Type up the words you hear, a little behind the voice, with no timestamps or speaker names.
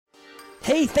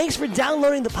Hey, thanks for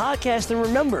downloading the podcast. And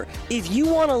remember, if you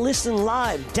want to listen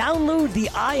live, download the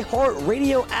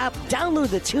iHeartRadio app,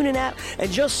 download the TuneIn app,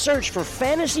 and just search for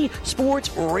Fantasy Sports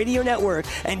Radio Network,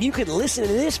 and you can listen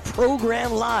to this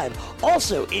program live.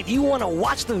 Also, if you want to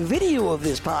watch the video of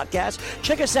this podcast,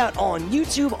 check us out on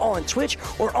YouTube, on Twitch,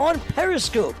 or on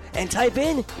Periscope, and type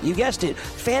in, you guessed it,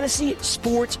 Fantasy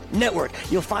Sports Network.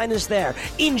 You'll find us there.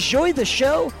 Enjoy the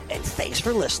show, and thanks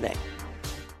for listening.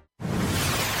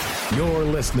 You're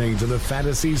listening to the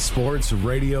Fantasy Sports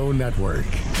Radio Network.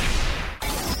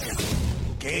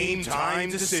 Game Time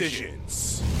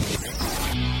Decisions.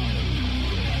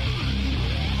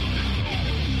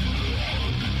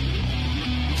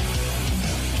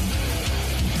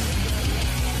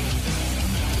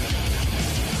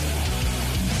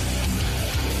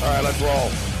 All right, let's roll.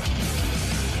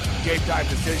 Game Time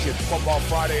Decisions, Football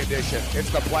Friday edition.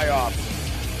 It's the playoffs.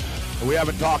 We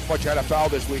haven't talked much NFL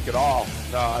this week at all.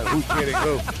 Who's kidding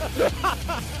who?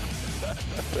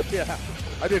 Yeah,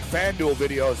 I did FanDuel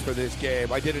videos for this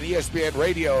game. I did an ESPN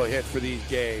radio hit for these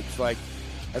games.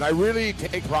 And I really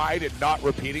take pride in not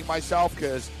repeating myself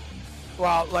because,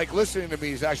 listening to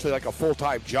me is actually like a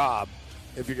full-time job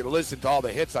if you're going to listen to all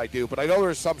the hits I do. But I know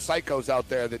there's some psychos out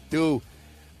there that do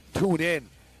tune in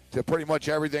to pretty much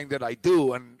everything that I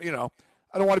do. And,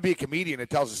 I don't want to be a comedian that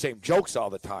tells the same jokes all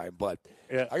the time, but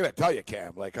yeah. I got to tell you,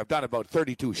 Cam, I've done about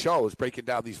 32 shows breaking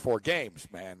down these 4 games,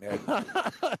 man.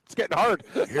 It's getting hard.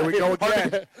 Here we go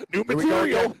again. New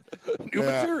material. New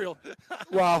material.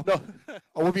 Well,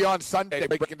 we'll be on Sunday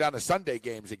breaking down the Sunday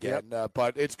games again,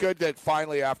 but it's good that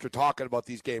finally, after talking about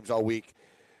these games all week,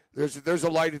 there's a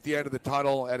light at the end of the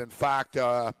tunnel, and in fact,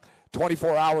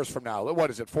 24 hours from now, what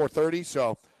is it, 4:30?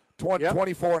 So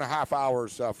 24 and a half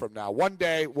hours from now. One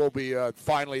day will be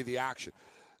finally the action.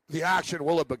 The action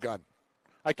will have begun.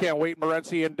 I can't wait,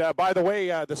 Morency. And by the way,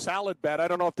 the salad bet, I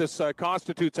don't know if this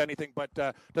constitutes anything, but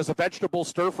does a vegetable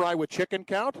stir-fry with chicken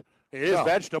count? It is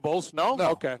vegetables. No?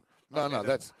 Okay. No,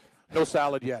 that's... No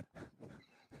salad yet.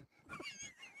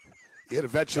 You had a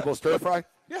vegetable stir-fry?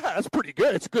 Yeah, that's pretty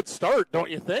good. It's a good start,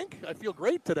 don't you think? I feel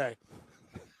great today.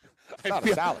 It's not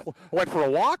a salad. Went for a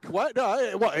walk? What? No,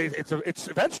 it's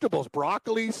vegetables.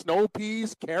 Broccoli, snow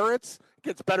peas, carrots.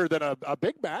 Gets better than a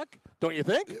Big Mac, don't you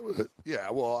think?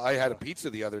 Well, I had a pizza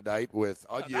the other night with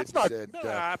onions.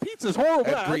 Pizza's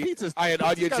horrible. I had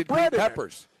onions and green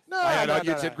peppers. I had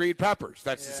onions and green peppers.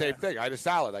 That's the same thing. I had a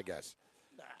salad, I guess.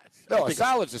 No, a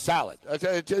salad's a salad.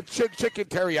 Chicken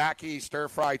teriyaki,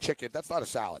 stir-fry chicken. That's not a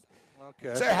salad. Okay.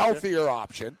 It's a healthier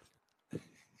option.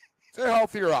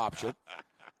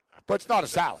 But it's not a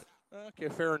salad. Okay,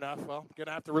 fair enough. Well, I'm going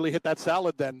to have to really hit that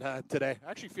salad then today. I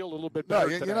actually feel a little bit better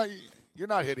today. You're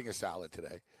not hitting a salad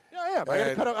today. Yeah, I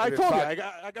am. I told you,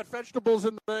 I got vegetables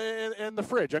in the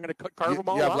fridge. I'm going to carve them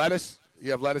all up. You have lettuce?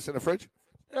 You have lettuce in the fridge?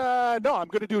 No, I'm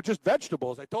going to do just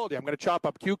vegetables. I told you. I'm going to chop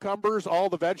up cucumbers, all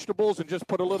the vegetables, and just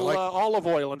put a little olive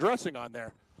oil and dressing on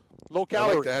there. Low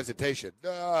calorie. I like the hesitation.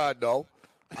 No.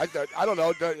 I don't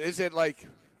know. Is it like,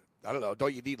 I don't know,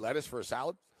 don't you need lettuce for a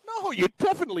salad? No, you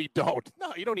definitely don't.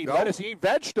 No, you don't need lettuce. You need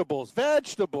vegetables.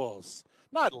 Vegetables.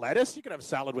 Not lettuce. You can have a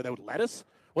salad without lettuce.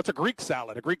 What's a Greek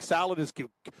salad? A Greek salad is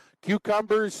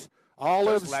cucumbers,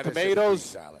 olives, tomatoes.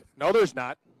 Salad. No, there's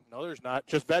not.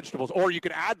 Just vegetables. Or you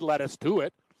can add lettuce to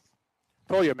it.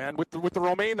 I told you, man, with the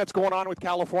romaine that's going on with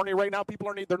California right now,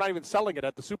 they're not even selling it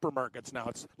at the supermarkets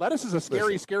now. Lettuce is a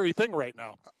scary thing right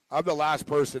now. I'm the last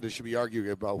person that should be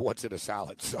arguing about what's in a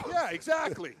salad. So. Yeah,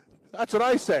 exactly. That's what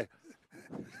I say.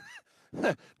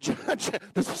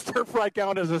 Does a stir fry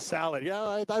count as a salad?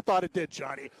 Yeah, I thought it did,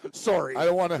 Johnny. Sorry. I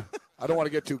don't want to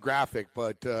get too graphic,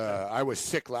 but I was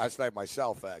sick last night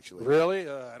myself, actually. Really?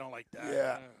 I don't like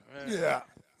that. Yeah.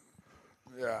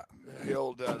 The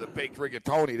old the baked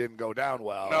rigatoni didn't go down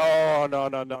well. No.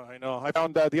 I know. I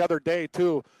found the other day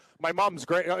too. My mom's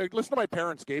great. Listen to my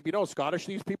parents, Gabe. You know how Scottish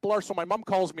these people are. So my mom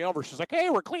calls me over. She's like, "Hey,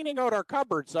 we're cleaning out our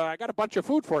cupboards. I got a bunch of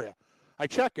food for you." I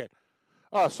check it.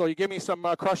 Oh, so you give me some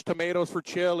crushed tomatoes for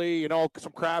chili,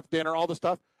 some Kraft dinner, all the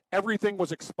stuff. Everything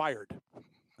was expired.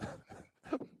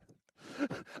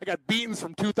 I got beans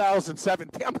from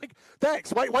 2017. I'm like,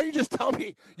 thanks. Why you just tell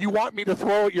me you want me to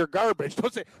throw out your garbage?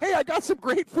 Don't say, hey, I got some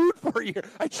great food for you.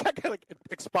 I check it, like,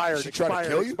 expired. She trying to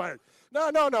kill you? Expired.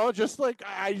 No. Just like,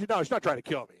 she's not trying to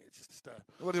kill me. It's just,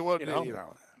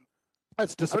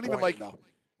 that's disappointing. I don't even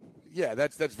yeah,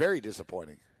 that's very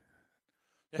disappointing.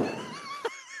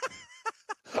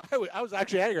 I was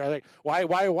actually angry. I was like,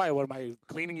 why? What am I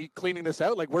cleaning this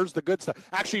out? Like, where's the good stuff?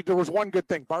 Actually, there was one good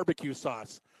thing: barbecue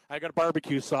sauce. I got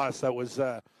barbecue sauce that was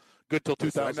good till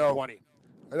 2020.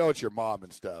 I know it's your mom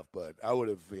and stuff, but I would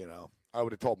have, I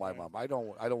would have told my mom, I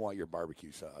don't want your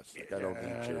barbecue sauce. Like, I don't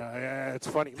need your. Yeah, it's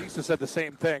funny. Lisa said the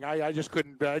same thing. I just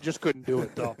couldn't do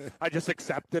it though. I just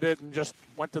accepted it and just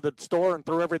went to the store and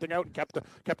threw everything out and kept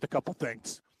a couple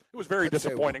things. It was very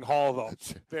disappointing haul though.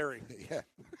 Very. Yeah.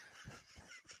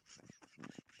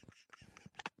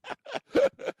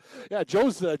 Yeah,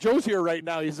 Joe's here right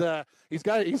now.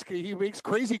 He makes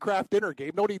crazy craft dinner,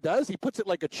 Gabe. Know what he does? He puts it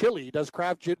like a chili. He does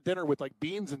craft dinner with like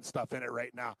beans and stuff in it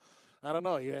right now. I don't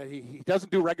know. Yeah, he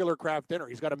doesn't do regular craft dinner.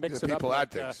 He's got to mix it up. People add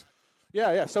things.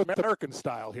 Yeah, South American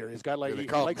style here. He's got like he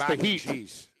likes the heat.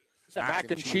 Cheese.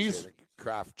 Mac and cheese.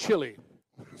 Craft chili.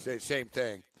 Same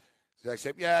thing.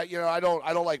 Except, yeah, I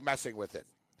don't like messing with it.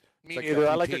 Me neither.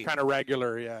 I like it kind of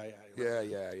regular. Yeah.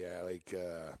 Like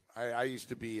I used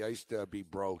to be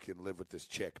broke and live with this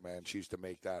chick, man. She used to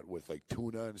make that with like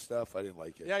tuna and stuff. I didn't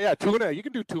like it. Yeah, tuna. You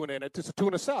can do tuna in it. It's a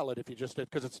tuna salad if you just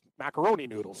because it's macaroni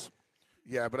noodles.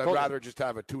 Yeah, but I'd rather just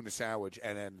have a tuna sandwich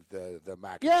and then the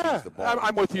mac and cheese. The ball.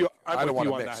 I'm with you. I don't want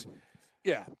to on mix. That.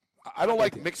 Yeah, I don't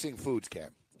like mixing foods, Cam.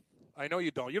 I know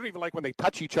you don't. You don't even like when they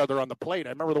touch each other on the plate. I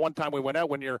remember the one time we went out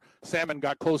when your salmon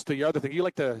got close to your other thing. You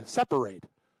like to separate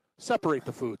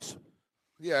the foods.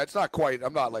 Yeah, it's not quite.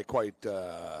 I'm not like quite.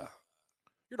 You're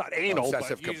not anal,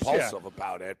 obsessive compulsive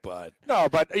about it, but no.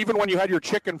 But even when you had your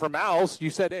chicken from Al's, you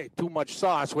said, "Hey, too much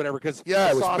sauce, whatever," because the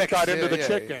sauce mixed. got into the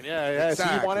chicken. Yeah.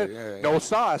 Exactly. So you wanted no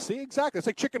sauce. See, exactly. It's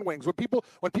like chicken wings. When people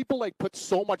like put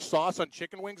so much sauce on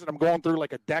chicken wings, and I'm going through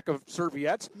like a deck of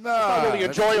serviettes, it's not really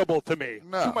enjoyable to me.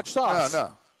 No, too much sauce.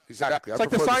 No. Exactly. It's like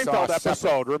the Seinfeld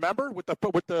episode, remember? With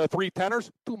the three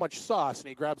tenors? Too much sauce. And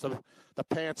he grabs the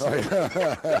pants. Oh, yeah.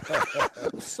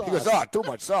 He goes, too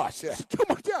much sauce. Yeah. Too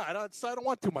much, yeah. I don't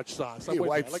want too much sauce. He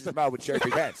wipes his mouth with cherry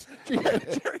pants.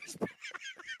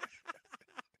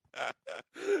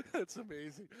 That's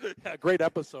amazing. Yeah, great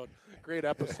episode. Too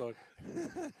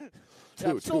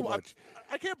much.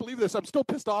 I can't believe this. I'm still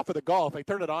pissed off at the golf. I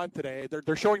turned it on today.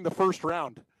 They're showing the first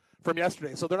round from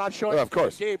yesterday, so they're not showing. Of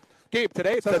course. Gabe,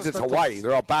 today because it's Hawaii.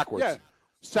 They're all backwards. Yeah,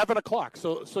 7 o'clock.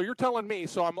 So you're telling me.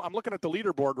 So I'm looking at the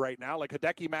leaderboard right now. Like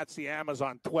Hideki Matsuyama's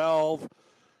on 12.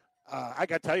 I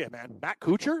got to tell you, man, Matt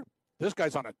Kuchar, this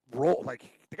guy's on a roll. Like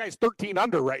the guy's 13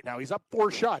 under right now. He's up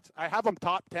 4 shots. I have him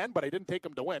top 10, but I didn't take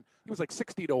him to win. He was like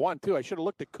 60-1 too. I should have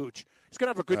looked at Kuch. He's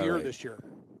gonna have a good year this year.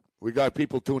 We got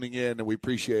people tuning in, and we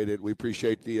appreciate it. We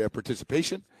appreciate the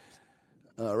participation.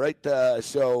 All right,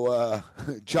 so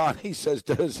Johnny says,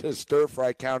 does a stir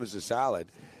fry count as a salad?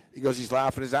 He goes, he's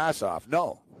laughing his ass off.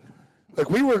 No.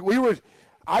 Like we were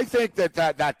I think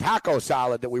that taco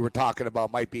salad that we were talking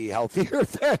about might be healthier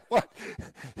than what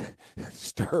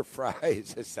stir fry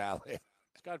is a salad.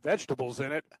 It's got vegetables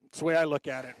in it. That's the way I look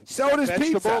at it. So does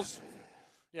pizza.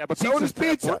 Yeah, but so does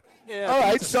pizza. Yeah, all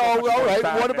right.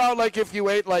 What about like if you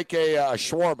ate like a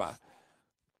shawarma?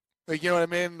 Like, you know what I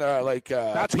mean?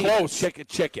 That's close.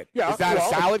 Chicken. Yeah, is that a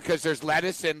salad? Because there's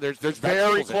lettuce and there's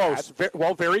very close.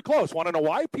 Very close. Want to know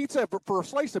why? Pizza for a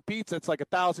slice of pizza, it's like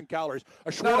 1,000 calories.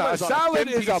 A shawarma a salad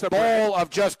is a bowl of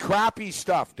just crappy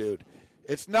stuff, dude.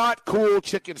 It's not cool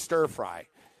chicken stir fry.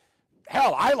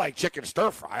 Hell, I like chicken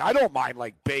stir fry. I don't mind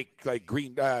like baked like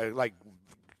green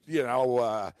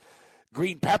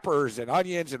green peppers and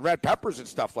onions and red peppers and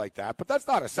stuff like that. But that's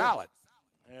not a salad.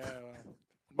 Yeah.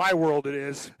 My world, it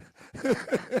is.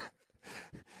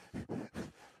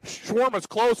 Shawarma's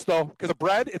close, though, because the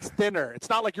bread, it's thinner. It's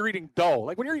not like you're eating dough.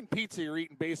 Like when you're eating pizza, you're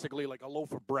eating basically like a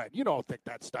loaf of bread. You don't think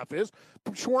that stuff is.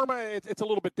 Shawarma, it's a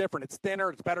little bit different. It's thinner.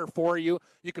 It's better for you.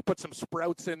 You could put some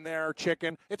sprouts in there,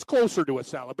 chicken. It's closer to a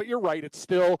salad, but you're right. It's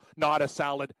still not a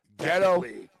salad. Ghetto.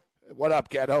 What up,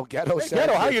 Ghetto? Ghetto, hey,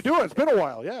 Ghetto, how you doing? It's been a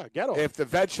while. Yeah, Ghetto. If the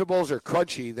vegetables are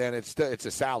crunchy, then it's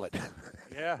a salad.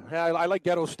 Yeah, I like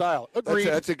Ghetto style. Agreed.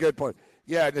 That's a good point.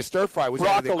 Yeah, and the stir fry, was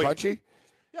anything crunchy?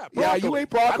 Yeah, broccoli. Yeah, you ate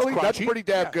broccoli? That's pretty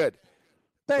damn good.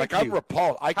 Thank you. I'm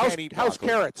repulsed. I can't eat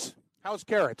broccoli. How's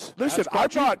carrots? Listen,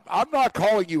 I'm not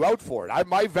calling you out for it.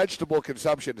 My vegetable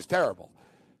consumption is terrible.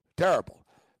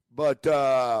 But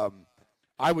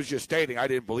I was just stating I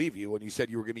didn't believe you when you said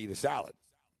you were going to eat a salad.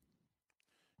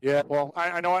 Yeah, well,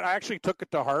 I know what. I actually took it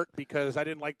to heart because I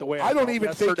didn't like the way I don't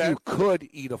even think you could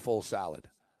eat a full salad.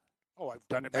 Oh, I've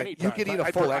done it many times. You could eat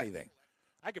a full anything.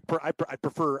 I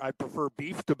prefer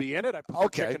beef to be in it. I prefer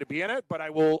chicken to be in it, but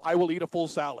I will eat a full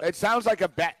salad. It sounds like a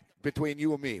bet between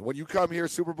you and me. When you come here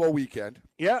Super Bowl weekend.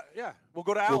 Yeah. We'll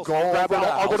go to Al's.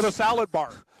 I'll go to the salad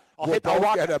bar. We'll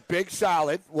both get a big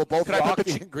salad. We'll both rock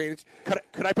the ingredients.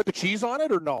 Could I put the cheese on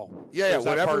it or no? Yeah,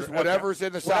 whatever's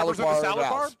in the salad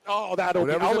bar. Oh,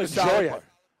 I'll enjoy it.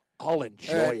 I'll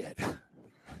enjoy it.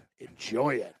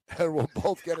 Enjoy it. And we'll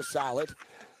both get a salad.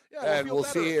 Yeah, and we'll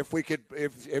see if we could,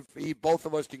 if both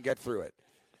of us can get through it.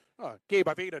 Gabe,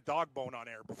 I've ate a dog bone on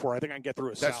air before. I think I can get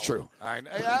through a salad. That's true.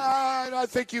 I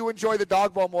think you enjoy the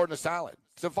dog bone more than a salad.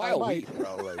 It's a vile wheat,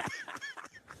 bro. Like.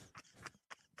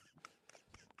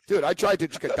 Dude, I tried to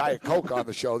get Diet Coke on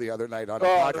the show the other night on a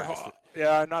podcast.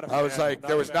 Yeah, not a fan. I was like,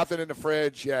 there was nothing in the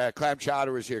fridge. Yeah, clam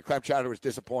chowder was here. Clam chowder was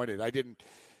disappointed.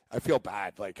 I feel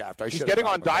bad. Like after he's getting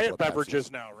on diet beverages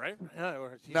now, right?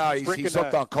 No, he's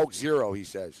hooked on Coke Zero. He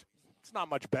says it's not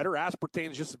much better.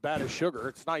 Aspartame's just as bad as sugar.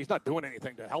 It's not. He's not doing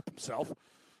anything to help himself.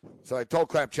 So I told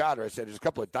Clam Chowder, I said, there's a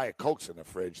couple of Diet Cokes in the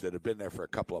fridge that have been there for a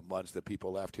couple of months that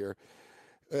people left here,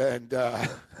 and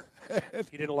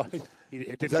he didn't like.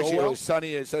 It didn't actually, go well. It was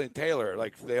Sonny and Taylor.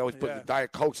 Like they always put the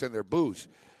Diet Cokes in their booze,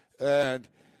 and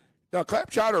Clam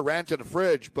Chowder ran to the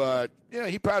fridge, but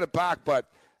he brought it back, but.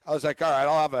 I was like, all right,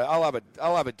 I'll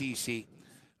have a DC.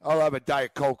 I'll have a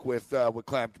Diet Coke with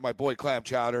my boy Clam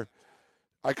Chowder.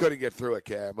 I couldn't get through it,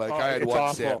 Cam. Like I had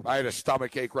one sip. I had a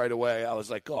stomach ache right away. I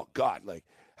was like, oh God, like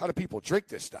how do people drink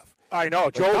this stuff? I know,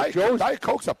 like, Diet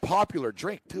Coke's a popular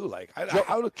drink too. Like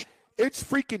it's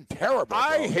freaking terrible. Bro.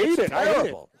 I hate it.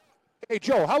 Terrible. Hey,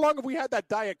 Joe, how long have we had that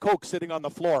Diet Coke sitting on the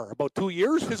floor? About 2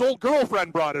 years? His old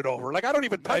girlfriend brought it over. Like, I don't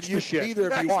even touch the shit.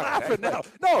 Neither of you want it. Now.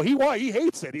 No, he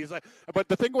hates it. He's like, but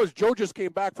the thing was, Joe just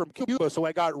came back from Cuba, so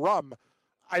I got rum.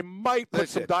 I might put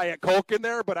some Diet Coke in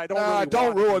there, but I don't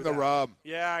don't ruin the rum.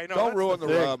 Yeah, I know. Don't ruin the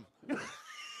rum.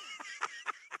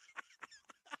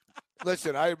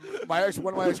 Listen, one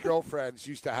of my ex-girlfriends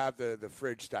used to have the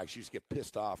fridge stack. She used to get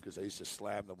pissed off because I used to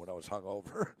slam them when I was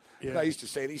hungover. Yeah. And I used to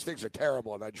say, these things are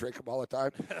terrible, and I drink them all the time.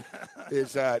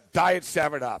 Is Diet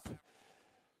 7-Up.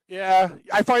 Yeah,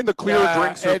 I find the clear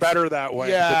drinks are better that way.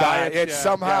 Yeah,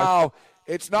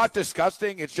 it's not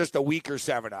disgusting. It's just a weaker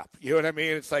 7-Up. You know what I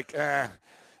mean? It's like,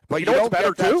 But you know what's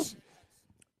better, too?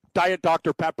 Diet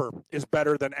Dr. Pepper is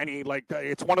better than any,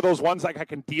 it's one of those ones, I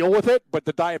can deal with it, but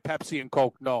the Diet Pepsi and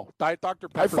Coke, no. Diet Dr.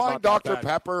 Pepper. I find Dr.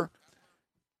 Pepper,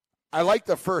 I like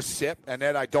the first sip, and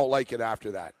then I don't like it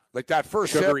after that. Like that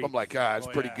first sip, I'm like, it's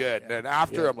pretty good. And then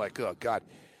after, I'm like, oh, God.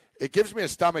 It gives me a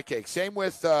stomach ache. Same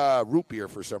with root beer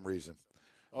for some reason.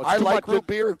 I like root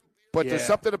beer, but there's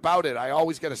something about it. I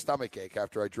always get a stomach ache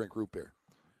after I drink root beer.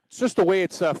 It's just the way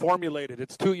it's formulated.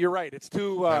 You're right. It's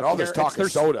too. And all this talk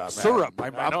of soda, man. Syrup. My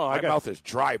mouth is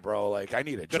dry, bro. Like I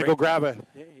need a drink. Go grab a.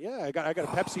 Yeah, I got a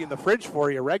Pepsi in the fridge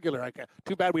for you, regular.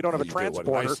 Too bad we don't have a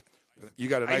transporter. You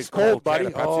got a nice cold,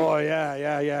 buddy. Can of Pepsi? Oh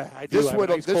yeah. I do.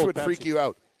 This would freak you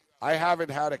out. I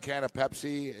haven't had a can of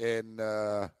Pepsi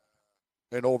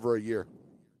in over a year.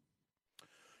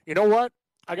 You know what?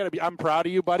 I'm proud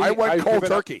of you, buddy. I went cold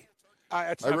turkey.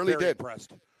 I really did.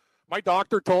 Impressed. My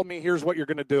doctor told me, here's what you're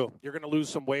going to do. You're going to lose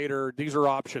some weight, or these are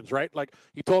options, right? Like,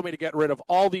 he told me to get rid of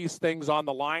all these things on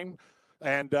the line.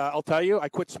 And I'll tell you, I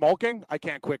quit smoking. I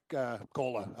can't quit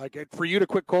cola. For you to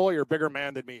quit cola, you're a bigger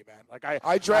man than me, man.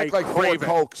 I drank 4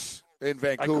 Cokes in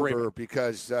Vancouver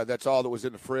because that's all that was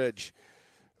in the fridge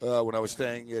when I was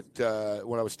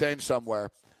staying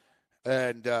somewhere.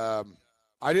 And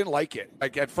I didn't like it.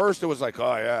 Like, at first it was like,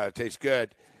 oh, yeah, it tastes good.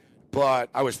 But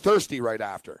I was thirsty right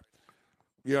after.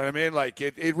 You know what I mean? Like,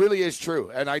 it really is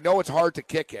true. And I know it's hard to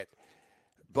kick it.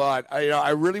 But I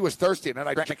really was thirsty, and then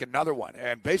I drank another one.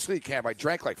 And basically, Cam, I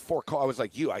drank 4 I was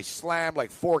like you. I slammed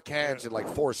 4 cans in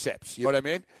 4 sips. You know what I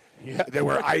mean? Yeah. They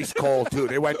were ice cold, too.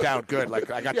 They went down good. Like,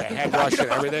 I got the head rush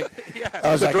and everything. Yeah.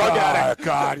 I was like, drug oh, addict.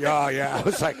 God. Yeah. I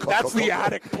was like, that's the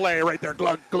addict play right there.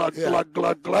 Glug, glug, glug,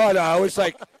 glug, glug. No, it was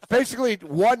basically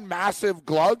one massive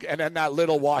glug and then that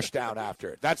little wash down after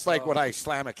it. That's when I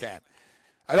slam a can.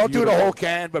 I don't do the whole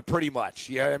can, but pretty much.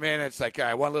 You know what I mean? It's like, all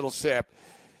right, one little sip.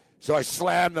 So I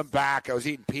slammed them back. I was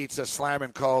eating pizza,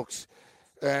 slamming Cokes,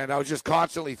 and I was just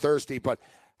constantly thirsty. But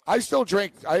I still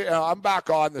drink. I'm back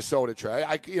on the soda tray.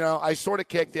 I sort of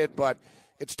kicked it, but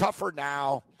it's tougher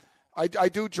now. I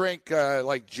do drink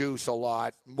juice a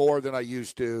lot, more than I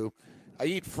used to. I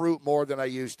eat fruit more than I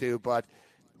used to, but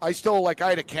I still I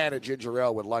had a can of ginger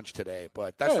ale with lunch today,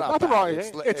 but that's not bad. Wrong.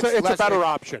 It's a better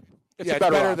option. It's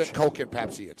better than Coke and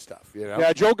Pepsi and stuff, you know?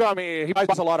 Yeah, Joe got me. He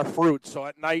buys a lot of fruit. So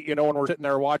at night, when we're sitting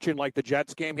there watching the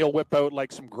Jets game, he'll whip out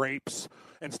some grapes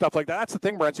and stuff like that. That's the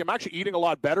thing, Brent. I'm actually eating a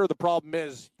lot better. The problem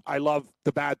is I love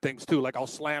the bad things too. I'll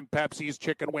slam Pepsis,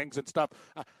 chicken wings, and stuff.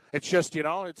 It's just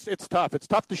it's tough. It's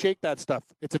tough to shake that stuff.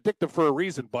 It's addictive for a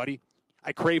reason, buddy.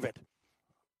 I crave it.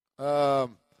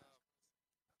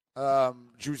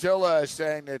 Drusilla is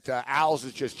saying that Al's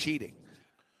is just cheating.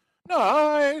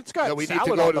 No, it's got we salad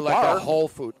need to go on to the bar. a Whole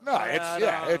Food. No,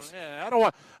 I don't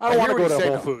want to go to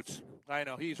Whole Foods. I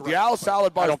know he's right. The Al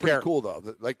salad bar is pretty cool though.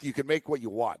 You can make what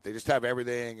you want. They just have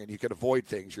everything, and you can avoid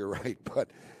things. You're right, but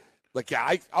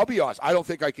I'll be honest. I don't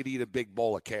think I could eat a big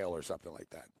bowl of kale or something like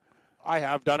that. I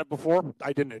have done it before.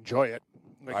 I didn't enjoy it.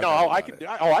 Like, I've no, never I done could. it.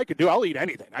 I could do. I'll eat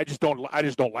anything. I just don't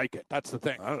like it. That's the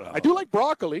thing. I don't know. I do like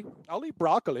broccoli. I'll eat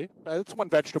broccoli. That's one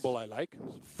vegetable I like.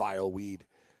 File weed.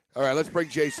 All right, let's bring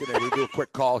Jason in. We'll do a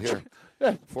quick call here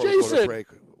Yeah, before we go to Jason. break.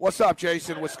 What's up,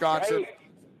 Jason, Wisconsin?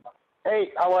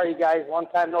 Hey, how are you guys? Long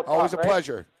time no talk. Always a right?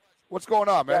 pleasure. What's going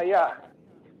on, man? Yeah.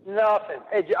 Nothing.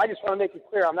 Hey, I just want to make it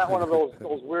clear, I'm not one of those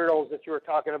weirdos that you were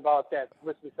talking about that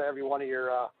listens to every one of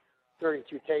your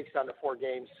 32 takes on the 4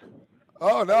 games.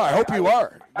 Oh no, I hope you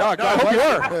are. No, I hope you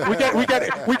are.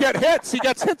 We get hits. He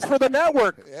gets hits for the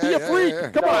network. Be a freak. yeah.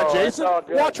 Come on, Jason.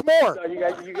 Watch more. No, you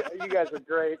guys are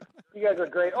great. You guys are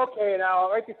great. Okay,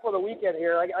 now right before the weekend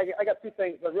here, I got 2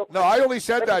 things. But real quick. No, I only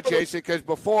said that, Jason, because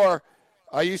before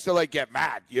I used to get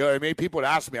mad. You know what I mean? People would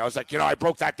ask me. I was like, I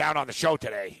broke that down on the show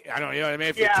today. I don't, you know what I mean?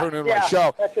 If you tune in my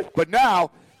show, but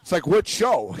now it's like, which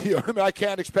show? You know what I mean? I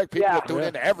can't expect people to tune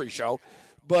into every show,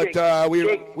 but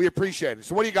we appreciate it.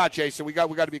 So what do you got, Jason? We got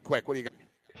to be quick. What do you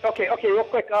got? Okay, real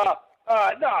quick. No,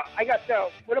 I got.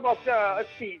 What about? Let's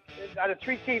see. On a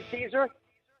 3-team teaser.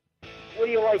 What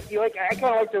do you like? I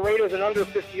kind of like the Raiders and under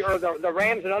 50, or the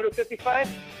Rams and under 55.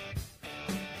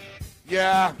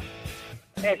 Yeah.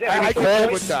 I can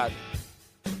live with that.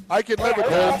 I can live with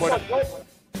that.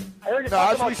 I heard you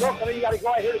talking about jokes. I know you got to go.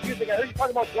 I heard the music. I heard you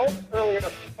talking about jokes earlier.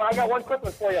 But I got one quick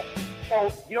one for you.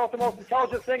 So, you know what the most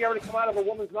intelligent thing ever to come out of a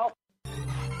woman's mouth?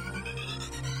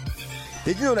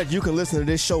 Did you know that you can listen to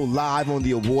this show live on the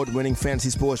award-winning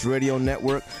Fantasy Sports Radio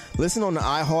Network? Listen on the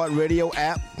iHeartRadio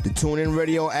app, the TuneIn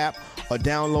Radio app, or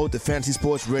download the Fantasy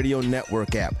Sports Radio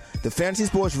Network app. The Fantasy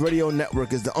Sports Radio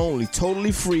Network is the only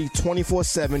totally free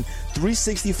 24/7,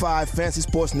 365 fantasy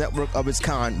sports network of its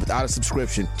kind without a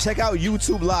subscription. Check out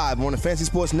YouTube Live on the Fantasy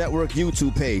Sports Network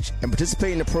YouTube page and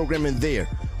participate in the programming there,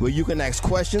 where you can ask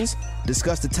questions,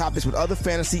 discuss the topics with other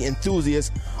fantasy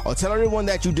enthusiasts, or tell everyone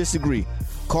that you disagree.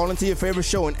 Call into your favorite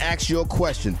show and ask your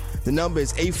question. The number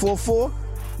is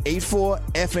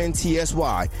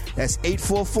 844-84-FNTSY. That's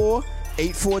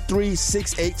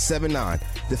 844-843-6879.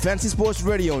 The Fantasy Sports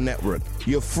Radio Network,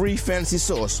 your free fantasy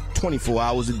source 24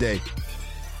 hours a day.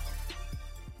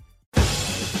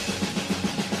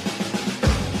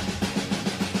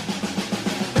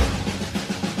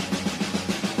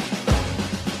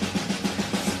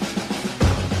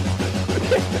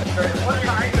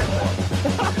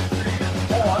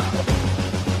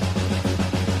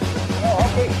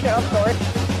 I'm sorry.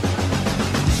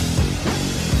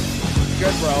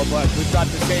 Good, bro, but we've got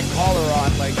the same caller on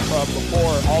from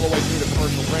before all the way through the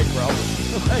commercial break, bro.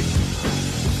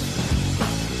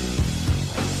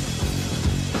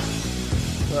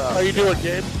 How you doing,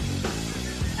 Gabe?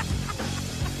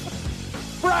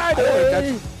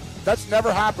 Friday. That's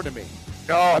never happened to me.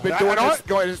 No, I've been doing this.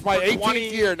 This is my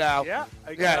 18th year now. Yeah,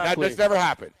 yeah, that's never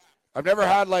happened. I've never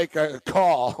had a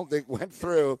call that went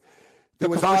through. It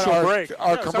was on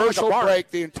our commercial break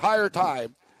the entire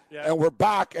time, and we're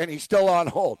back, and he's still on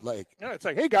hold. It's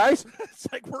like, hey guys, it's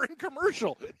like we're in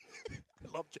commercial. I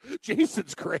love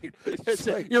Jason's great.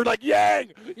 You're like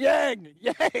Yang. Yes,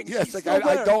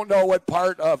 I don't know what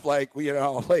part of what,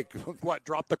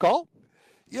 drop the call?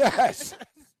 Yes.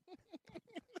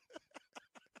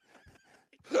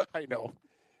 I know.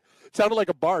 Sounded like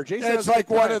a bar. Jason. It's like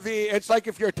it's like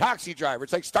if you're a taxi driver.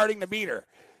 It's like starting the meter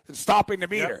and stopping the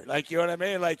meter. Yep. You know what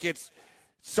I mean? It's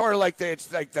sort of like the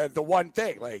one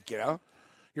thing.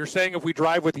 You're saying if we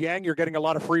drive with Yang, you're getting a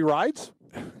lot of free rides?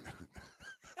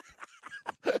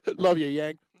 Love you,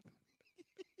 Yang.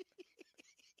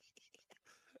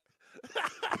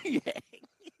 Yang.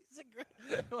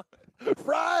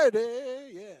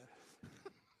 Friday, yeah.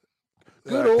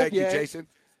 Good old thank Yang. you, Jason.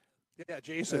 Yeah,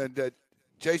 Jason. And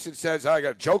Jason says, I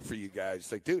got a joke for you guys.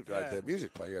 It's like, dude, the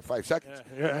music playing. You got 5 seconds.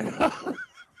 Yeah, I know.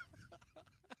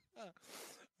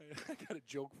 I got a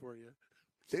joke for you.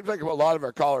 Seems like a lot of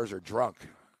our callers are drunk.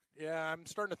 Yeah, I'm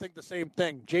starting to think the same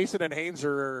thing. Jason and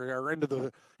Hainzer are into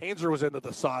the – Hainzer was into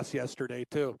the sauce yesterday,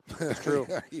 too. That's true.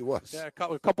 Yeah, he was. Yeah,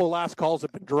 a couple of last calls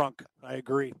have been drunk. I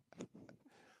agree.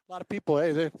 A lot of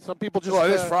people, some people just – Well,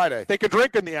 it is Friday. They could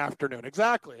drink in the afternoon.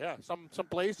 Exactly, yeah. Some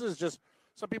places just –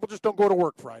 some people just don't go to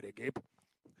work Friday, Gabe.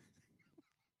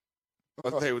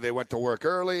 Well, they went to work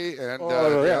early and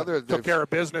took care of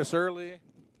business early.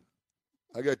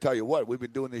 I got to tell you what, we've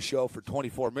been doing this show for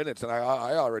 24 minutes, and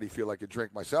I already feel like a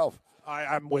drink myself.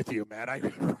 I'm with you, man. I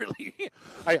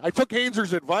took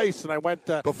Hainzer's advice, and I went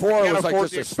before it was like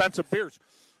just expensive beers.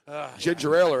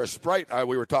 Ginger ale or a Sprite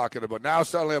we were talking about. Now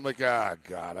suddenly I'm like, God,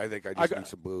 I think I just need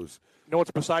some booze. You know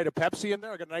what's beside a Pepsi in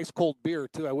there? I got a nice cold beer,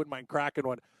 too. I wouldn't mind cracking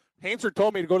one. Hainzer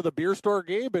told me to go to the beer store,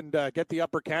 Gabe, and get the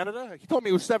Upper Canada. He told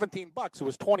me it was $17. It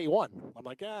was 21. I'm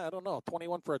like, I don't know,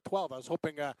 21 for a 12. I was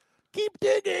hoping, keep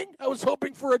digging. I was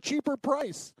hoping for a cheaper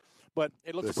price, but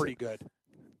it looks pretty good.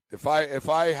 If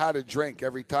I had a drink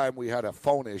every time we had a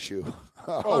phone issue,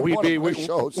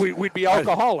 we'd be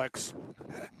alcoholics.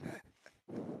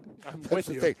 I'm with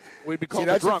you. We'd be called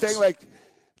that's drunks. the thing,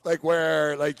 like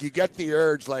where like you get the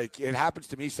urge, like it happens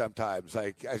to me sometimes.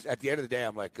 Like at the end of the day,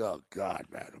 I'm like, oh God,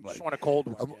 man, I'm like, just want a cold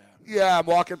one. I'm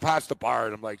walking past the bar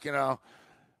and I'm like,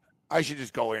 I should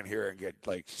just go in here and get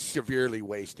like severely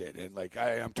wasted, and like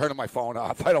I'm turning my phone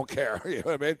off. I don't care. You know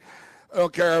what I mean? I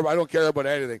don't care about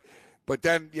anything. But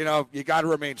then, you got to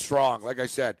remain strong. Like I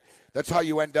said, that's how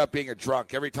you end up being a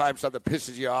drunk. Every time something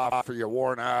pisses you off or you're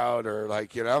worn out or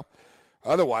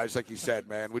otherwise, like you said,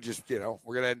 man, we just, we're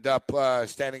going to end up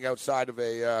standing outside of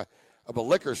a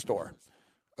liquor store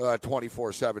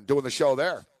 24/7 doing the show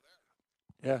there.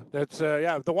 Yeah, that's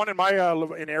the one in my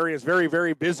area is very,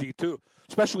 very busy too.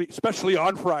 Especially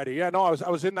on Friday. Yeah, no, I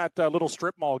was in that little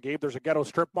strip mall, Gabe. There's a ghetto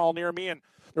strip mall near me, and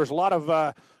there's a lot of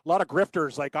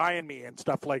grifters like eyeing me and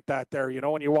stuff like that there.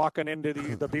 When you're walking into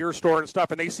the beer store and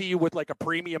stuff, and they see you with like a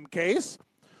premium case,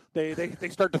 they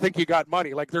start to think you got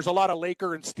money. Like there's a lot of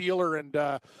Laker and Steeler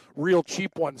and real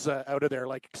cheap ones out of there.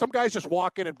 Like some guys just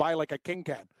walk in and buy like a King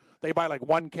can. They buy like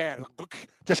one can,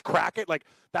 just crack it. Like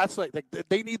that's like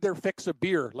they need their fix of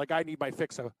beer. Like I need my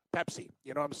fix of Pepsi.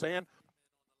 You know what I'm saying?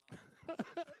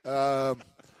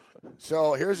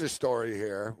 So here's a story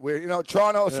here.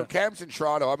 Toronto. So Cam's in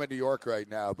Toronto. I'm in New York right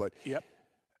now, but yep.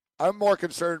 I'm more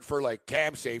concerned for like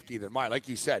Cam safety than mine. Like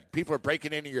you said, people are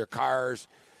breaking into your cars.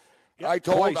 Yep,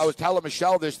 I was telling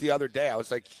Michelle this the other day. I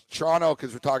was like, Toronto,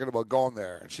 because we're talking about going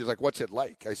there, and she's like, "What's it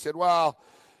like?" I said, "Well,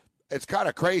 it's kind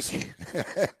of crazy."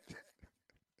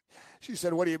 She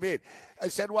said, "What do you mean?" I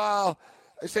said, "Well."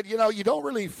 You don't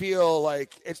really feel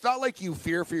like it's not like you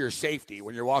fear for your safety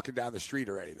when you're walking down the street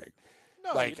or anything.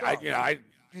 No, like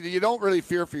you don't really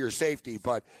fear for your safety.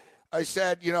 But I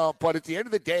said, but at the end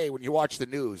of the day, when you watch the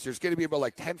news, there's going to be about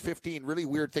like 10, 15 really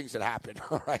weird things that happen.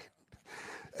 All right.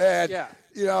 And,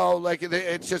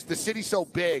 it's just the city's so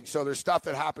big. So there's stuff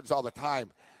that happens all the time.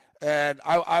 And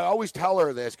I always tell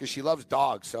her this because she loves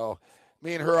dogs. So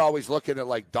me and her are always looking at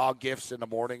like dog gifts in the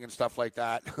morning and stuff like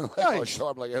that. Nice.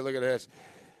 I'm like, hey, look at this.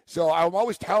 So I'm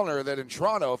always telling her that in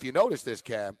Toronto, if you notice this,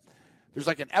 Cam, there's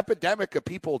like an epidemic of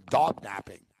people dog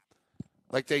napping.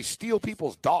 Like they steal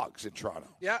people's dogs in Toronto.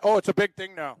 Yeah. Oh, it's a big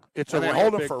thing now. They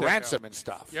hold them for ransom and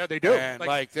stuff. Yeah, they do. And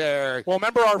they're. Well,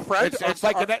 remember our friend?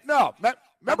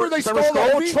 Remember they stole the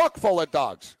whole truck full of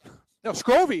dogs. No,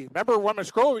 Scrovy. Remember when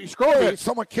Scrovy?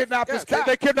 Someone kidnapped his cat.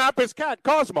 They kidnapped his cat,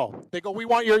 Cosmo. They go, we're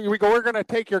going to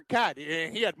take your cat.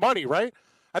 He had money, right?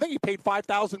 I think he paid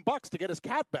 $5,000 to get his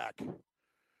cat back.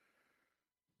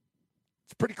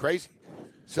 It's pretty crazy.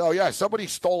 So, yeah, somebody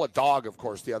stole a dog, of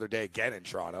course, the other day again in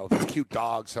Toronto. This cute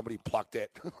dog. Somebody plucked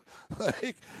it.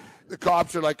 The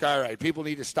cops are like, all right, people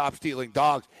need to stop stealing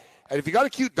dogs. And if you got a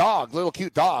cute dog, little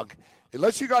cute dog,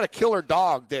 unless you got a killer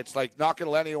dog that's, like, not going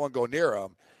to let anyone go near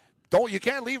him, you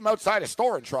can't leave them outside a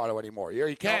store in Toronto anymore.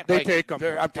 You can't. They take them.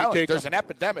 I'm telling you, there's an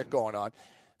epidemic going on.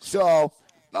 So,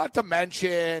 not to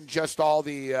mention just all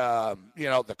the,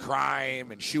 the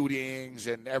crime and shootings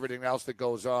and everything else that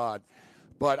goes on.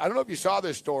 But I don't know if you saw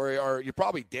this story, or you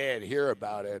probably did hear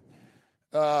about it.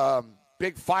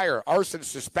 Big fire, arson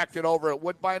suspected over at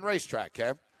Woodbine Racetrack,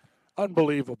 Cam.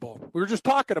 Unbelievable. We were just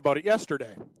talking about it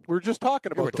yesterday. We were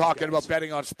talking about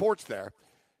betting on sports there.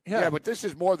 Yeah, but this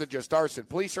is more than just arson.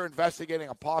 Police are investigating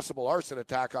a possible arson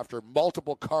attack after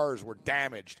multiple cars were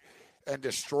damaged and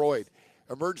destroyed.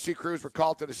 Emergency crews were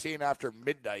called to the scene after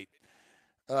midnight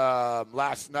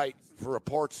last night for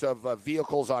reports of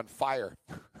vehicles on fire.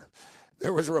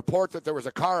 There was a report that there was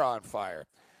a car on fire.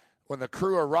 When the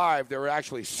crew arrived, there were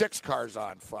actually 6 cars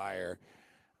on fire.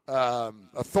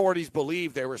 Authorities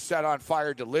believe they were set on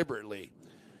fire deliberately.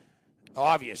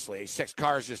 Obviously, 6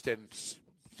 cars just didn't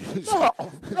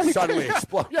suddenly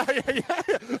explode. Yeah.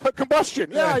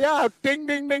 Combustion. Yeah. Ding,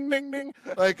 ding, ding, ding, ding.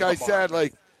 Like I said,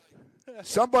 like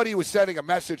somebody was sending a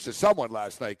message to someone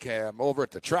last night, Cam, over at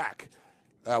the track.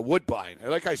 Woodbine. And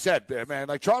like I said, man,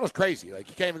 like Toronto's crazy. Like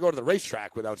you can't even go to the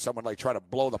racetrack without someone like trying to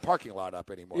blow the parking lot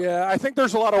up anymore. Yeah, I think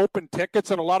there's a lot of open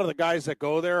tickets, and a lot of the guys that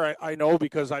go there, I know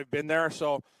because I've been there.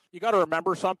 So you got to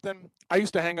remember something. I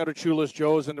used to hang out at Chula's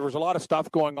Joe's, and there was a lot of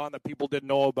stuff going on that people didn't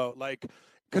know about, like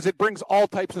because it brings all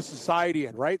types of society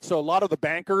in, right? So a lot of the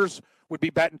bankers would be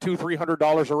betting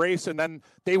 $200-300 a race, and then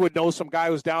they would know some guy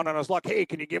who's down on his luck. Hey,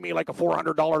 can you give me like a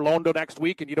 $400 loan to next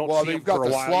week? And you don't see him for a while.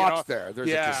 Well, you've got the slots there. There's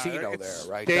a casino there,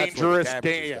 right? Dangerous. That's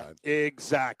where the damage is done.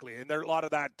 Exactly, and there's a lot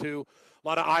of that too.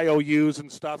 lot of IOUs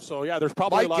and stuff. So, yeah, there's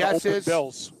probably a lot of open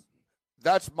bills.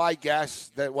 That's my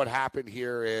guess that what happened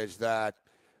here is that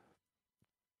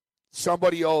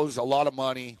somebody owes a lot of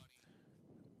money,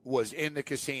 was in the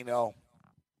casino,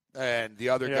 and the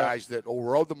other guys that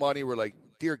owed the money were like,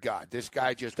 dear God, this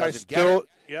guy just doesn't get it.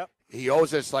 Yep. He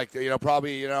owes us like,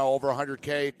 probably, over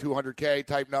 100K, 200K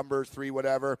type numbers, 3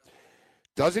 whatever.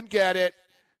 Doesn't get it.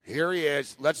 Here he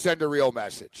is. Let's send a real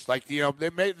message. Like,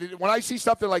 when I see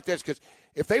something like this, because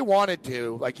if they wanted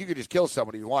to, like, you could just kill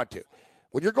somebody if you want to.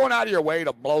 When you're going out of your way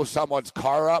to blow someone's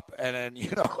car up and then,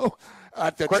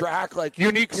 at the track, like,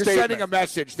 you're sending a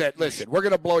message that, listen, we're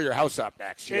going to blow your house up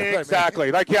next. Exactly. I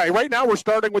mean? Like, yeah, right now we're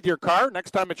starting with your car.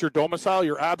 Next time it's your domicile,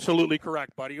 you're absolutely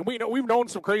correct, buddy. And we've known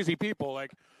some crazy people.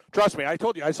 Like, trust me, I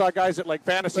told you, I saw guys at, like,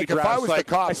 fantasy drafts. If I was the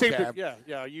cops,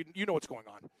 you know what's going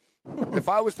on. If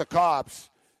I was the cops,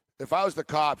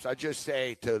 I'd just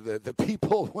say to the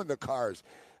people in the cars,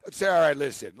 I'd say, all right,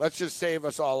 listen, let's just save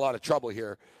us all a lot of trouble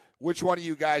here. Which one of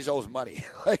you guys owes money?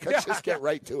 Let's just get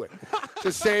right to it.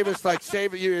 Just save us,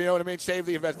 you know what I mean? Save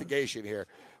the investigation here.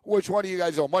 Which one of you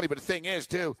guys owe money? But the thing is,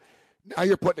 too, now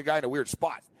you're putting the guy in a weird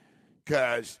spot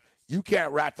because you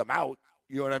can't rat them out.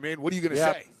 You know what I mean? What are you going to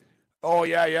say? Oh,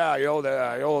 yeah, I owe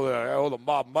the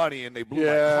mob money, and they blew my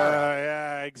car.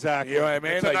 Yeah, exactly. You know what I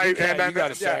mean? Like, you got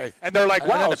to say. And they're like,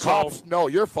 wow, the cops know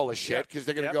you're full of shit because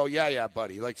they're going to go, yeah,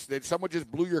 buddy. Like, someone just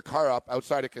blew your car up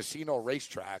outside a casino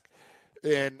racetrack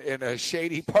in a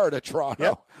shady part of Toronto.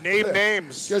 Yep. Name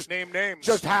names. Name names.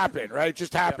 Just happened, right?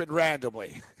 Just happened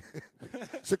randomly.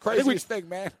 It's the craziest thing,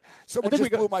 man. Someone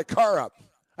just blew my car up.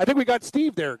 I think we got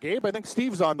Steve there, Gabe. I think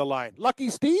Steve's on the line.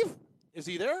 Lucky Steve? Is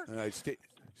he there? I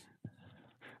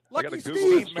got to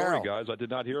Google that story, guys. I did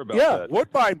not hear about that.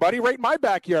 Woodbine, buddy, right in my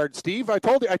backyard, Steve. I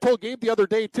told Gabe the other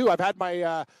day too. I've had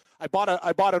my I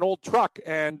bought an old truck,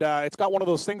 and it's got one of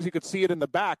those things you could see it in the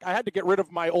back. I had to get rid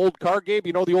of my old car, Gabe.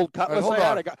 You know the old Cutlass I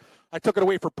had? I took it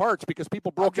away for parts because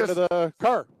people broke into the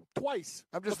car twice.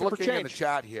 I'm just looking in the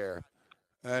chat here,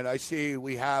 and I see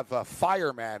we have a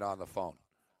fireman on the phone.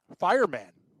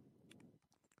 Fireman.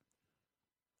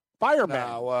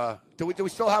 Now, do we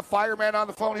still have fireman on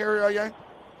the phone here, Yang?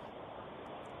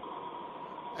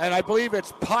 And I believe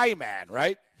it's Pie Man,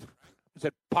 right? Is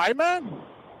it Pie Man?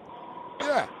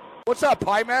 Yeah. What's up,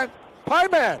 Pie Man? Pie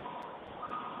Man.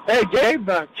 Hey, Gabe,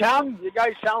 Chum, you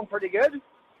guys sound pretty good.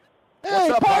 Hey,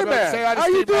 what's up, Pie Man? Say hi to How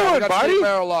Steve you doing, buddy? Steve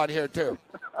Merrill on here too.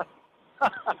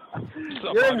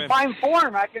 You're in fine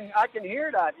form. I can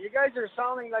hear that. You guys are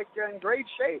sounding like you're in great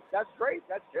shape. That's great.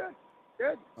 That's good.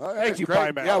 Good. Right, thank you, great.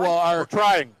 Pie Man. Yeah, well, we're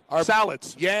trying. Our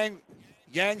salads. Yang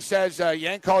says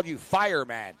Yang called you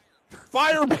Fireman.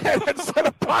 Fireman instead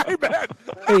of Pie Man.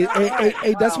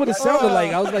 Hey, that's what it sounded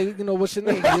like. I was like, what's your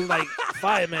name? He was like,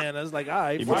 Fireman. I was like, all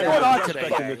right. What's going on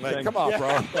today, Yang? Come on,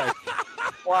 bro.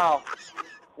 Wow.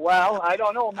 Well, I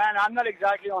don't know, man. I'm not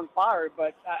exactly on fire,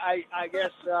 but I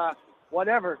guess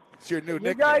whatever. It's your new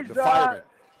nickname, guys, the Fireman.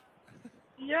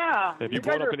 Yeah. Have you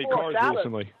blown up any cars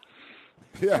recently?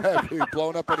 Yeah, have you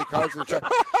blown up any cars in the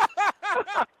truck?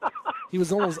 He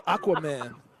was almost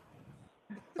Aquaman.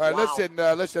 All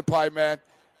right, listen, Pie Man.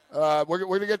 We're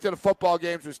going to get to the football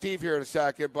games with Steve here in a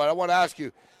second, but I want to ask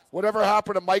you, whatever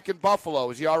happened to Mike in Buffalo?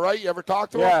 Is he all right? You ever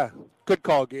talk to him? Yeah, good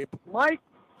call, Gabe. Mike,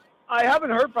 I haven't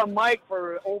heard from Mike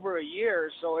for over a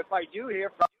year, so if I do hear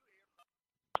from him, I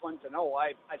just want to know.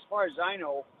 As far as I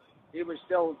know, he was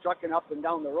still trucking up and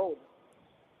down the road.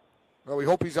 Well, we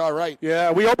hope he's all right. Yeah,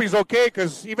 we hope he's okay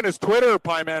because even his Twitter,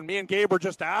 Pie Man, me and Gabe were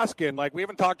just asking. Like, we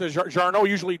haven't talked to Jarno.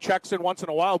 Usually checks in once in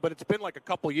a while, but it's been like a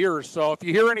couple years. So if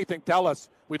you hear anything, tell us.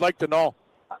 We'd like to know.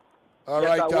 All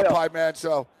right, Pie Man.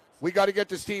 So we got to get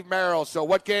to Steve Merrill. So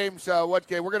what games? We're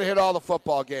going to hit all the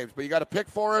football games, but you got a pick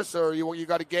for us, or you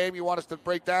got a game you want us to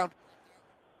break down?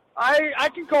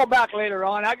 I can call back later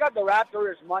on. I got the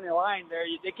Raptors money line there.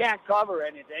 They can't cover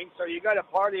anything, so you got a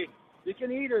party. You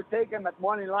can either take them at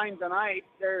money line tonight.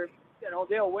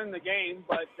 They'll win the game,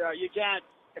 but you can't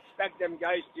expect them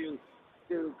guys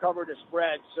to cover the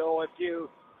spread. So if you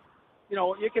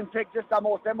can pick just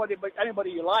almost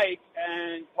anybody you like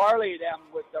and parlay them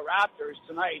with the Raptors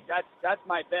tonight. That's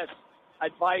my best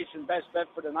advice and best bet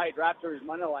for the night. Raptors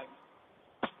money line.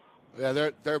 Yeah,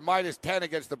 they're -10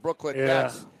 against the Brooklyn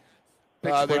Nets.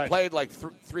 They played like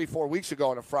 3-4 weeks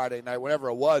ago on a Friday night, whenever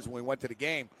it was, when we went to the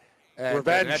game. And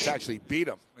revenge. The Nets actually beat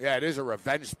them. Yeah, it is a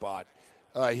revenge spot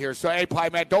here. So, hey, Pie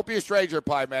Man, don't be a stranger,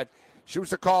 Pie Man. Shoot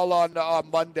us a call on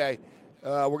Monday.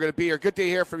 We're going to be here. Good to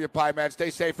hear from you, Pie Man. Stay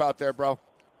safe out there, bro.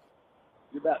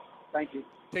 You bet. Thank you.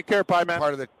 Take care, Pie Man.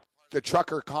 Part of the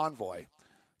trucker convoy.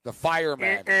 The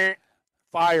Fireman.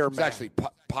 Fireman. It's actually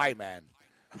Pie Man.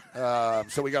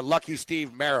 So we got Lucky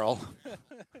Steve Merrill.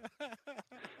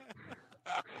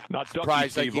 Not Ducky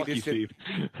Steve, Lucky Steve.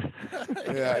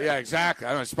 Yeah, exactly.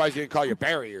 I'm surprised he didn't call you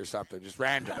Barry or something. Just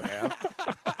random, man.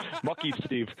 Lucky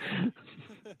Steve.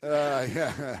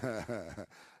 Raptors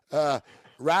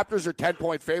are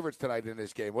 10-point favorites tonight in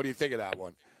this game. What do you think of that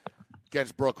one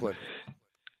against Brooklyn?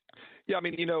 Yeah, I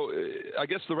mean, I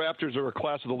guess the Raptors are a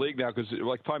class of the league now because,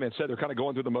 like Pyman said, they're kind of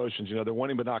going through the motions. They're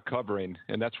winning but not covering,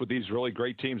 and that's what these really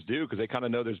great teams do because they kind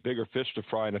of know there's bigger fish to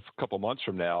fry in a couple months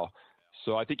from now.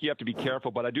 So I think you have to be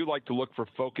careful, but I do like to look for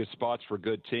focus spots for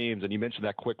good teams, and you mentioned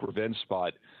that quick revenge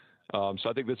spot. So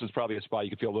I think this is probably a spot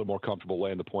you can feel a little more comfortable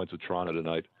laying the points with Toronto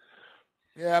tonight.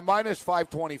 Yeah, minus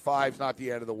 525 is not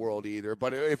the end of the world either.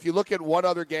 But if you look at one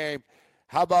other game,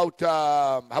 how about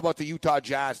the Utah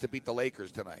Jazz to beat the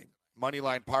Lakers tonight?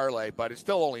 Moneyline parlay, but it's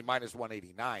still only minus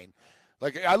 189.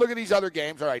 Like, I look at these other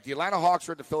games. All right, the Atlanta Hawks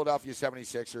are at the Philadelphia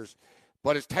 76ers,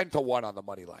 but it's 10-1 on the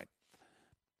money line.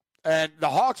 And the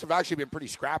Hawks have actually been pretty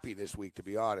scrappy this week, to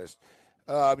be honest.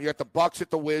 You got the Bucks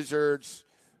at the Wizards.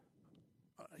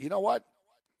 You know what?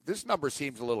 This number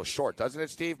seems a little short, doesn't it,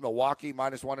 Steve? Milwaukee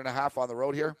minus 1.5 on the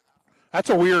road here.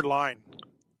 That's a weird line.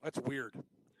 That's weird.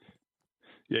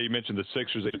 Yeah, you mentioned the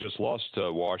Sixers. They just lost to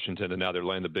Washington, and now they're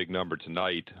laying the big number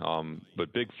tonight.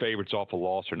 But big favorites off a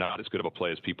loss are not as good of a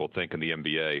play as people think in the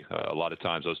NBA. A lot of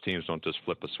times those teams don't just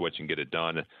flip a switch and get it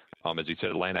done. As you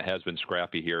said, Atlanta has been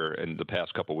scrappy here in the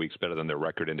past couple of weeks, better than their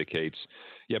record indicates.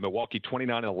 Yeah, Milwaukee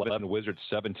 29-11, Wizards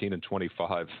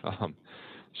 17-25.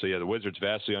 So, yeah, the Wizards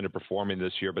vastly underperforming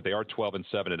this year, but they are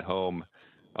 12-7 at home.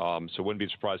 So wouldn't be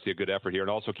surprised to see a good effort here. And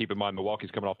also keep in mind,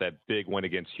 Milwaukee's coming off that big win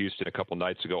against Houston a couple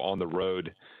nights ago on the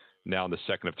road. Now in the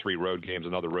second of 3 road games,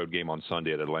 another road game on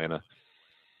Sunday at Atlanta.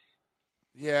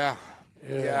 Yeah,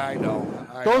 I know.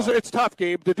 It's tough,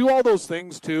 Gabe, to do all those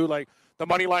things too. Like the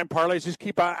money line parlays just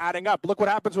keep adding up. Look what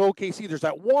happens with OKC. There's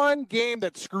that one game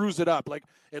that screws it up. Like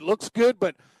it looks good,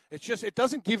 but it's just it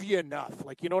doesn't give you enough.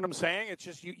 Like, you know what I'm saying? It's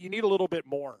just you need a little bit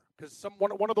more because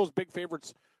one of those big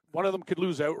favorites. One of them could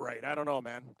lose outright. I don't know,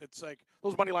 man. It's like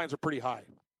those money lines are pretty high.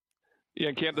 Yeah,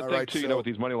 and Cam, the thing, too, with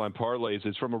these money line parlays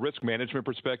is from a risk management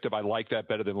perspective, I like that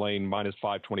better than laying minus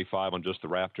 525 on just the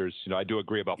Raptors. I do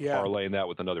agree about parlaying that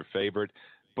with another favorite,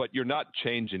 but you're not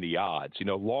changing the odds.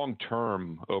 Long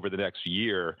term over the next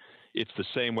year, it's the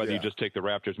same whether you just take the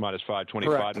Raptors minus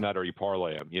 525 tonight or you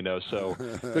parlay them. So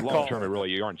long term,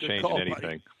 you aren't changing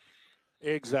anything.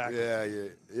 Exactly.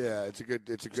 Yeah. It's a good.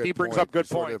 Steve brings up good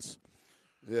points.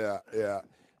 Yeah.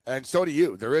 And so do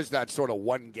you. There is that sort of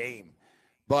one game.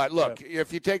 But look,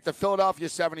 if you take the Philadelphia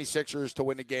 76ers to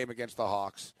win the game against the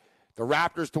Hawks, the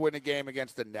Raptors to win the game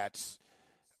against the Nets,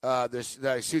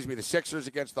 the Sixers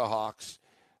against the Hawks,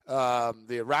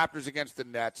 the Raptors against the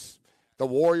Nets, the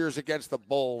Warriors against the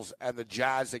Bulls, and the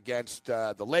Jazz against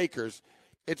the Lakers,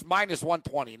 it's minus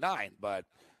 129. But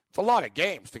it's a lot of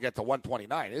games to get to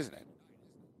 129, isn't it?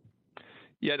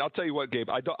 Yeah, and I'll tell you what, Gabe,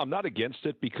 I'm not against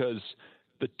it because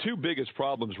the two biggest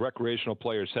problems recreational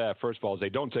players have, first of all, is they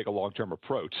don't take a long-term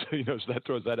approach. So that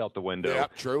throws that out the window. Yeah,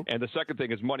 true. And the second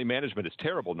thing is money management is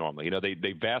terrible normally.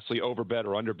 They vastly overbet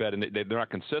or underbet, and they're not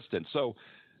consistent. So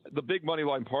the big money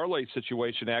line parlay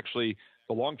situation, actually,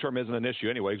 the long-term isn't an issue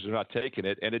anyway because they're not taking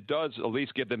it. And it does at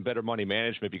least give them better money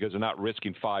management because they're not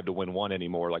risking 5 to win 1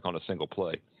 anymore, like on a single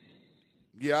play.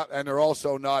 Yeah, and they're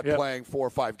also not playing 4 or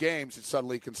 5 games. It's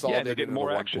suddenly consolidated. Yeah, they're getting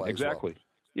more action. Play, exactly. so.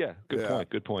 Yeah,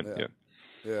 good point.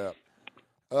 Yeah.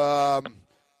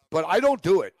 But I don't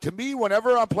do it. To me,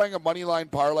 whenever I'm playing a money line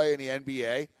parlay in the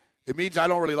NBA, it means I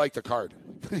don't really like the card.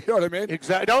 You know what I mean?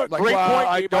 Exactly. No, great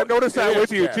point. I noticed that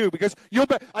with you too, because you'll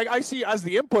bet. I see as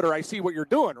the inputter, I see what you're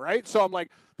doing, right? So I'm like,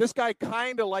 this guy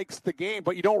kind of likes the game,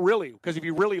 but you don't really, because if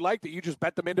you really liked it, you just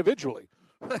bet them individually.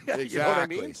 Exactly. You know what I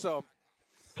mean? So.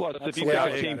 Plus, if you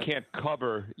got a team can't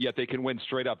cover, yet they can win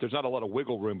straight up, there's not a lot of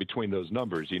wiggle room between those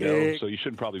numbers, so you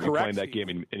shouldn't probably be playing that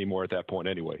game anymore at that point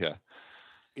anyway,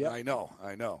 Yeah, I know.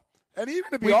 And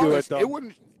even to be honest,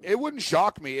 it wouldn't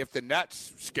shock me if the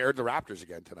Nets scared the Raptors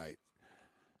again tonight.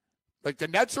 Like, the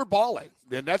Nets are balling.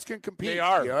 The Nets can compete. They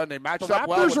are. And they matched up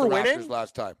well with the Raptors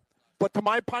last time. But to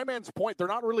my Pyman's point, they're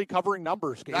not really covering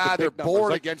numbers. They're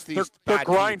bored against these bad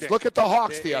teams. Look at the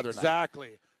Hawks the other night.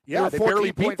 Exactly. Yeah, they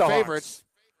barely beat the favorites. Hawks.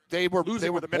 They were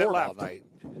losing with a minute left all night.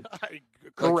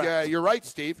 Correct. You're right,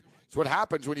 Steve. It's what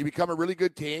happens when you become a really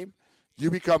good team. You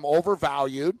become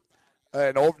overvalued,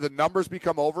 and the numbers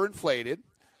become overinflated,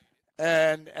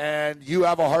 and you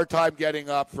have a hard time getting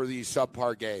up for these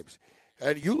subpar games.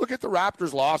 And you look at the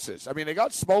Raptors' losses. I mean, they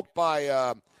got smoked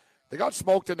by they got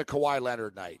smoked in the Kawhi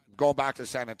Leonard night, going back to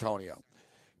San Antonio.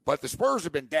 But the Spurs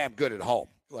have been damn good at home.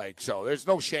 So there's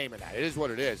no shame in that. It is what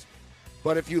it is.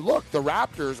 But if you look, the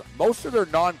Raptors, most of their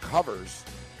non-covers,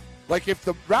 like if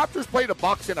the Raptors play the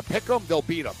Bucks in a pick'em, they'll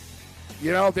beat them.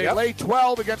 You know, they lay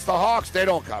 12 against the Hawks, they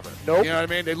don't cover. Nope. You know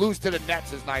what I mean? They lose to the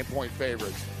Nets as 9-point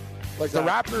favorites. Like the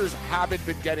Raptors haven't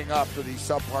been getting up to these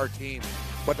subpar teams.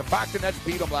 But the fact the Nets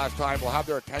beat them last time will have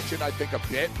their attention, I think, a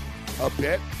bit.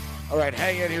 All right,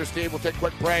 hang in here, Steve. We'll take a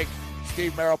quick break.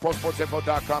 Steve Merrill,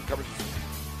 ProSportsInfo.com,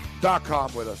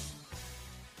 covers.com with us.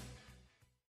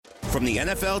 From the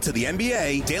NFL to the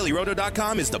NBA,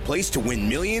 DailyRoto.com is the place to win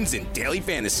millions in daily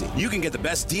fantasy. You can get the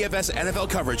best DFS NFL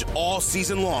coverage all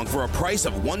season long for a price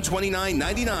of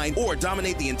 $129.99 or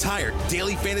dominate the entire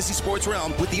daily fantasy sports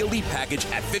realm with the Elite Package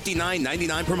at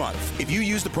 $59.99 per month. If you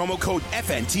use the promo code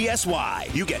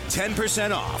FNTSY, you get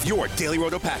 10% off your Daily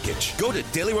Roto package. Go to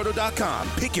DailyRoto.com,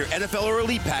 pick your NFL or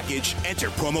Elite Package, enter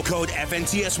promo code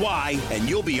FNTSY, and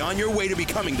you'll be on your way to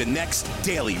becoming the next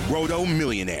Daily Roto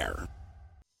millionaire.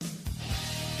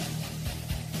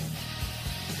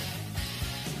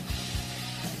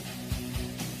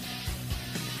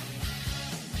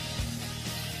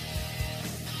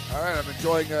 All right, I'm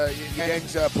enjoying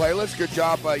Yang's playlist. Good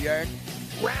job, Yang.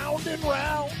 Round and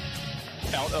round.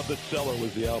 Out of the Cellar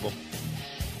was the album.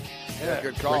 Yeah,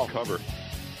 good call. Great cover.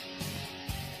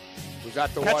 Was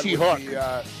that the Catchy one hook. with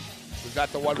the? Was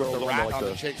that the one with the Girls rat like on the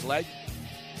the- chick's leg?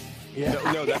 Yeah.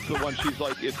 No, that's the one. She's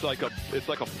like, it's like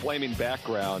a flaming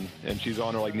background, and she's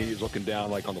on her like knees, looking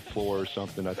down like on the floor or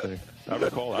something. I think I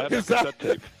recall. I have Is that that-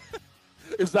 cassette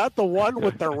tape. Is that the one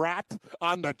with the rat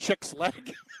on the chick's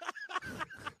leg?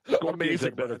 Scorpions Amazing.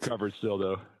 had better coverage still,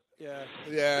 though. Yeah.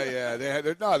 Yeah. They had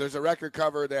there's a record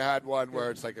cover. They had one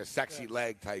where it's like a sexy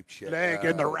leg type shit. Leg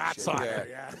and the rat's shit. on Yeah. it.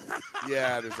 Yeah.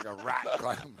 Yeah, there's like a rat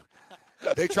climb.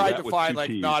 They tried Rat to with find two like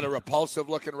T's. not a repulsive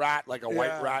looking rat, like a white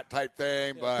Yeah. rat type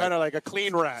thing, but Kind of like a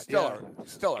clean rat. still, yeah.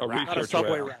 still a A rat. Not a research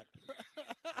subway rat. rat.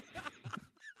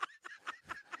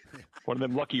 One of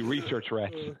them lucky research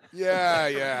rats.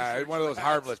 Yeah, one of those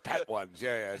harmless pet ones.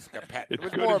 Yeah, it's like a pet. It's it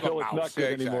was good more of a until it's mouse. not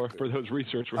good Yeah, anymore exactly. for those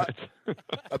research rats.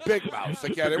 A big mouse.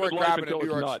 Like, yeah, they Good weren't life grabbing a until New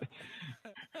it's York. not.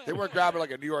 They weren't grabbing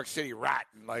like a New York City rat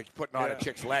and like putting on Yeah. a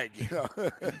chick's leg. You know.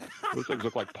 Those things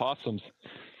look like possums.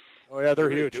 Oh yeah, they're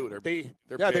They huge. do. They're They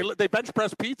big. they bench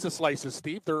press pizza slices,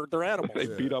 Steve. They're animals. They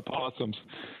beat up possums.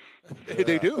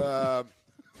 They do. All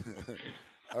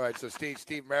right, so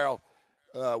Steve Merrill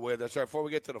with us. All right, before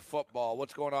we get to the football,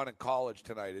 what's going on in college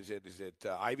tonight? Is it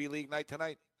Ivy League night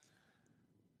tonight?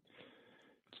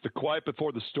 It's the quiet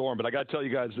before the storm, but I got to tell you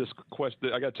guys this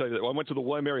question. I got to tell you that I went to the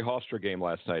William Mary Hofstra game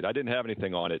last night. I didn't have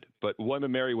anything on it, but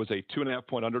William Mary was a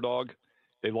 2.5-point underdog.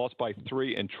 They lost by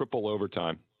 3 in triple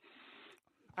overtime.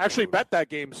 I actually bet that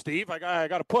game, Steve. I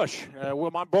got a push.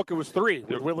 Well, my book it was 3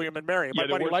 with William and Mary. My Yeah,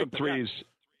 there buddy were some liked it, yeah. threes.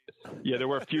 Yeah, there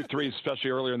were a few threes,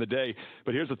 especially earlier in the day.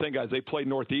 But here's the thing, guys. They play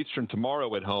Northeastern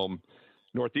tomorrow at home.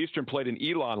 Northeastern played in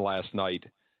Elon last night.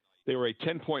 They were a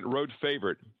 10-point road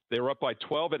favorite. They were up by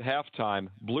 12 at halftime,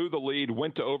 blew the lead,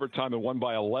 went to overtime, and won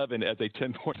by 11 as a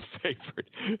 10-point favorite.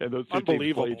 And those two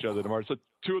teams play each other tomorrow. So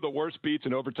 2 of the worst beats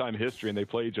in overtime history, and they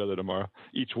play each other tomorrow,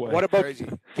 each way. What about Crazy.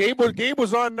 Gabe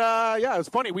was on? Yeah, it was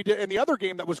funny. We did, and the other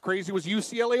game that was crazy was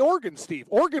UCLA Oregon. Steve,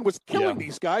 Oregon was killing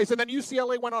these guys, and then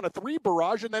UCLA went on a 3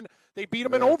 barrage, and then they beat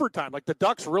them in overtime. Like the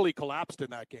Ducks really collapsed in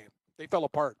that game. They fell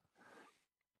apart.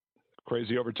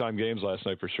 Crazy overtime games last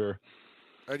night for sure.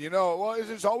 And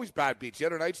there's always bad beats. The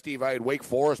other night, Steve, I had Wake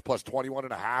Forest plus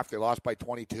 21.5. They lost by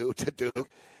 22 to Duke.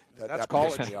 That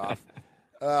college. pissed me off.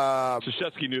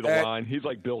 Krzyzewski knew the line. He's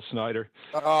like Bill Snyder.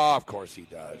 Oh, of course he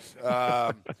does.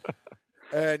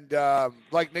 And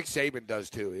like Nick Saban does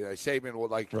too. Saban will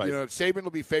Saban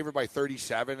will be favored by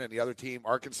 37, and the other team,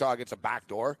 Arkansas, gets a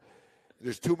backdoor.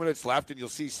 There's 2 minutes left, and you'll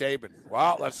see Saban.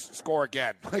 Well, let's score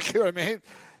again. Like, you know what I mean?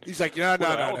 He's like, no,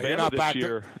 you're not back.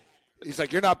 He's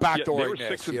like, you're not backdooring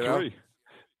this. They were 6-3.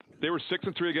 They were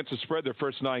 6-3 against the spread their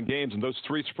first 9 games, and those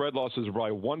 3 spread losses were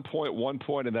by 1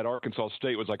 point, and that Arkansas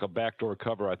State was like a backdoor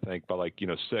cover, I think, by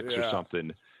 6 or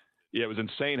something. Yeah, it was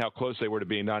insane how close they were to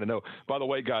being 9-0. By the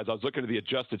way, guys, I was looking at the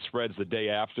adjusted spreads the day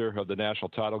after of the national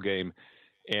title game,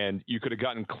 and you could have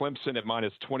gotten Clemson at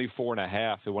minus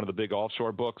 24.5 in one of the big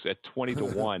offshore books at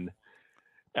 20-1.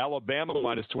 Alabama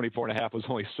minus 24.5 was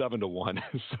only 7-1.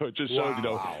 So it just shows,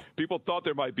 people thought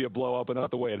there might be a blow up, but not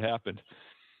the way it happened.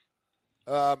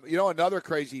 Another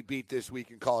crazy beat this week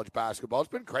in college basketball. It's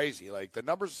been crazy. Like, the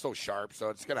numbers are so sharp, so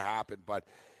it's going to happen. But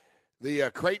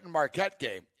the Creighton-Marquette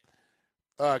game,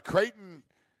 Creighton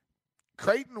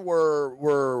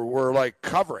were like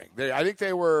covering. I think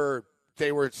they were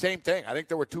same thing. I think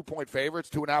they were 2-point favorites,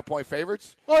 2.5-point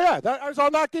favorites. Oh yeah, I was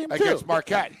on that game too Against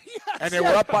Marquette, yes, and they were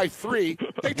up by 3.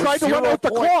 They tried to run out the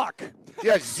clock.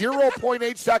 Yeah,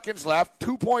 0.8 seconds left,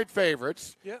 2-point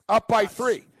favorites, up by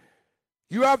 3.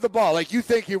 You have the ball. Like, you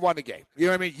think you won the game. You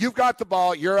know what I mean? You've got the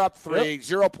ball. You're up 3,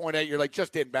 0.8. You're like,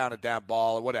 just inbound a damn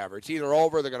ball or whatever. It's either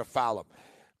over or they're going to foul him.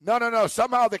 No.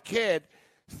 Somehow the kid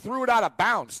threw it out of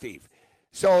bounds, Steve.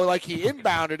 So, like, he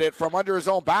inbounded it from under his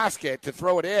own basket to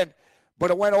throw it in,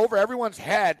 but it went over everyone's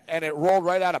head, and it rolled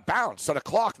right out of bounds. So the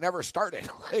clock never started.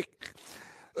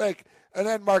 And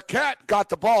then Marquette got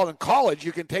the ball. In college,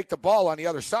 you can take the ball on the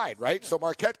other side, right? So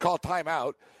Marquette called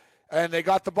timeout, and they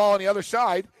got the ball on the other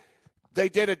side. They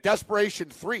did a desperation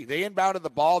 3. They inbounded the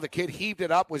ball. The kid heaved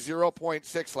it up with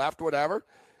 0.6 left, whatever.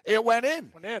 It went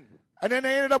in. And then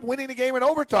they ended up winning the game in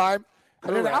overtime.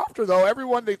 And then after, though,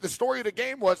 everyone, the story of the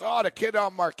game was, the kid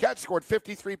on Marquette scored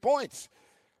 53 points.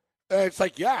 And it's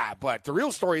like, yeah, but the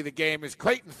real story of the game is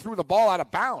Creighton threw the ball out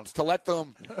of bounds to let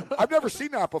them. I've never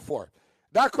seen that before.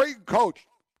 That Creighton coach,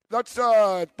 that's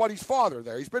Buddy's father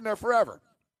there. He's been there forever.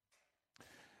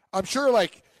 I'm sure,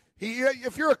 like,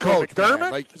 if you're a coach.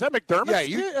 McDermott? Man, is that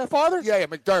McDermott's father? Yeah,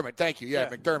 McDermott. Thank you. Yeah.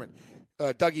 McDermott.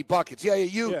 Dougie Buckets.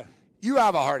 You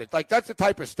have a heart. Like, that's the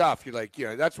type of stuff you're like,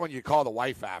 that's when you call the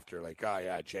wife after. Like, oh,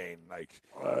 yeah, Jane, like,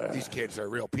 these kids are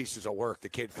real pieces of work. The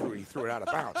kid threw it out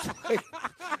of bounds.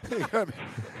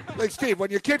 Like, Steve, when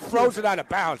your kid throws it out of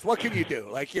bounds, what can you do?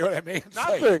 Like, you know what I mean?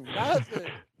 Nothing.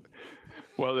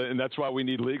 Well, and that's why we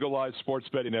need legalized sports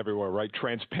betting everywhere, right?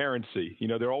 Transparency.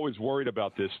 They're always worried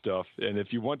about this stuff. And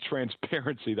if you want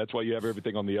transparency, that's why you have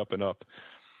everything on the up and up.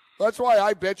 That's why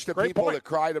I bitched at people that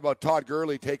cried about Todd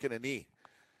Gurley taking a knee.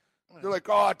 They're like,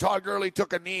 Todd Gurley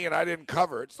took a knee and I didn't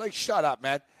cover. It's like, shut up,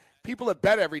 man. People that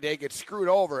bet every day get screwed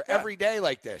over every day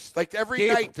like this. Like, every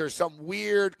night there's some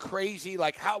weird, crazy,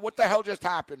 like, what the hell just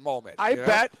happened moment. I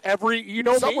bet every,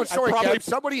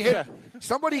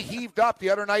 somebody heaved up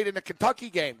the other night in the Kentucky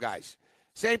game, guys.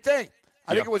 Same thing.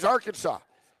 I think it was Arkansas.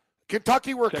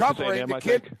 Kentucky were covering. The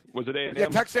kid, was it A&M? Yeah,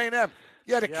 Texas A&M.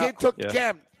 Yeah, the kid took the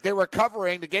cam. They were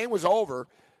covering. The game was over.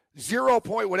 0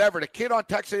 point whatever. The kid on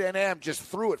Texas A&M just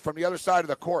threw it from the other side of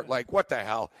the court. Like, what the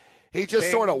hell? He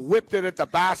just sort of whipped it at the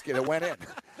basket and went in.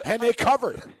 And they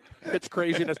covered. It's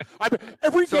craziness.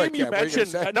 Every game you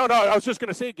mentioned. No, I was just going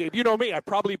to say, Gabe, you know me. I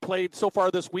probably played so far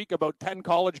this week about 10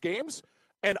 college games.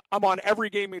 And I'm on every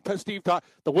game Steve taught.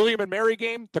 The William and Mary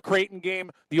game, the Creighton game,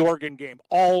 the Oregon game.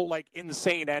 All, like,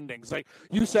 insane endings. Like,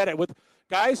 you said it with –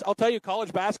 guys, I'll tell you,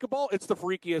 college basketball, it's the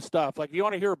freakiest stuff. Like, you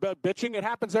want to hear about bitching? It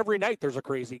happens every night. There's a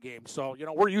crazy game. So,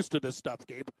 we're used to this stuff,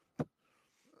 Gabe.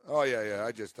 Oh, yeah.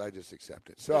 I just accept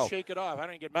it. So just shake it off. I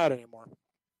don't get mad anymore.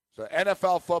 So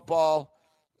NFL football,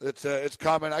 it's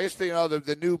coming. I just think,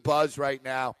 the new buzz right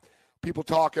now, people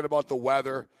talking about the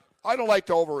weather. I don't like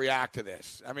to overreact to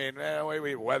this. I mean,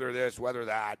 we weather this, weather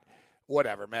that,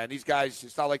 whatever, man. These guys,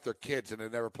 it's not like they're kids and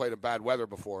they've never played in bad weather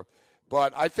before.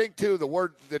 But I think, too,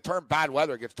 the term bad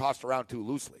weather gets tossed around too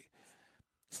loosely.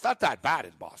 It's not that bad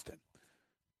in Boston.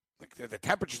 Like, the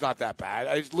temperature's not that bad.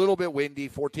 It's a little bit windy,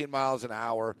 14 miles an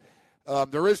hour.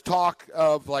 There is talk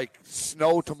of, like,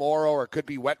 snow tomorrow or it could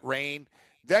be wet rain.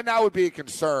 Then that would be a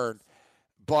concern.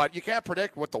 But you can't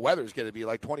predict what the weather's going to be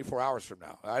like 24 hours from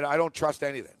now. I don't trust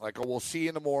anything. Like, we'll see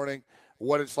in the morning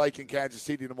what it's like in Kansas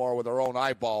City tomorrow with our own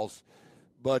eyeballs.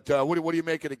 But what do you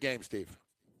make of the game, Steve?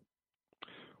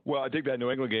 Well, I think that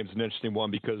New England game is an interesting one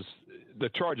because the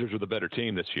Chargers are the better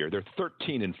team this year. They're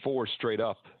 13-4 straight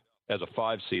up as a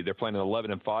 5 seed. They're playing an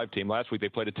 11-5 team. Last week they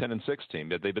played a 10-6 team.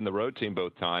 They've been the road team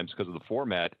both times because of the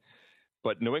format.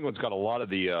 But New England's got a lot of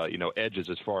the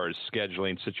edges as far as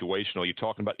scheduling, situational. You're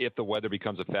talking about if the weather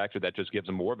becomes a factor, that just gives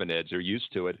them more of an edge. They're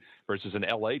used to it versus an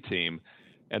LA team.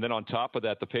 And then on top of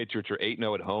that, the Patriots are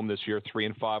 8-0 at home this year,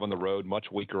 3-5 on the road, much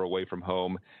weaker away from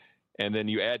home. And then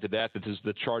you add to that this is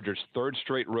the Chargers' third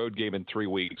straight road game in 3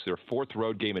 weeks, their fourth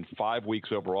road game in 5 weeks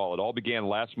overall. It all began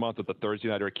last month at the Thursday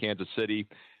nighter at Kansas City.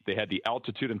 They had the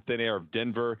altitude and thin air of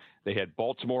Denver. They had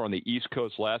Baltimore on the East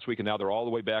Coast last week, and now they're all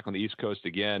the way back on the East Coast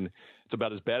again. It's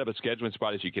about as bad of a scheduling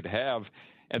spot as you could have.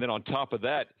 And then on top of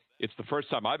that, it's the first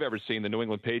time I've ever seen the New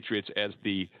England Patriots as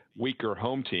the weaker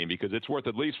home team because it's worth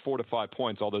at least 4 to 5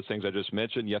 points, all those things I just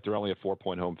mentioned, yet they're only a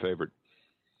 4-point home favorite.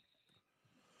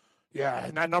 Yeah,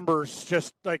 and that number's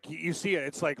just like you see it.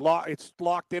 It's like it's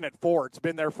locked in at 4. It's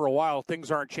been there for a while.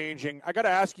 Things aren't changing. I got to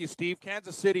ask you, Steve.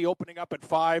 Kansas City opening up at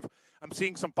 5. I'm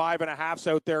seeing some 5.5s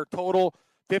out there. Total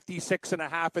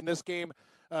 56.5 in this game.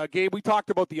 Gabe, we talked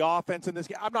about the offense in this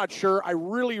game. I'm not sure. I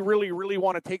really, really, really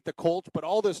want to take the Colts, but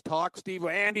all this talk, Steve,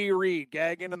 Andy Reid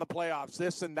gagging in the playoffs,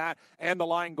 this and that, and the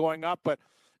line going up. But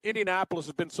Indianapolis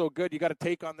has been so good. You got to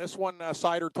take on this one,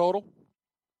 side or total?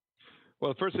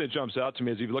 Well, the first thing that jumps out to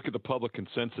me is if you look at the public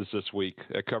consensus this week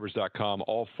at Covers.com,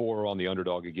 all four are on the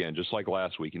underdog again, just like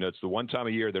last week. It's the one time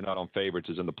a year they're not on favorites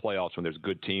is in the playoffs when there's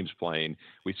good teams playing.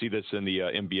 We see this in the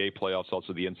NBA playoffs,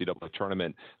 also the NCAA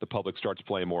tournament. The public starts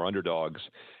playing more underdogs.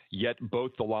 Yet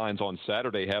both the lines on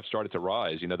Saturday have started to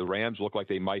rise. The Rams look like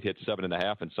they might hit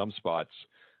 7.5 in some spots.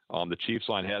 The Chiefs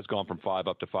line has gone from 5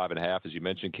 up to 5.5, as you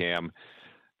mentioned, Cam.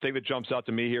 Thing that jumps out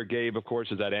to me here, Gabe, of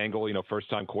course, is that angle,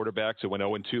 first-time quarterbacks who went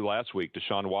 0-2 last week.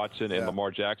 Deshaun Watson and Lamar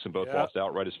Jackson both lost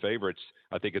outright as favorites.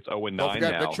 I think it's 0-9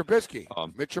 now. Mitch Trubisky.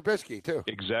 Mitch Trubisky, too.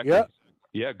 Exactly.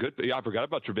 Yeah, good. Yeah, I forgot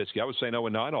about Trubisky. I was saying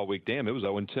 0-9 all week. Damn, it was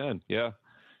 0-10. Yeah.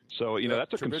 So,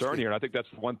 that's a concern here, and I think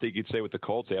that's one thing you'd say with the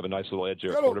Colts. They have a nice little edge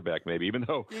there at quarterback, maybe, even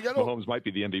though Mahomes might be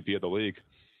the MVP of the league.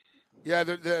 Yeah,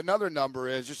 another number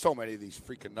is, just so many of these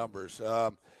freaking numbers.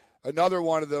 Another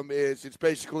one of them is it's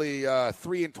basically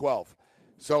 3-12.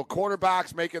 So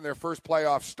quarterbacks making their first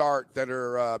playoff start that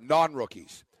are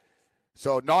non-rookies.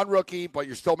 So non-rookie, but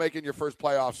you're still making your first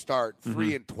playoff start,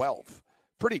 3-12.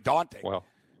 Pretty daunting. Wow.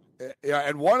 Yeah,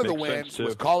 and one of the wins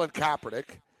was Colin Kaepernick.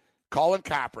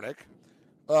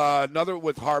 Another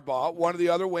with Harbaugh. One of the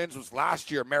other wins was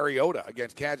last year, Mariota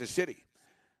against Kansas City.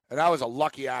 And that was a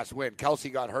lucky-ass win.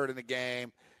 Kelsey got hurt in the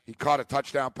game. He caught a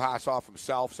touchdown pass off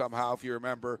himself somehow, if you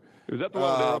remember. Was that the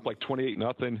one they were up like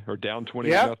 28-0 or down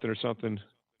 28-0 or something?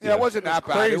 Yeah, it wasn't that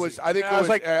bad. Crazy. It was. I think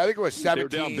it was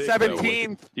 17,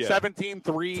 17,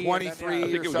 17-3, 23. I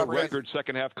think it was a record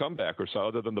second half comeback or so,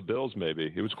 other than the Bills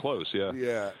maybe. It was close. Yeah.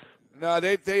 Yeah. No,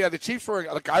 the Chiefs were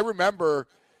like I remember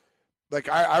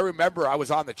I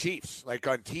was on the Chiefs like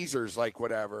on teasers like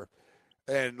whatever,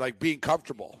 and like being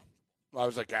comfortable. I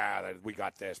was like, we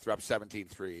got this. They're up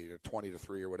 17-3 or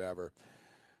 20-3 or whatever.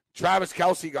 Travis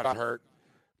Kelsey got hurt.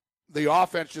 The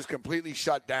offense just completely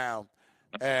shut down,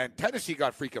 and Tennessee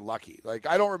got freaking lucky. Like,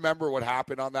 I don't remember what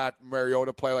happened on that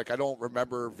Mariota play. Like, I don't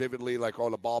remember vividly, like,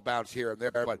 the ball bounced here and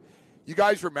there. But you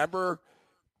guys remember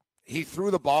he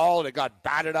threw the ball, and it got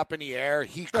batted up in the air.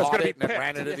 He caught it and then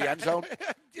ran into the end zone.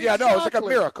 Yeah, no, it was like a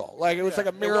miracle. Like, it was like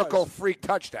a miracle freak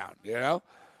touchdown, Yeah,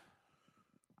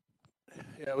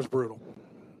 it was brutal.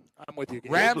 I'm with you.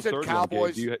 Rams and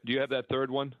Cowboys. Do you have that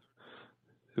third one?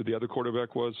 Who the other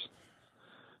quarterback was?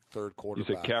 Third quarterback.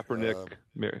 You said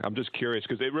Kaepernick. I'm just curious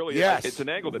because it really it's an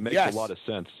angle that makes a lot of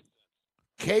sense.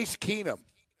 Case Keenum.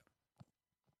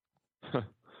 That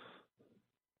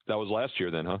was last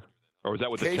year then, huh? Or was that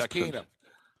with the Texans? Keenum.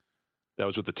 That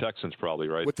was with the Texans probably,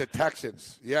 right? With the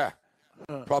Texans, yeah.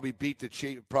 Probably beat the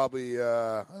Chiefs. Probably,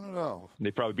 I don't know.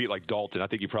 They probably beat like Dalton. I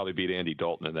think he probably beat Andy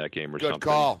Dalton in that game or something. Good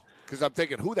call. Because I'm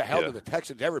thinking, who the hell did the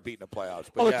Texans ever beat in the playoffs?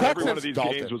 But the Texans, every one of these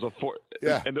games was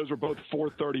and those were both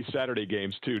 4:30 Saturday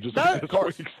games too. Just like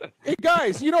this week. Hey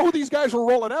guys, you know who these guys were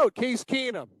rolling out? Case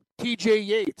Keenum, T.J.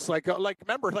 Yates. Like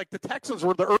remember, like the Texans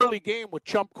were the early game with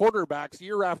chump quarterbacks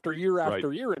year after year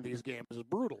after year in these games. It was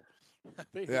brutal.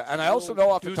 Yeah, and I also know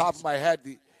off the top of my head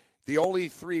the only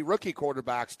 3 rookie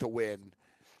quarterbacks to win,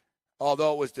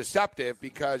 although it was deceptive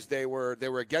because they were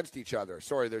against each other.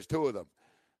 Sorry, there's 2 of them.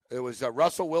 It was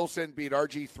Russell Wilson beat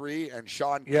RG3 and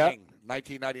Sean King,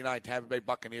 1999 Tampa Bay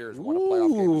Buccaneers won a playoff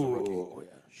game as a rookie.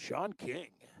 Sean King.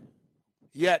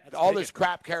 Yet all this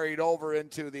crap carried over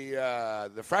into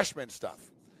the freshman stuff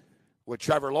with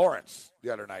Trevor Lawrence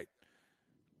the other night.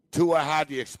 Tua had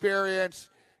the experience.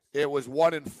 It was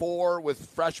 1-4 with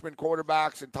freshman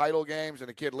quarterbacks in title games, and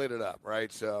the kid lit it up, right?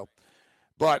 So,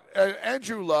 but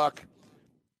Andrew Luck,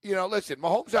 listen,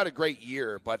 Mahomes had a great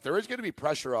year, but there is going to be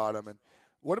pressure on him. And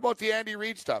what about the Andy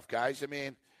Reid stuff, guys? I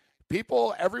mean,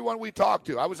 everyone we talked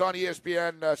to, I was on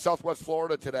ESPN Southwest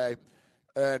Florida today,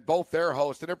 and both their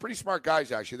hosts, and they're pretty smart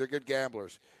guys, actually. They're good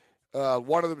gamblers.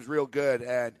 One of them is real good,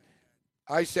 and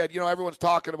I said, everyone's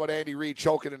talking about Andy Reid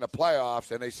choking in the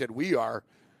playoffs, and they said, we are.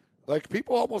 Like,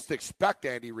 people almost expect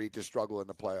Andy Reid to struggle in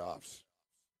the playoffs.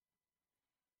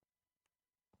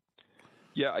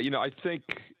 Yeah, I think,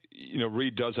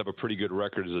 Reid does have a pretty good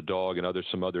record as a dog and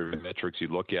some other metrics you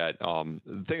look at.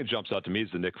 The thing that jumps out to me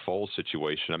is the Nick Foles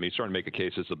situation. I mean, he's starting to make a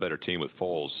case this is a better team with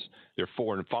Foles. They're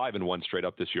 4-5-1 straight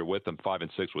up this year with him, 5-6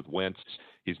 with Wentz.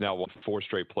 He's now won 4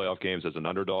 straight playoff games as an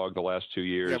underdog the last 2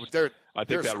 years. Yeah, but I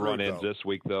think that run ends this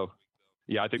week, though.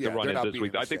 Yeah, I think the run ends this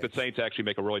week. I think the Saints actually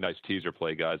make a really nice teaser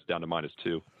play, guys, down to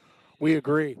 -2. We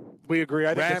agree.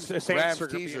 I think the Saints are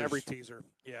going to be every teaser.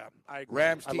 Yeah, I agree.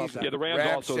 Rams I love that. Yeah, the Rams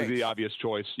also is the obvious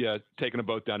choice. Yeah, taking them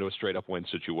both down to a straight-up win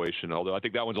situation. Although I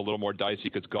think that one's a little more dicey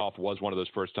because Goff was one of those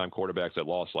first-time quarterbacks that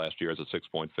lost last year as a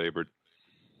 6-point favorite.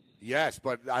 Yes,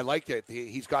 but I like that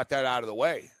he's got that out of the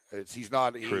way. He's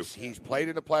played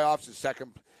in the playoffs, his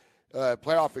second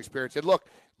playoff experience. And look,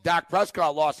 Dak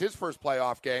Prescott lost his first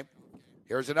playoff game.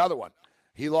 Here's another one.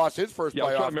 He lost his first Yeah, I'm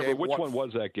playoff trying to remember game. which one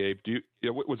was that, Gabe?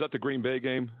 Was that the Green Bay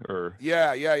game or?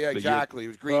 Yeah, exactly. It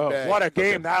was Green Bay. What a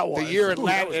game that was! The year Ooh,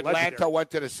 that was Atlanta legendary. went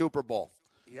to the Super Bowl.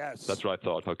 Yes, That's what I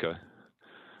thought. Okay.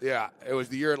 Yeah, it was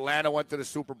the year Atlanta went to the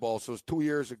Super Bowl, so it was 2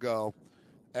 years ago.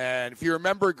 And if you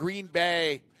remember, Green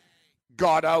Bay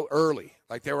got out early.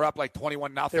 Like they were up like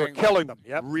 21-0. They were killing them.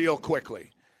 Yep. Real quickly.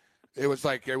 It was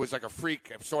like a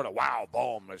freak sort of wow,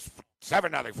 boom. It's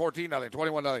 7-0, 14-0,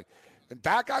 21-0. And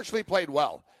Dak actually played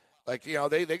well. Like, you know,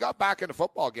 they got back in the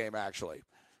football game actually.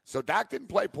 So Dak didn't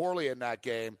play poorly in that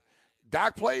game.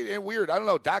 Dak played in weird. I don't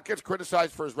know. Dak gets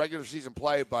criticized for his regular season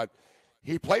play, but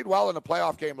he played well in the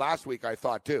playoff game last week, I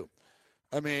thought, too.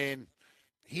 I mean,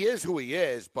 he is who he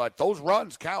is, but those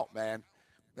runs count, man.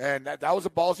 And that was a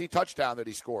ballsy touchdown that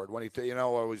he scored when he,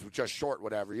 or it was just short,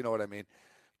 whatever. You know what I mean?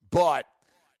 But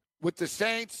with the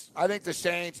Saints, I think the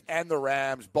Saints and the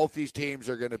Rams, both these teams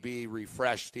are going to be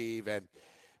refreshed, Steve. And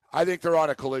I think they're on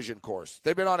a collision course.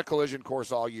 They've been on a collision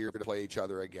course all year to play each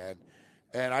other again.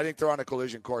 And I think they're on a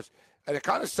collision course. And it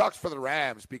kind of sucks for the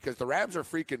Rams because the Rams are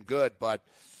freaking good, but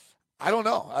I don't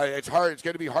know. It's hard. It's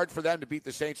going to be hard for them to beat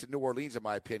the Saints in New Orleans, in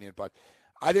my opinion. But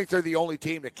I think they're the only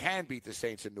team that can beat the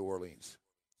Saints in New Orleans.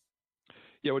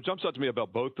 Yeah, what jumps out to me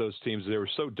about both those teams, they were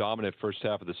so dominant first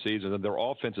half of the season, and their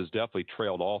offenses definitely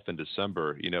trailed off in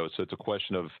December. So it's a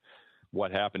question of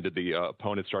what happened. Did the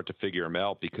opponent start to figure them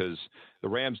out? Because the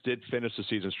Rams did finish the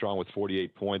season strong with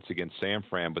 48 points against San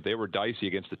Fran, but they were dicey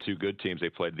against the two good teams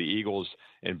they played. The Eagles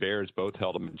and Bears both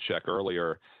held them in check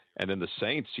earlier. And then the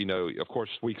Saints, of course,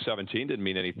 Week 17 didn't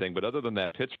mean anything. But other than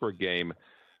that Pittsburgh game,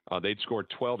 they'd scored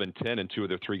 12 and 10 in two of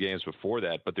their three games before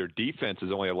that. But their defense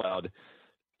has only allowed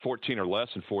 14 or less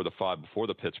in 4 of the 5 before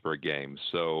the Pittsburgh game.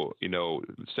 So, the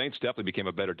Saints definitely became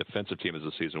a better defensive team as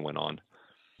the season went on.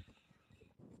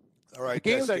 All right,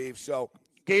 Steve. So,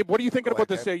 Gabe, what are you thinking about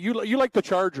this? You like the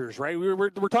Chargers, right? We're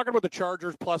talking about the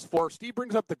Chargers +4. Steve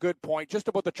brings up the good point just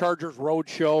about the Chargers road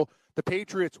show, the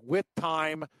Patriots with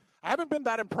time. I haven't been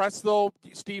that impressed, though,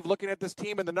 Steve, looking at this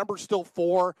team, and the number's still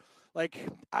 4. Like,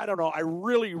 I don't know. I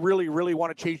really, really, really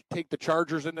want to take the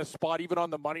Chargers in this spot, even on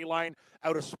the money line,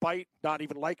 out of spite, not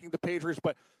even liking the Patriots.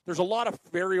 But there's a lot of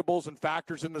variables and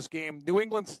factors in this game. New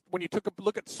England, when you took a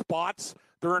look at spots,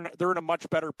 they're in a much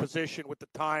better position with the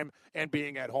time and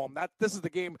being at home. This is the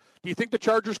game. Do you think the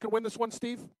Chargers can win this one,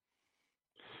 Steve?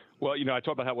 Well, I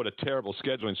talk about what a terrible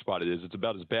scheduling spot it is. It's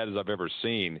about as bad as I've ever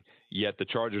seen. Yet the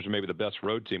Chargers are maybe the best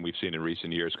road team we've seen in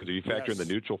recent years. Because if you factor in the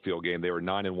neutral field game, they were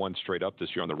 9-1 straight up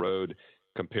this year on the road,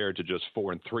 compared to just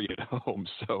 4-3 at home.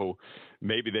 So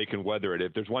maybe they can weather it.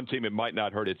 If there's one team it might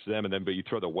not hurt, it's them. But you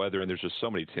throw the weather, and there's just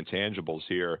so many intangibles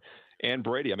here. And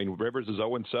Brady. I mean, Rivers is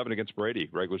 0-7 against Brady,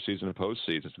 regular season and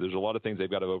postseason. So there's a lot of things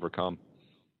they've got to overcome.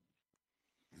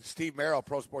 Steve Merrill,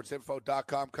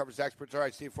 ProSportsInfo.com, covers experts. All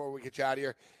right, Steve, before we get you out of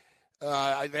here.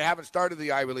 They haven't started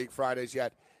the Ivy League Fridays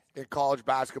yet in college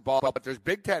basketball, but there's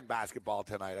Big Ten basketball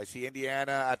tonight. I see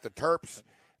Indiana at the Terps,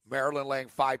 Maryland laying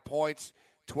 5 points,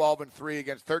 12-3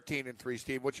 against 13-3.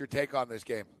 Steve, what's your take on this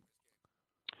game?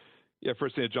 Yeah,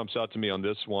 first thing that jumps out to me on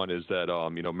this one is that,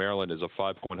 Maryland is a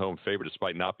 5-point home favorite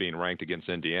despite not being ranked against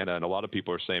Indiana. And a lot of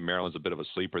people are saying Maryland's a bit of a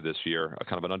sleeper this year,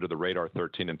 kind of an under-the-radar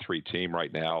 13-3 team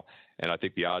right now. And I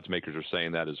think the odds makers are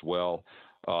saying that as well.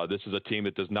 This is a team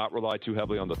that does not rely too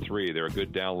heavily on the three. They're a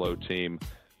good down-low team.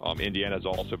 Indiana is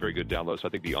also very good down-low, so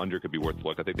I think the under could be worth a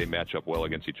look. I think they match up well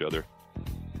against each other.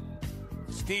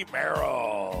 Steve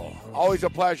Merrill. Always a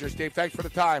pleasure, Steve. Thanks for the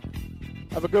time.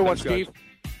 Have a good one, Steve. Guys.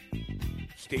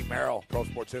 Steve Merrill,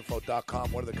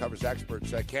 ProSportsInfo.com, one of the covers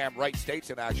experts. Cam Wright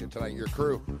State's in action tonight. Your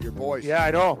crew, your boys. Yeah,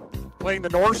 I know. Playing the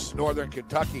Norse. Northern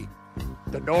Kentucky.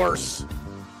 The Norse.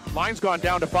 Line's gone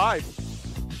down to 5.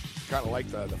 Kind of like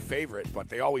the favorite, but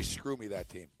they always screw me, that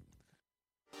team.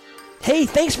 Hey,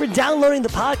 thanks for downloading the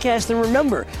podcast. And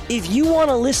remember, if you want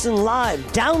to listen live,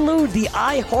 download the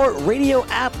iHeartRadio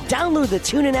app, download the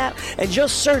TuneIn app, and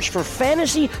just search for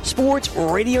Fantasy Sports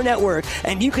Radio Network,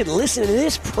 and you can listen to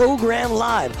this program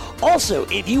live. Also,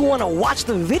 if you want to watch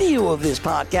the video of this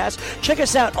podcast, check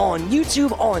us out on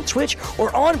YouTube, on Twitch,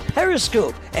 or on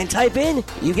Periscope, and type in,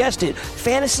 you guessed it,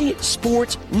 Fantasy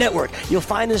Sports Network. You'll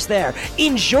find us there.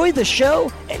 Enjoy the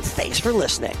show, and thanks for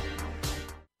listening.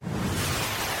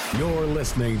 You're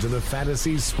listening to the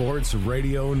Fantasy Sports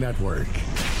Radio Network.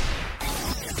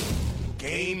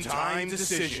 Game time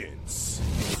decisions.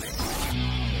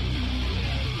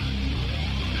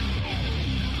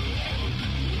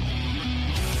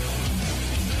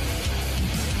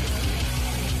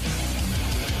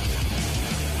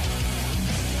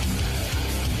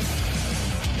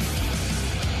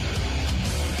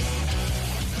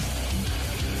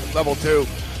 Level 2.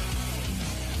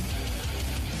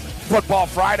 Football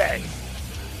Friday,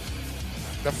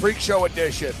 the Freak Show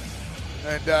edition,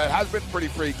 and it has been pretty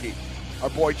freaky. Our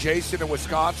boy Jason in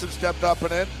Wisconsin stepped up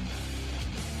and in.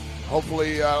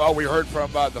 Hopefully, we heard from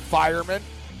the fireman.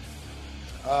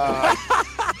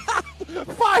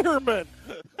 Fireman.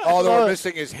 All that we're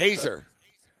missing is Hazer.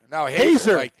 Now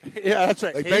Hazer. Like, yeah, that's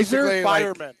right. Like Hazer,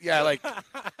 fireman.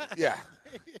 Yeah.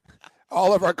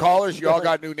 All of our callers, you all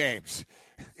got new names.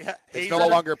 Yeah, it's no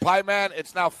longer Pie Man,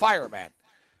 it's now Fireman.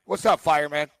 What's up,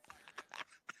 Fireman?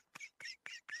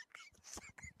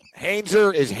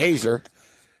 Hazer is Hazer.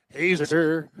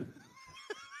 Hazer.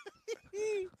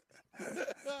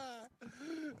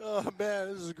 Oh,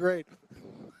 man, this is great.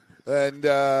 And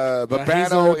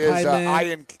Babano is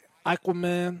Ian.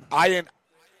 Aquaman.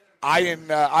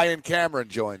 Ian Cameron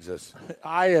joins us.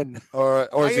 Ian. Or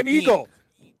is Ian it Eagle.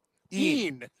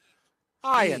 Ian.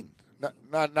 Ian.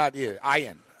 Not you.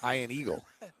 Ian Eagle.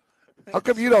 How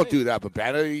come you don't do that,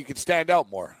 Babano? You can stand out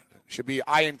more. Should be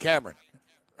Ian Cameron.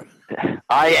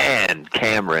 Ian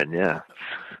Cameron, yeah.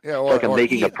 Yeah, like I'm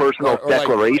making Ian, a personal or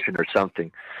declaration or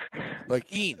something.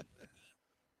 Like Ian.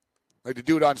 Like the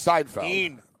dude on Seinfeld.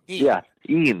 Ian. Yeah,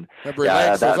 Ian. Remember,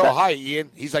 Lance says, hi, Ian.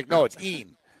 He's like, no, it's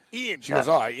Ian. Ian. She goes,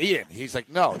 oh, Ian. He's like,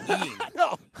 no, Ian.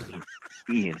 No.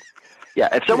 Ian. Yeah,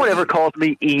 if someone ever calls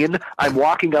me Ian, I'm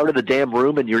walking out of the damn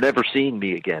room and you're never seeing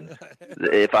me again,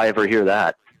 if I ever hear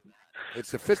that. It's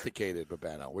sophisticated,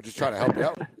 Babano. We're just trying to help you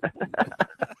out.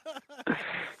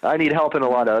 I need help in a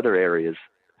lot of other areas.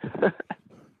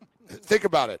 Think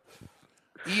about it.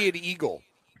 Ian Eagle.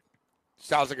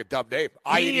 Sounds like a dumb name.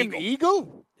 Ian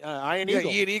Eagle? Ian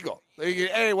Eagle. Ian Eagle.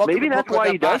 Hey, welcome Maybe to that's Brooklyn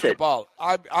why he does it. basketball.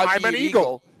 I'm an Ian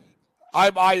Eagle.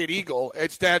 I'm Ian Eagle.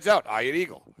 It stands out. Ian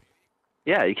Eagle.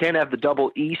 Yeah, you can't have the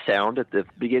double E sound at the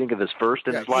beginning of his first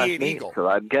and his last Ian name. Eagle. So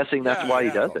I'm guessing that's why he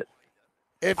does it.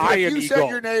 If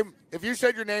you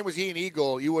said your name was Ian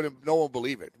Eagle, you wouldn't. No one would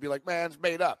believe it. It'd be like, man, it's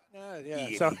made up.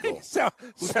 Ian Eagle.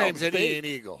 Whose name's Ian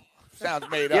Eagle? Sounds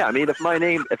made up. Yeah, I mean, if my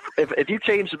name, if you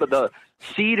changed the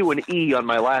C to an E on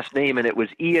my last name and it was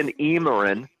Ian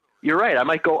Emerin, you're right. I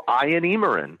might go Ian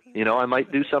Emerin. You know, I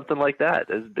might do something like that.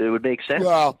 It would make sense.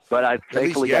 Well, but I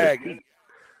thankfully got a C.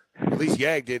 At least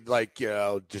Yag did,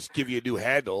 just give you a new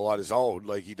handle on his own,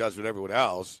 like he does with everyone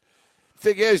else.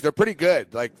 Thing is, they're pretty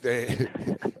good. Like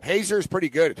Hazer's pretty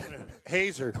good.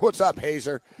 Hazer. What's up,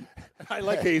 Hazer? I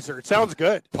like Hazer. It sounds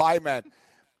good. Pie Man.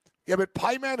 Yeah, but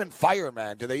Pie Man and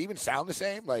Fireman, do they even sound the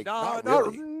same? Like,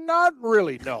 not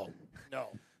really. No.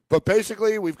 But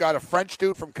basically, we've got a French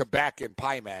dude from Quebec in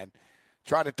Pie Man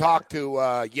trying to talk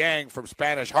to Yang from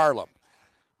Spanish Harlem.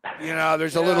 You know,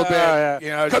 there's a little bit,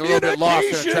 there's a little bit lost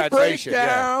in the translation.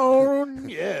 Breakdown.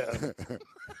 Yeah.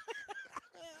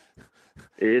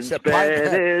 In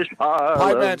Spanish Harlem.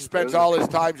 Pie Man spends all his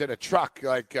time in a truck,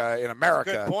 like in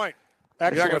America. Good point. You're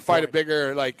not going to find a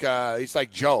bigger, he's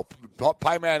like Joe.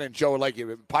 Pie Man and Joe are like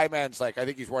him. Pie Man's like, I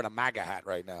think he's wearing a MAGA hat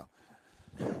right now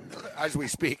as we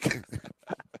speak.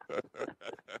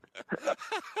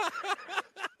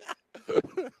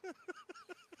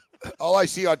 All I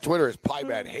see on Twitter is Pie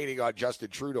Man hating on Justin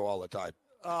Trudeau all the time.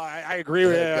 I agree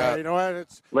with you. You know what?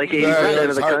 It's like 80%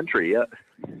 of the country, yeah.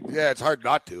 Yeah, it's hard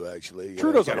not to, actually.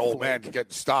 Trudeau's an old man flake.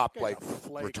 getting stopped,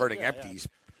 returning empties.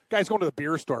 Guy's going to the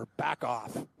beer store. Back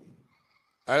off.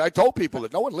 I told people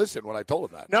that no one listened when I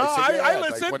told them that. No, I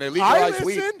listened. Like when they legalized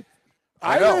weed.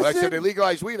 I know. I said listened. they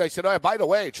legalized weed. I said, oh, by the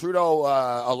way, Trudeau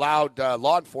allowed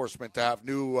law enforcement to have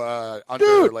new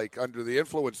under the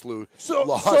influence laws.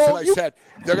 And I said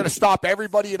they're going to stop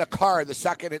everybody in a car the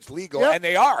second it's legal, and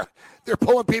they are. They're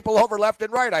pulling people over left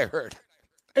and right. I heard.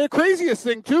 And the craziest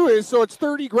thing too is, so it's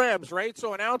 30 grams, right?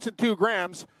 So an ounce and 2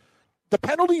 grams. The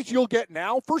penalties you'll get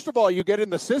now, first of all, you get in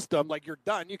the system, like you're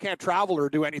done. You can't travel or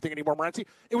do anything anymore, Morency.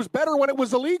 It was better when it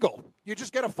was illegal. You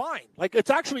just get a fine. Like, it's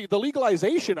actually, the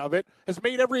legalization of it has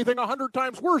made everything 100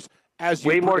 times worse.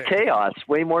 Way more chaos,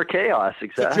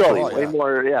 exactly. It's a joke. Way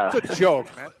more, yeah. It's a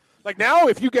joke, man. Like, now,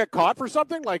 if you get caught for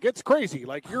something, like, it's crazy.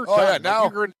 Like, you're done. Yeah, now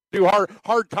you're going to do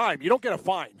hard time. You don't get a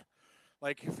fine.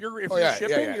 Like, if you're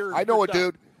shipping, you're I know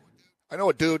you're done. I know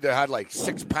a dude that had like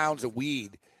 6 pounds of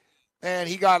weed. And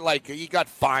he got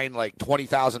fined like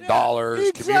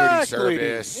 $20,000, community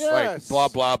service, like blah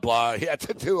blah blah. He had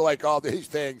to do like all these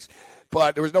things,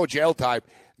 but there was no jail time.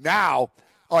 Now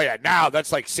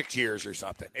that's like 6 years or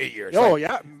something, 8 years. Oh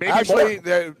yeah, maybe actually,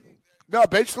 more.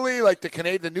 basically like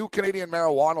the new Canadian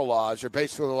marijuana laws are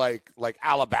basically like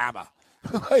Alabama,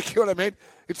 like, you know what I mean?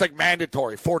 It's like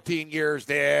mandatory, 14 years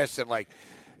this, and like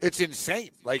it's insane.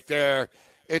 Like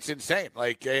it's insane.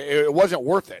 Like it wasn't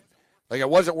worth it. Like, it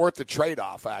wasn't worth the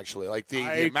trade-off, actually. Like,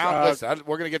 the amount, listen,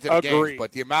 we're going to get to the games,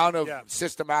 but the amount of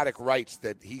systematic rights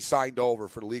that he signed over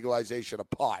for the legalization of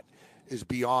pot is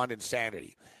beyond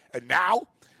insanity. And now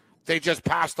they just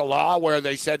passed a law where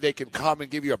they said they can come and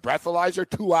give you a breathalyzer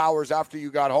 2 hours after you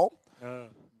got home.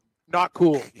 Not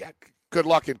cool. Yeah, good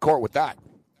luck in court with that.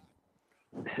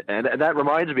 And that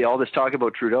reminds me, all this talk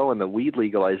about Trudeau and the weed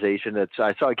legalization.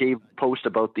 I saw Gabe post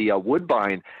about the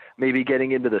Woodbine maybe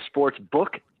getting into the sports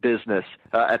book business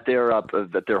at their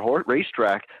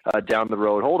racetrack down the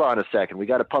road. Hold on a second. We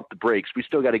got to pump the brakes. We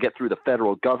still got to get through the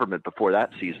federal government before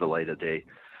that sees the light of day.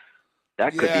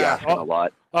 That could be asking a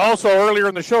lot. Also, earlier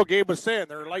in the show, Gabe was saying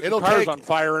they're lighting cars on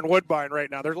fire in Woodbine right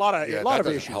now. There's a lot of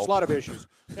issues. A lot of issues.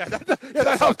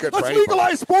 Let's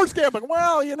legalize sports gambling.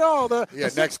 Well,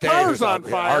 next day cars on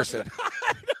fire. Arson.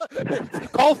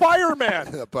 Call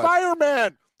fireman.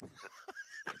 Fireman.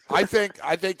 I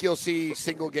think you'll see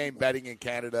single game betting in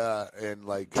Canada in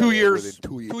like 2 years. Within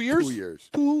 2 years. 2 years. 2 years.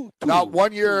 Two. Not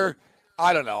 1 year.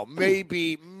 I don't know.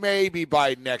 Maybe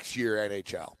by next year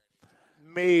NHL.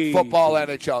 Maybe football,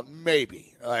 NHL,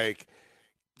 maybe. Like,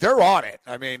 they're on it.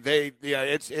 I mean,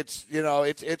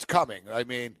 it's coming. I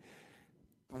mean,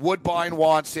 Woodbine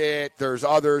wants it. There's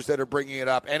others that are bringing it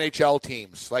up. NHL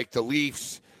teams like the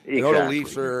Leafs. Exactly. The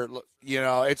Leafs are.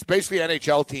 It's basically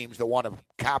NHL teams that want to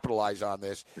capitalize on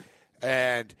this,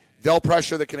 and they'll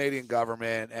pressure the Canadian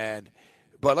government.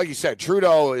 But like you said,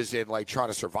 Trudeau is in like trying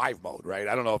to survive mode, right?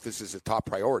 I don't know if this is a top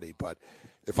priority, but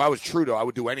if I was Trudeau, I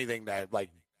would do anything that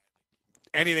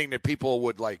people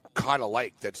would kind of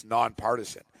like that's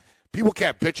nonpartisan. People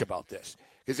can't bitch about this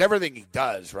because everything he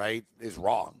does, right, is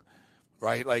wrong,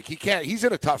 right? Like, he's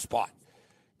in a tough spot.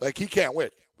 Like, he can't win.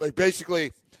 Like,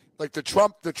 basically, like the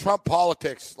Trump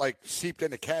politics seeped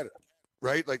into Canada,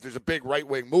 right? Like, there's a big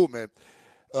right-wing movement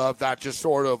of that, just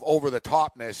sort of over the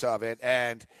topness of it,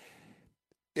 and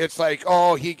it's like,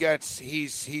 oh,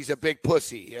 he's a big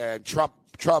pussy, and Trump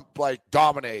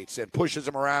dominates and pushes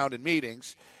him around in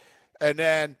meetings. And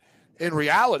then, in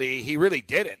reality, he really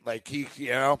didn't. Like, he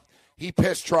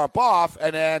pissed Trump off,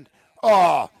 and then,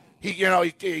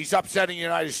 he's upsetting the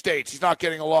United States. He's not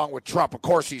getting along with Trump. Of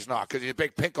course he's not, because he's a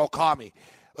big pinko commie.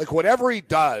 Like, whatever he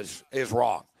does is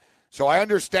wrong. So I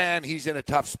understand he's in a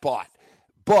tough spot.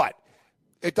 But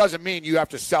it doesn't mean you have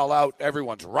to sell out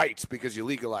everyone's rights because you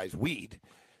legalize weed.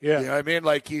 Yeah. You know what I mean?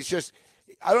 Like, he's just,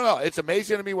 I don't know. It's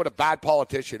amazing to me what a bad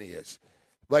politician he is.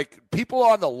 Like, people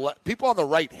on the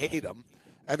right hate him,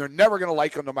 and they're never going to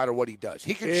like him no matter what he does.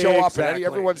 He can show up at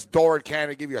everyone's door in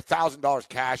Canada, give you $1,000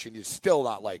 cash, and you still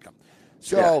not like him.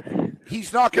 So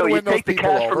he's not going to win those people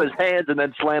over. You take the cash from his hands and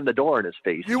then slam the door in his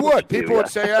face. You would. People would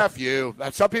say, F you.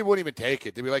 Some people wouldn't even take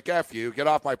it. They'd be like, F you, get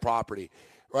off my property.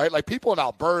 Right? Like, people in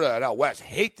Alberta and out west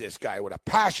hate this guy with a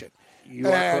passion. You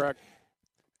are correct.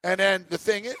 And then the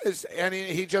thing is,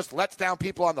 he just lets down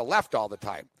people on the left all the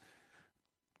time.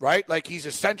 Right? Like, he's a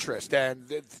centrist.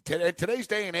 And in today's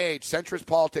day and age, centrist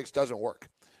politics doesn't work.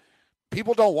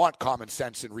 People don't want common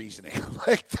sense and reasoning.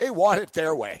 Like, they want it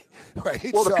their way. Right?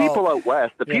 Well, the people out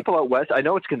west, I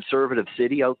know it's conservative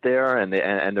city out there, and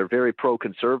they're very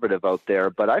pro-conservative out there,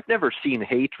 but I've never seen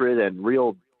hatred and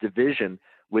real division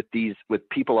with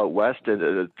people out west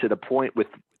to the point with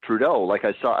Trudeau. Like,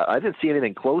 I didn't see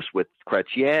anything close with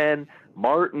Chrétien,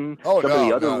 Martin, some of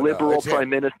the other liberal prime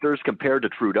ministers compared to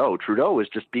Trudeau. Trudeau is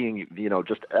just being,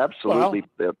 just absolutely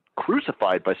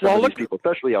crucified by some of these people,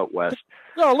 especially out west.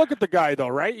 No, look at the guy, though,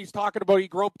 right? He's talking about he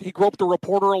groped a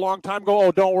reporter a long time ago.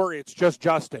 Oh, don't worry, it's just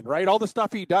Justin, right? All the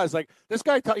stuff he does. Like, this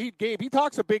guy, he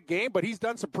talks a big game, but he's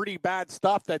done some pretty bad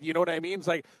stuff that, you know what I mean? It's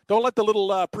like, don't let the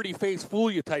little pretty face fool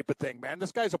you type of thing, man.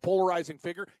 This guy's a polarizing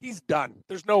figure. He's done.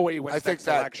 There's no way he wins next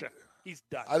election. He's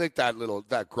done. I think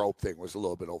that grope thing was a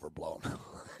little bit overblown.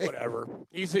 Whatever.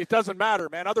 It doesn't matter,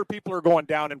 man. Other people are going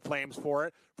down in flames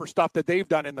for stuff that they've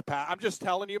done in the past. I'm just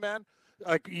telling you, man.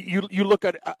 Like, you look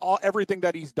at everything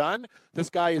that he's done. This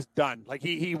guy is done. Like,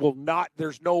 he will not.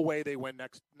 There's no way they win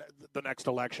the next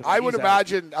election. I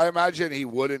imagine he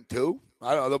wouldn't too.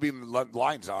 I don't know. There'll be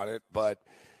lines on it, but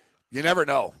you never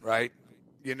know, right?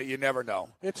 You never know.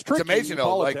 It's tricky. It's amazing though.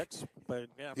 Politics, but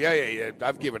yeah.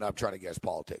 I've given up trying to guess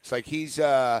politics. Like, he's.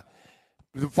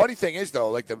 The funny thing is, though,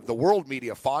 like the world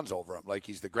media fawns over him, like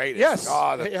he's the greatest. Yes,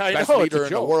 the best leader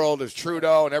in the world is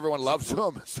Trudeau, and everyone loves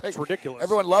him. It's ridiculous.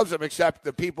 Everyone loves him except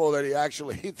the people that he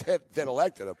actually that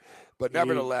elected him. But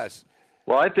nevertheless.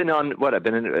 Well, I've been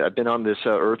on this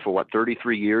earth for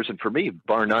 33 years, and for me,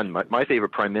 bar none, my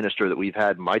favorite prime minister that we've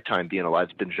had in my time being alive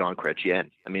has been Jean Chrétien.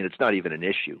 I mean, it's not even an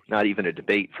issue, not even a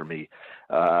debate for me.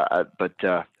 But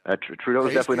Trudeau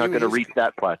is definitely not going to reach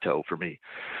that plateau for me.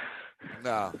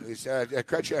 No,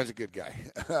 Kretschman's a good guy.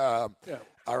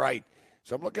 All right.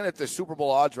 So I'm looking at the Super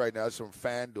Bowl odds right now. It's from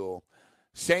FanDuel.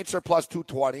 Saints are plus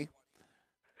 220.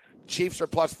 Chiefs are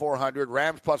plus 400.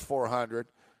 Rams plus 400.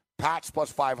 Pats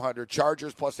plus 500.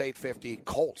 Chargers plus 850.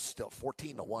 Colts still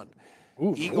 14-1.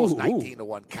 Eagles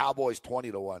 19-1. Cowboys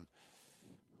 20-1.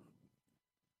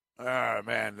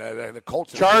 Man, the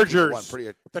Colts. Chargers.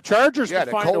 The Chargers can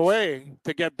find a way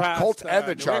to get past Colts and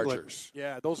the New Chargers. England.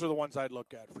 Yeah, those are the ones I'd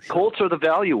look at for sure. Colts are the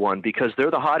value one because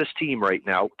they're the hottest team right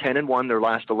now. 10-1 their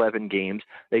last 11 games.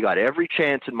 They got every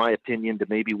chance, in my opinion, to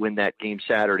maybe win that game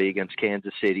Saturday against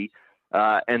Kansas City.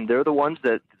 And they're the ones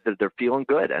that they're feeling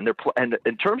good. And and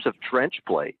in terms of trench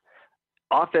play,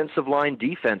 offensive line,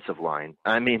 defensive line.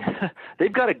 I mean,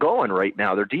 they've got it going right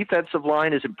now. Their defensive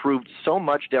line has improved so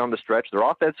much down the stretch. Their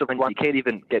offensive line, you can't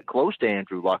even get close to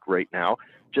Andrew Luck right now.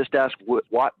 Just ask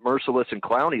Watt, Merciless, and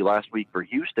Clowney last week for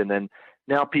Houston. And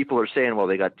now people are saying, well,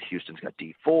 Houston's got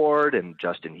Dee Ford and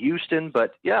Justin Houston.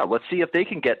 But, yeah, let's see if they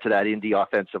can get to that Indy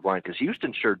offensive line because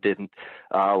Houston sure didn't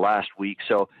last week.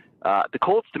 So the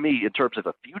Colts, to me, in terms of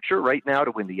a future right now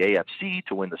to win the AFC,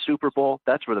 to win the Super Bowl,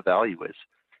 that's where the value is.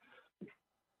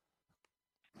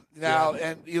 Now,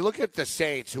 and you look at the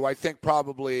Saints, who I think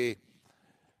the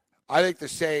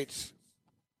Saints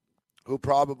who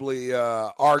probably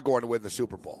are going to win the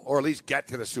Super Bowl, or at least get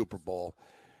to the Super Bowl.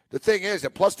 The thing is,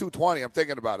 at plus 220, I'm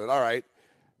thinking about it. All right,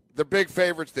 the big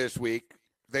favorites this week,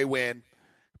 they win.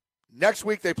 Next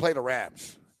week, they play the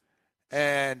Rams.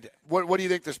 And what do you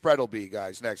think the spread will be,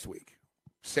 guys, next week?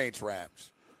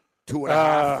 Saints-Rams.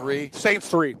 2.5, 3? Saints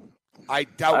 3. I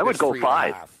doubt I would go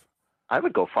 5. 3.5. I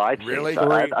would go 5. Really?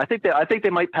 I think they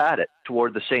might pad it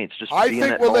toward the Saints. Just I being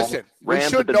think. at Well, home. listen.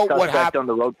 Rams we should know what happened on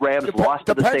the road. Rams lost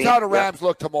to the Saints. Depends how the Rams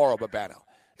look tomorrow, Babano.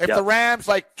 If the Rams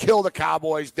kill the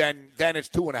Cowboys, then it's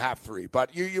 2.5, 3.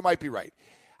 But you might be right.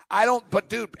 I don't. But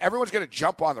dude, everyone's going to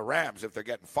jump on the Rams if they're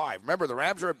getting 5. Remember, the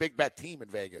Rams are a big bet team in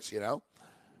Vegas. You know.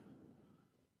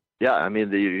 Yeah, I mean,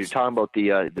 you're talking about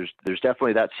the. There's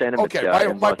definitely that sentiment.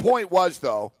 Okay, my point was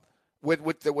though,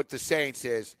 with the Saints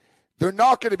is. They're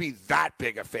not going to be that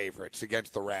big of favorites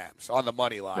against the Rams on the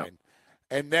money line.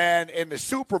 No. And then in the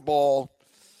Super Bowl,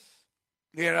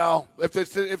 if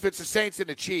it's the Saints and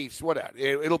the Chiefs,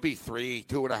 it'll be 3,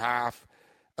 2.5.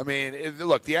 I mean,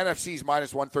 look, the NFC's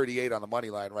minus 138 on the money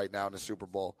line right now in the Super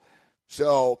Bowl.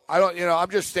 So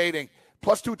I'm just stating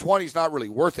plus 220 is not really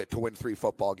worth it to win 3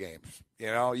 football games.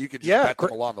 You could just bet them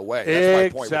along the way.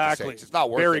 That's my point with the Saints. It's not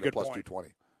worth it at plus 220.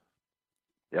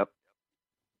 Yep.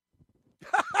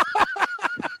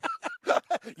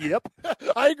 Yep,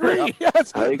 I agree. Yep.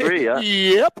 Yes, I agree. Yeah.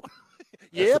 Yep.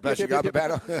 That's the best you got,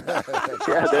 Babano.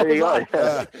 Yeah, there you go.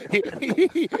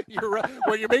 You're right.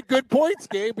 When you make good points,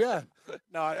 Gabe. Yeah.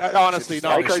 No, honestly,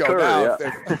 no. I concur. Now,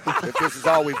 if this is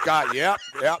all we've got, yep.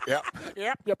 All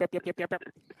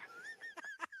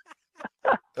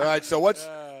right. So let's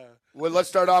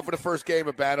start off with the first game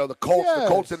of Babano. The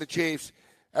Colts and the Chiefs.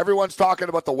 Everyone's talking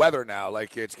about the weather now,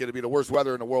 like it's going to be the worst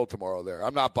weather in the world tomorrow. There,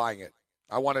 I'm not buying it.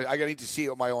 I need to see it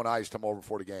with my own eyes tomorrow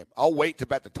before the game. I'll wait to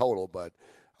bet the total, but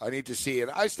I need to see it.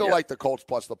 I still like the Colts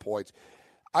plus the points.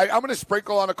 I'm going to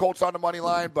sprinkle on the Colts on the money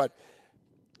line, but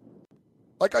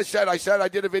like I said I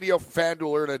did a video for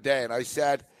FanDuel earlier today, and I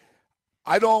said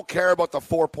I don't care about the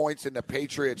 4 points in the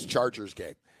Patriots-Chargers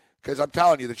game because I'm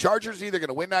telling you, the Chargers are either going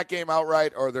to win that game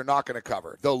outright or they're not going to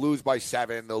cover. They'll lose by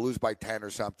 7, they'll lose by 10 or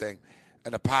something,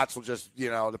 and the Pats will just,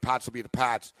 the Pats will be the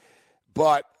Pats.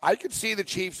 But I could see the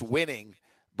Chiefs winning,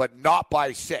 but not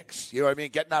by 6. You know what I mean?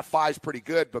 Getting that 5 is pretty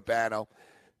good, Babano.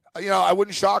 I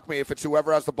wouldn't shock me if it's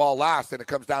whoever has the ball last and it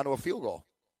comes down to a field goal.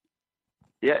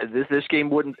 Yeah, this game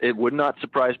would not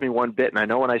surprise me one bit. And I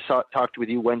know when I talked with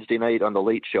you Wednesday night on the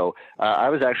Late Show, I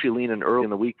was actually leaning early in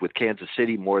the week with Kansas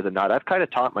City more than not. I've kind of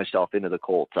taught myself into the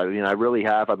Colts. I mean, I really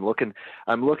have. I'm looking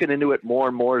into it more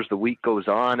and more as the week goes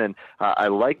on, and I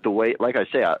like the way. Like I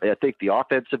say, I think the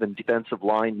offensive and defensive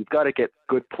line. You've got to get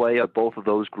good play of both of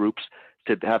those groups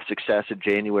to have success in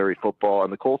January football,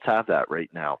 and the Colts have that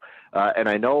right now. And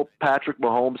I know Patrick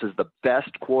Mahomes is the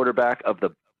best quarterback of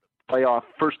the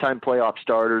first-time playoff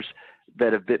starters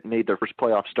that have made their first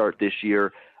playoff start this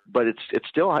year. But it's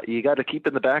still, you got to keep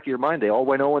in the back of your mind, they all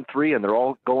went 0-3, and they're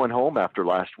all going home after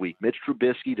last week. Mitch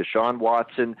Trubisky, Deshaun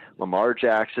Watson, Lamar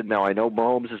Jackson. Now, I know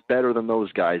Mahomes is better than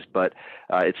those guys, but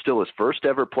it's still his first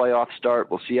ever playoff start.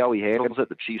 We'll see how he handles it.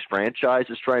 The Chiefs franchise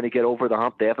is trying to get over the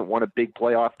hump. They haven't won a big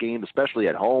playoff game, especially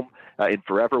at home, in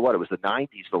forever. It was the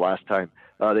 90s the last time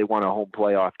they won a home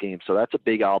playoff game. So that's a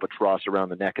big albatross around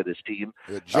the neck of this team.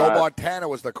 Joe Montana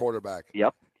was the quarterback.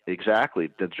 Yep. exactly.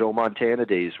 The Joe Montana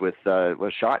days with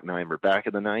Schottenheimer back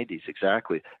in the 90s.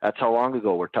 Exactly. That's how long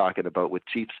ago we're talking about with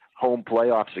Chiefs' home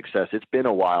playoff success. It's been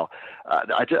a while.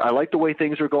 I like the way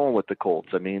things are going with the Colts.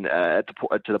 I mean, to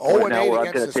the point now where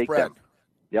I'm going to take them.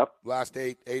 Yep. Last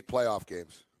eight playoff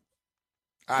games.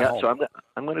 So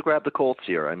I'm going to grab the Colts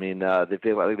here. I mean,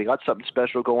 they got something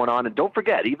special going on. And don't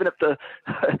forget, even if the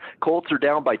Colts are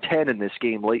down by 10 in this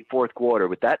game late fourth quarter,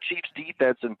 with that Chiefs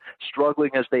defense and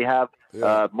struggling as they have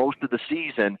most of the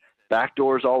season,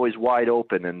 backdoor is always wide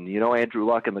open. And, Andrew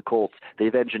Luck and the Colts,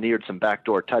 they've engineered some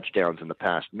backdoor touchdowns in the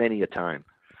past many a time.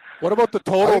 What about the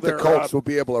total? I think the Colts will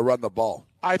be able to run the ball.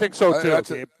 I think so,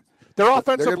 too. Their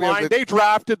offensive line, they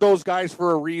drafted those guys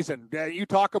for a reason. You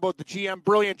talk about the GM,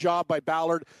 brilliant job by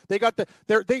Ballard. They got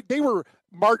they were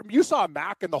you saw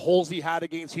Mack and the holes he had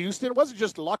against Houston. It wasn't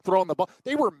just Luck throwing the ball.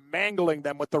 They were mangling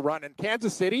them with the run. And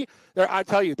Kansas City, I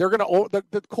tell you,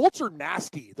 the Colts are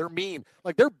nasty. They're mean.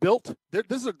 Like, they're built. They're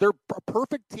a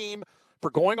perfect team for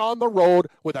going on the road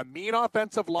with a mean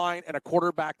offensive line and a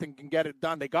quarterback that can get it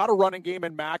done. They got a running game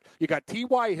in Mack. You got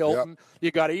T.Y. Hilton.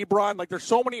 You got Ebron. Like, there's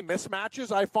so many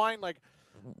mismatches, I find. Like,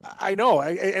 I know.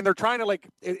 And they're trying to, like,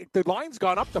 the line's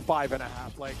gone up to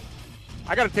 5.5. Like,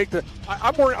 I got to take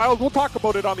I'm worried. We'll talk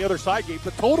about it on the other side, Gabe. The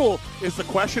total is the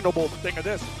questionable thing of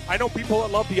this. I know people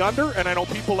that love the under, and I know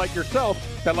people like yourself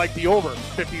that like the over,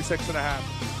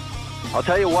 56.5. I'll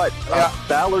tell you what,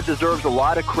 Ballard deserves a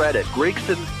lot of credit.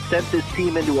 Grigson sent this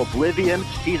team into oblivion.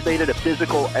 He's made it a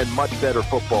physical and much better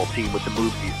football team with the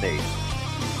moves he's made.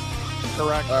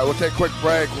 Correct. All right, we'll take a quick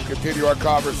break. We'll continue our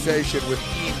conversation with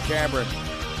Ian Cameron.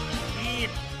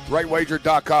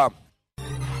 RightWager.com.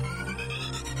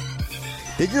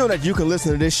 Did you know that you can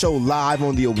listen to this show live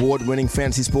on the award-winning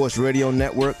Fantasy Sports Radio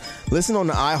Network? Listen on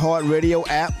the iHeartRadio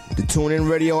app, the TuneIn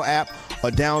Radio app, or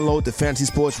download the Fantasy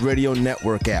Sports Radio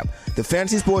Network app. The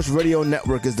Fantasy Sports Radio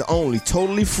Network is the only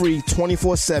totally free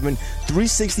 24/7,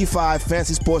 365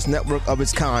 fantasy sports network of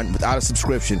its kind without a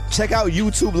subscription. Check out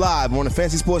YouTube Live on the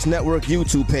Fantasy Sports Network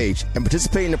YouTube page and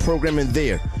participate in the programming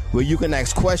there, where you can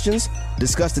ask questions,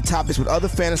 discuss the topics with other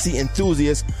fantasy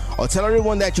enthusiasts, or tell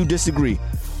everyone that you disagree.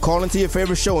 Call into your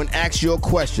favorite show and ask your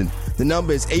question. The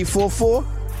number is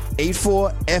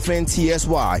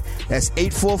 844-84-FNTSY. That's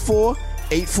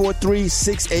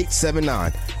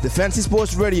 844-843-6879. The Fantasy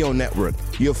Sports Radio Network,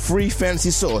 your free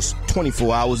fantasy source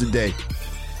 24 hours a day.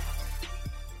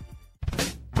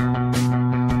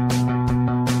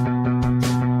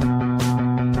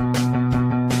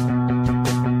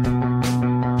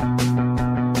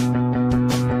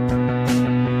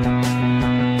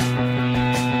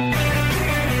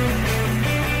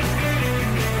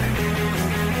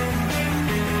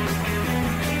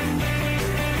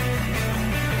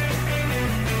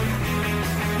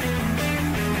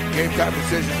 Game Time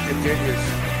Decisions continues.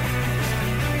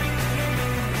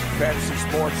 Fantasy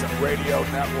Sports Radio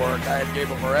Network. I have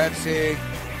Gabriel Morency,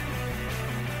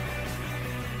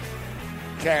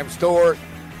 Cam Stewart,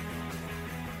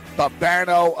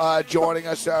 Babano joining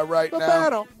us right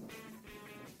now.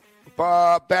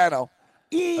 Babano.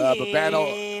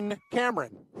 Ian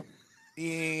Cameron.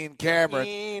 Ian Cameron.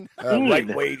 Ian.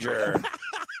 Right Wager.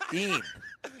 Ian.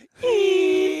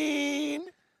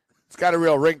 It's got a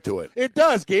real ring to it. It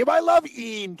does, Gabe. I love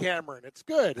Ian Cameron. It's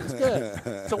good. It's good.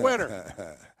 It's a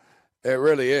winner. It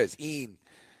really is. Ian.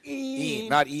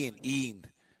 Not Ian.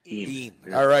 Ian.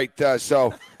 All right.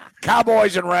 So,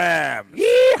 Cowboys and Rams.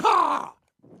 Yeehaw!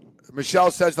 Michelle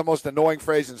says the most annoying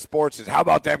phrase in sports is, "How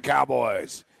about them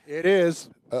Cowboys?" It is.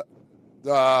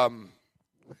 The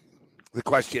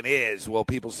question is, will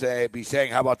people be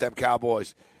saying, "How about them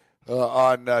Cowboys?"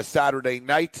 On Saturday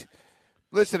night?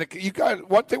 Listen, you got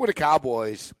one thing with the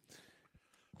Cowboys.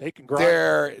 They can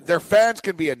grind. Their fans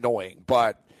can be annoying,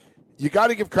 but you got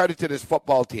to give credit to this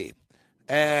football team.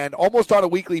 And almost on a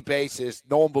weekly basis,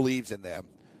 no one believes in them,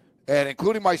 and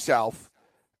including myself.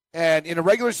 And in a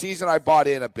regular season, I bought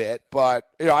in a bit, but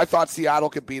I thought Seattle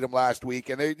could beat them last week,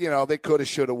 and they could have,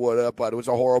 should have, would have, but it was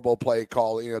a horrible play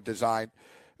call, design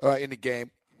in the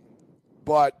game.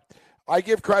 But I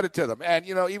give credit to them, and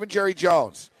even Jerry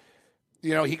Jones.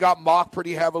 He got mocked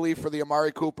pretty heavily for the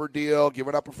Amari Cooper deal,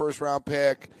 giving up a first-round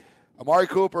pick. Amari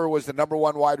Cooper was the number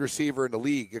one wide receiver in the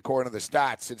league, according to the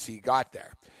stats, since he got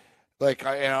there. It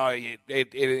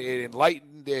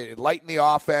enlightened the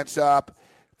offense up.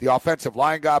 The offensive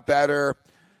line got better.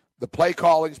 The play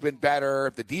calling's been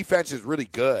better. The defense is really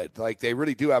good. They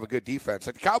really do have a good defense.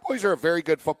 The Cowboys are a very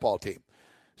good football team.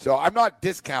 So I'm not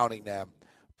discounting them,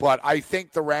 but I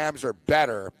think the Rams are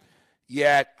better.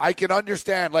 Yet I can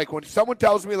understand, when someone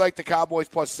tells me the Cowboys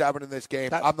 +7 in this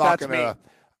game, I'm not going to.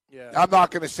 Yeah. I'm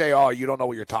not going to say, oh, you don't know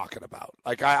what you're talking about.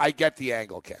 Like, I get the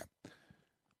angle, Cam.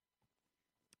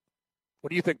 What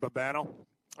do you think, Babano?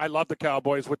 I love the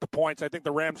Cowboys with the points. I think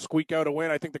the Rams squeak out a win.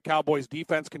 I think the Cowboys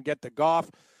defense can get to Goff.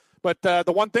 But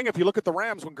the one thing, if you look at the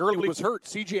Rams, when Gurley was hurt,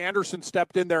 C.J. Anderson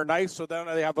stepped in there nice, so then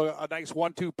they have a nice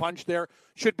 1-2 punch there.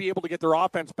 Should be able to get their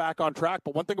offense back on track.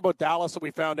 But one thing about Dallas that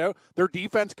we found out, their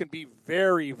defense can be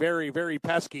very, very, very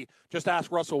pesky. Just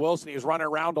ask Russell Wilson. He's running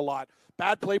around a lot.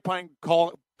 Bad play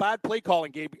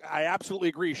calling, Gabe. I absolutely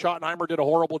agree. Schottenheimer did a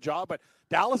horrible job, but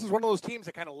Dallas is one of those teams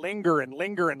that kind of linger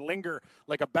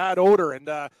like a bad odor, and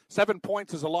 7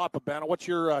 points is a lot. But, Banno, what's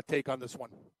your take on this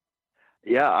one?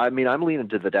 Yeah, I mean, I'm leaning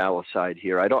to the Dallas side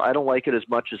here. I don't like it as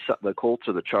much as the Colts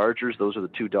or the Chargers. Those are the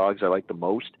two dogs I like the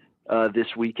most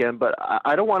this weekend. But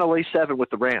I don't want to lay 7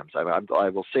 with the Rams. I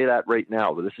will say that right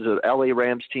now. This is an LA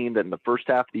Rams team that in the first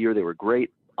half of the year they were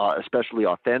great, especially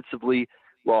offensively.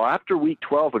 Well, after Week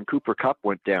 12 when Cooper Kupp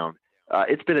went down,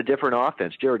 it's been a different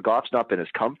offense. Jared Goff's not been as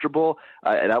comfortable,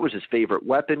 and that was his favorite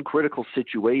weapon. Critical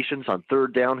situations on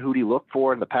third down, who'd he look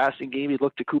for in the passing game? He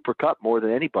looked to Cooper Kupp more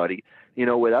than anybody.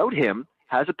 Without him,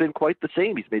 hasn't been quite the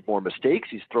same. He's made more mistakes.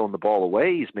 He's thrown the ball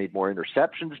away. He's made more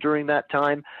interceptions during that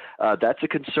time. That's a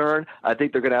concern. I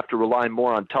think they're going to have to rely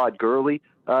more on Todd Gurley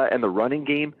and the running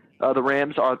game, the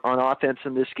Rams on offense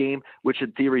in this game, which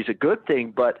in theory is a good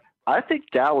thing, but I think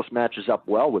Dallas matches up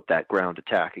well with that ground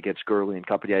attack against Gurley and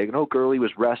company. I know Gurley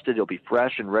was rested. He'll be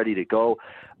fresh and ready to go.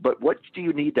 But what do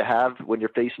you need to have when you're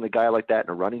facing a guy like that and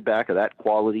a running back of that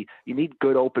quality? You need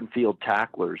good open field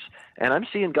tacklers. And I'm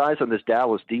seeing guys on this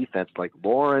Dallas defense like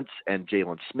Lawrence and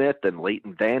Jalen Smith and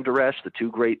Leighton Vander Esch, the two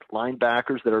great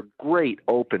linebackers that are great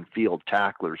open field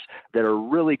tacklers that are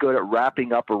really good at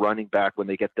wrapping up a running back when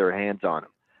they get their hands on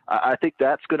him. I think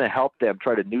that's going to help them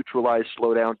try to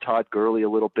slow down Todd Gurley a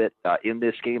little bit in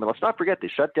this game. And let's not forget, they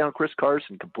shut down Chris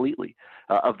Carson completely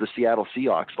of the Seattle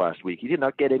Seahawks last week. He did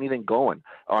not get anything going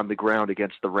on the ground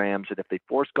against the Rams. And if they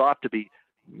force Goff to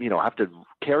have to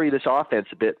carry this offense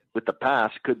a bit with the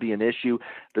pass, could be an issue.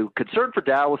 The concern for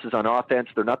Dallas is on offense.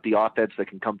 They're not the offense that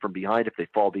can come from behind if they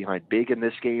fall behind big in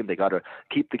this game. They got to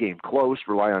keep the game close,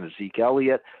 rely on Zeke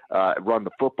Elliott, run the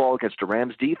football against a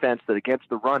Rams defense that against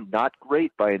the run, not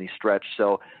great by any stretch.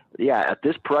 So, yeah, at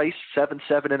this price,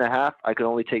 7.5, I can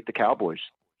only take the Cowboys.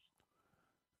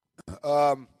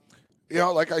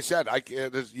 Like I said,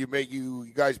 you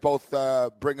guys both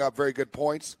bring up very good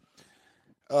points.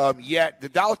 Yet the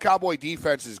Dallas Cowboy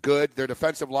defense is good. Their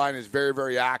defensive line is very,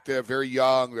 very active, very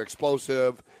young. They're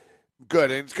explosive.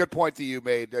 Good. And it's a good point that you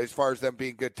made as far as them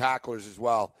being good tacklers as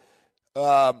well.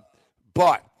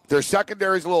 But their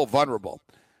secondary is a little vulnerable.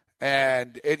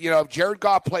 And, if Jared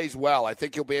Goff plays well, I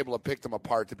think you'll be able to pick them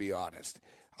apart, to be honest.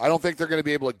 I don't think they're going to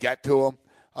be able to get to him.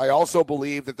 I also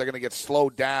believe that they're going to get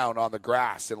slowed down on the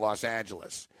grass in Los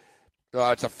Angeles.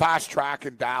 It's a fast track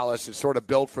in Dallas. It's sort of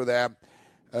built for them.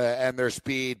 And their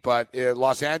speed, but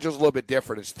Los Angeles is a little bit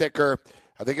different. It's thicker.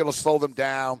 I think it'll slow them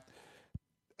down.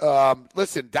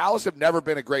 Listen, Dallas have never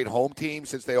been a great home team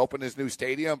since they opened this new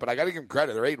stadium, but I got to give them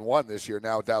credit. They're 8-1 this year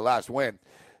now with that last win.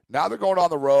 Now they're going on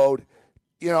the road,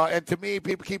 and to me,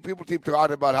 people keep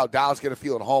talking about how Dallas going to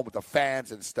feel at home with the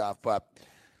fans and stuff, but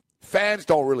fans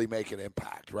don't really make an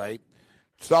impact, right?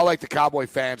 It's not like the Cowboy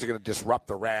fans are going to disrupt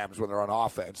the Rams when they're on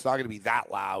offense. It's not going to be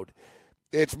that loud.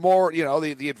 It's more,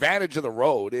 the advantage of the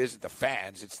road isn't the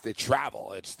fans. It's the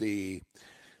travel. It's the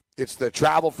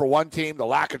travel for one team, the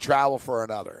lack of travel for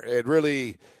another.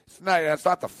 It's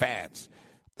not the fans.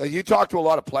 You talk to a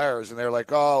lot of players, and they're like,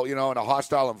 in a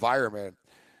hostile environment,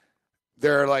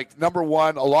 they're like, number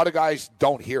one, a lot of guys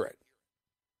don't hear it.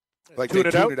 Like they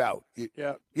tune it out.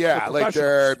 Yeah, like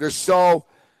they're so,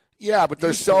 but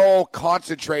they're so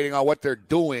concentrating on what they're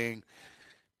doing.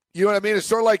 You know what I mean? It's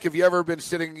sort of like if you ever been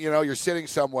sitting, you're sitting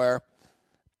somewhere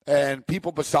and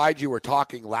people beside you are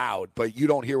talking loud, but you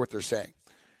don't hear what they're saying.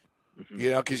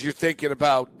 Because you're thinking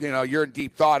about, you're in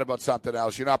deep thought about something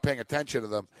else. You're not paying attention to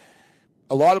them.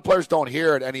 A lot of players don't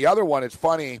hear it. And the other one, it's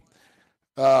funny.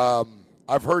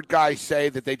 I've heard guys say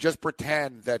that they just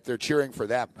pretend that they're cheering for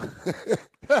them.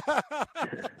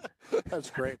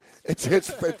 That's great. It's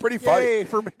pretty funny.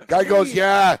 Guy goes,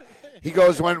 yeah. He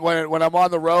goes, when I'm on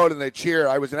the road and they cheer,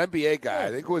 I was an NBA guy. I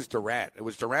think it was Durant. I think it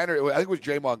was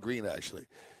Draymond Green, actually,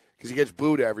 because he gets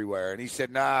booed everywhere. And he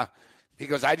said, nah. He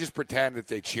goes, I just pretend that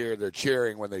they cheer. They're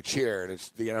cheering when they cheer. And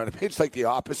it's, it's like the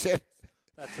opposite.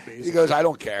 That's amazing. He goes, I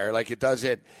don't care. Like, it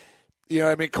doesn't,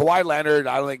 Kawhi Leonard,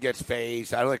 I don't think gets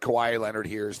phased. I don't think Kawhi Leonard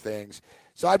hears things.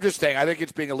 So I'm just saying, I think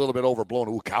it's being a little bit overblown.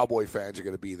 Ooh, Cowboy fans are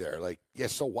going to be there. Like,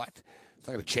 yes, so what? It's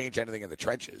not going to change anything in the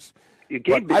trenches. I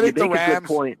think the Rams.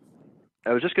 Good point.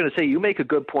 I was just going to say, you make a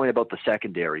good point about the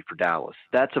secondary for Dallas.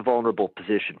 That's a vulnerable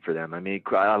position for them. I mean,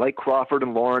 I like Crawford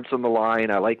and Lawrence on the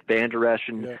line. I like Van Der Esch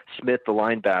and Smith, the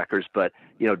linebackers. But,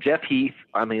 Jeff Heath,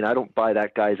 I mean, I don't buy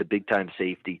that guy as a big-time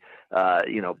safety.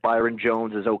 Byron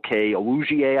Jones is okay.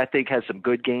 Awuzie, I think, has some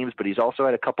good games, but he's also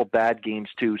had a couple bad games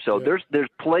too. So there's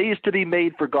plays to be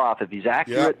made for Goff. If he's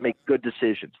accurate, make good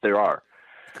decisions. There are.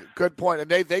 Good point.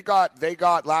 And they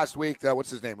got last week,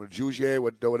 what's his name? Awuzie,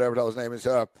 whatever the hell his name is.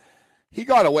 He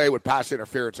got away with pass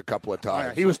interference a couple of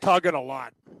times. Yeah, he was tugging a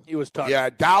lot. Yeah,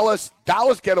 Dallas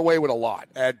get away with a lot.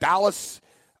 And Dallas,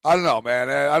 I don't know, man.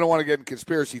 I don't want to get in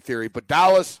conspiracy theory, but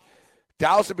Dallas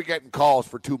have been getting calls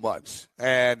for 2 months.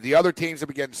 And the other teams have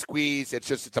been getting squeezed.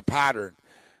 It's a pattern.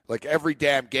 Like every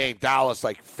damn game, Dallas,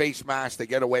 like face mask, they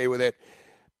get away with it.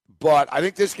 But I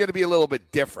think this is going to be a little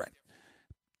bit different.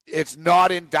 It's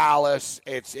not in Dallas.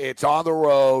 It's on the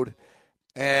road.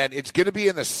 And it's going to be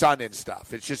in the sun and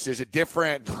stuff. It's just there's a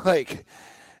different,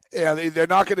 they're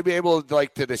not going to be able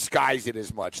to disguise it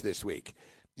as much this week.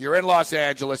 You're in Los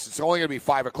Angeles. It's only going to be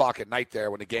 5 o'clock at night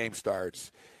there when the game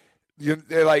starts.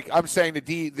 I'm saying the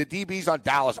DBs on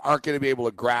Dallas aren't going to be able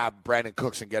to grab Brandon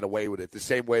Cooks and get away with it the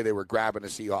same way they were grabbing the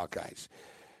Seahawks guys.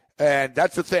 And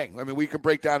that's the thing. I mean, we can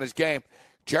break down his game.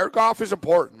 Jared Goff is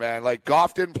important, man. Like,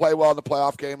 Goff didn't play well in the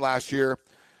playoff game last year.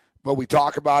 But we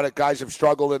talk about it. Guys have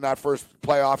struggled in that first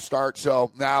playoff start,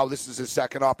 so now this is his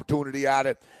second opportunity at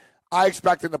it. I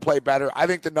expect him to play better. I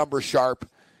think the number's sharp.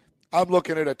 I'm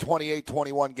looking at a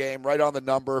 28-21 game, right on the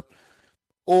number.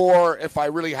 Or if I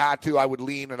really had to, I would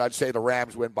lean and I'd say the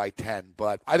Rams win by 10.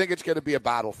 But I think it's going to be a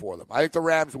battle for them. I think the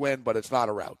Rams win, but it's not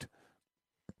a rout.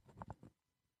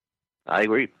 I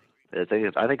agree. I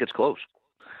think it's close.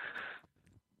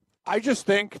 I just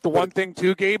think the one thing,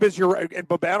 too, Gabe, is and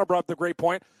Babano brought up the great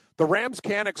point. The Rams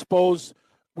can expose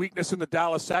weakness in the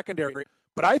Dallas secondary,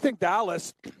 but I think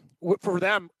Dallas, for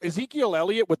them, Ezekiel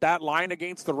Elliott with that line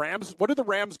against the Rams, what do the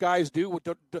Rams guys do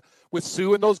with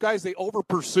Sue and those guys? They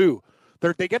over-pursue.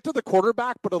 They get to the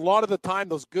quarterback, but a lot of the time,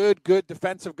 those good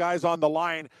defensive guys on the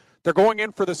line, they're going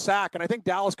in for the sack, and I think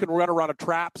Dallas can run around of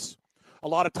traps. A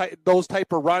lot of those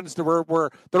type of runs where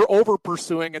they're over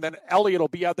pursuing, and then Elliott will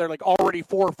be out there like already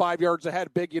 4 or 5 yards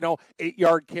ahead, big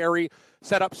 8-yard carry,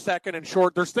 set up second and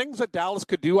short. There's things that Dallas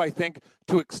could do, I think,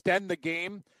 to extend the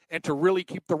game and to really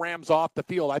keep the Rams off the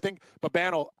field. I think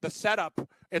Babano, the setup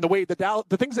and the way the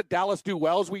things that Dallas do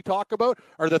well, as we talk about,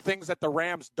 are the things that the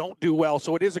Rams don't do well.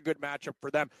 So it is a good matchup for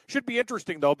them. Should be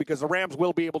interesting though, because the Rams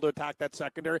will be able to attack that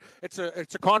secondary. It's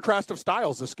a contrast of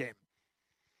styles this game.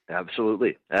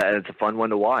 Absolutely. It's a fun one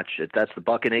to watch. That's the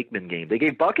Buck and Aikman game. They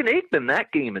gave Buck and Aikman that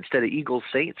game instead of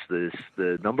Eagles-Saints,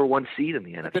 the number 1 seed in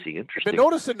the NFC. Interesting. I've been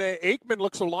noticing that Aikman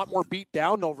looks a lot more beat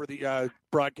down over the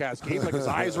broadcast game. Like his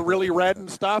eyes are really red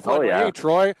and stuff. Like, hey,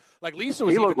 Troy. Like Lisa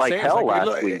was he looked like hell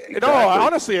last week. Exactly. No,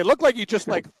 honestly, it looked like he just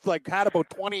like had about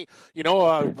 20,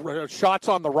 shots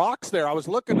on the rocks there. I was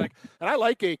looking and I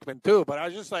like Aikman too, but I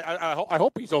was just like, I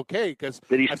hope he's okay because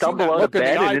did he stumble out of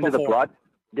bed and into the broad?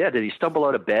 Yeah, did he stumble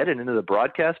out of bed and into the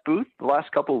broadcast booth the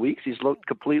last couple of weeks? He's looked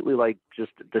completely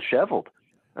just disheveled.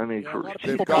 I mean, a lot of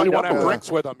people probably want to have drinks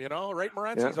with him, right,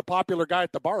 Morenz? Yeah. He's a popular guy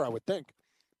at the bar, I would think.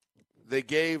 They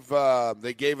gave him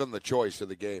the choice of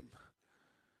the game.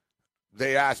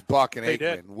 They asked Buck and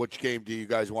Aikman, which game do you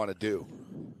guys want to do?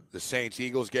 The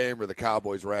Saints-Eagles game or the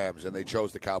Cowboys-Rams? And they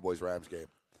chose the Cowboys-Rams game.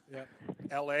 Yeah.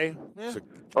 L.A. Yeah. So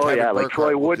like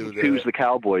Troy wouldn't choose the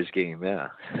Cowboys game, yeah.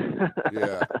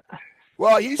 Yeah.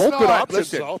 Well, he's both not. Good options,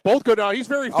 listen, though. Both good. He's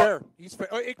very fair. He's fair.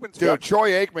 Aikman's dude. good.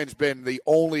 Troy Aikman's been the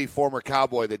only former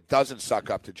Cowboy that doesn't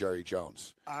suck up to Jerry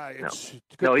Jones.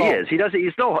 No, he is. He doesn't.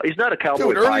 He's not a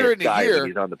Cowboy guy when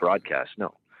he's on the broadcast.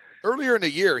 No. Earlier in the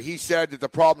year, he said that the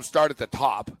problems start at the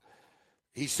top.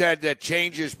 He said that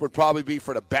changes would probably be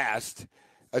for the best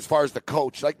as far as the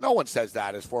coach. Like, no one says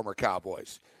that as former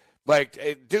Cowboys.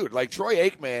 Like, dude, like Troy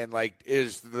Aikman,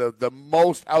 is the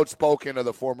most outspoken of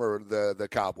the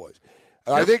Cowboys.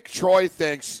 I think Troy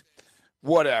thinks,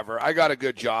 whatever, I got a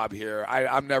good job here.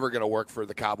 I'm never going to work for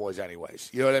the Cowboys anyways.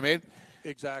 You know what I mean?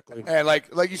 Exactly. And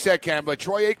like you said, Cam, but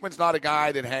Troy Aikman's not a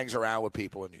guy that hangs around with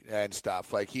people and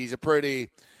stuff. Like, he's not a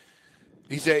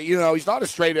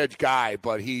straight edge guy,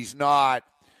 but he's not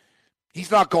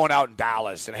going out in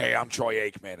Dallas and, hey, I'm Troy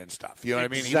Aikman and stuff. You know what I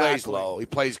mean? He lays low. He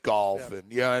plays golf and,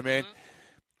 you know what I mean?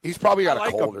 He's probably got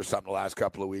a cold or something the last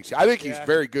couple of weeks. I think he's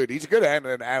very good. He's a good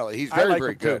analyst. He's very,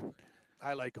 very good.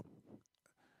 I like him.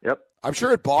 Yep. I'm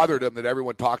sure it bothered him that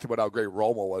everyone talked about how great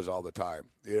Romo was all the time.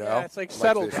 You know? Yeah, it's like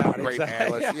settle down. Great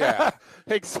Exactly. analyst. Yeah.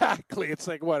 Exactly. It's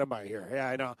like, what am I here? Yeah,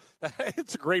 I know.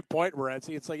 It's a great point,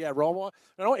 Morency. It's like, yeah, Romo.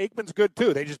 Aikman's good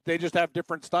too. They just have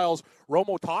different styles.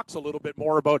 Romo talks a little bit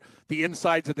more about the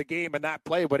insides of the game and that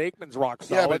play, but Aikman's rock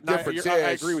solid. Yeah, but the difference I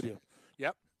agree with you.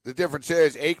 Yep. The difference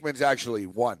is Aikman's actually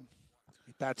won.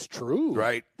 That's true.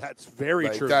 Right. That's very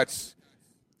true. That's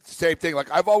same thing.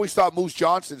 Like, I've always thought Moose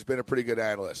Johnson's been a pretty good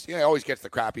analyst. He always gets the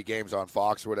crappy games on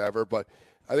Fox or whatever, but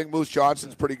I think Moose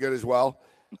Johnson's pretty good as well.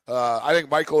 I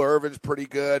think Michael Irvin's pretty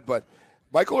good, but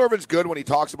Michael Irvin's good when he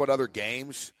talks about other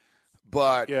games.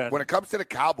 But when it comes to the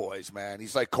Cowboys, man,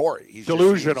 he's like Corey. He's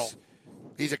delusional.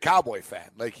 He's a Cowboy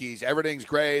fan. Like, everything's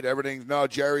great.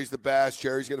 Jerry's the best.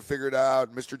 Jerry's going to figure it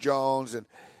out. Mr. Jones. And,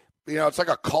 it's like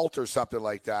a cult or something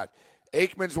like that.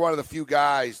 Aikman's one of the few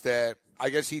guys that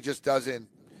I guess he just doesn't.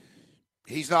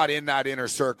 He's not in that inner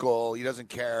circle. He doesn't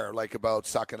care about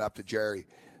sucking up to Jerry.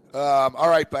 All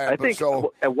right, Ben. I think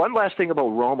one last thing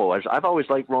about Romo is I've always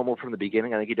liked Romo from the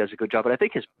beginning. I think he does a good job. But I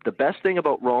think the best thing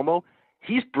about Romo,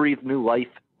 he's breathed new life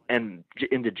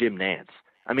into Jim Nantz.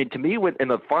 I mean, to me, in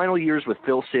the final years with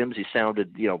Phil Simms, he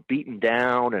sounded, beaten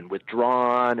down and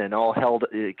withdrawn and all held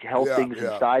things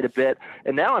inside a bit.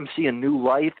 And now I'm seeing new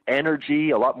life,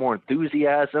 energy, a lot more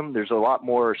enthusiasm. There's a lot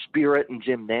more spirit in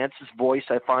Jim Nantz's voice,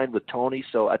 I find, with Tony.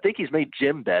 So I think he's made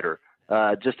Jim better,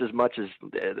 just as much as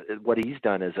what he's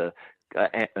done as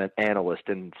an analyst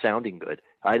and sounding good.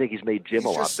 I think he's made Jim a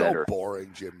lot better. He's just so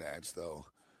boring, Jim Nantz, though.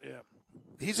 Yeah.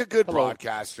 He's a good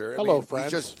broadcaster. Hello,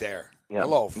 friends. He's just there. Yeah.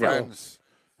 Hello, friends.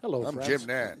 Hello, I'm friends. Jim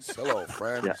Nantz. Hello,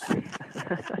 friends. Yeah.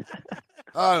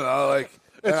 I don't know.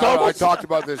 I talked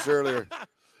about this earlier.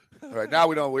 All right, now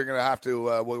we know we're going to have to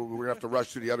we're going to have to rush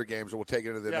through the other games, and we'll take it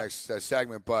into the next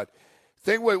segment. But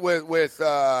the thing with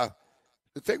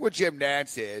Jim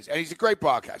Nantz is, and he's a great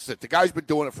broadcaster. The guy's been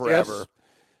doing it forever. Yes.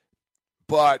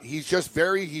 But he's just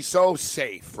he's so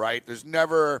safe, right? There's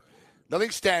nothing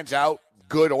stands out,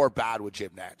 good or bad, with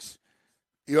Jim Nantz.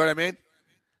 You know what I mean?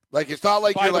 Like, it's not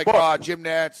like you're like, Jim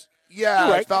Nantz. Yeah,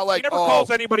 right. It's not like, he never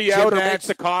calls anybody Jim out or Nantz, makes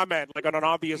a comment like on an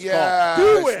obvious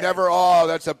call. It's never,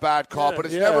 that's a bad call. But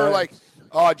it's never like,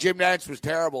 Jim Nantz was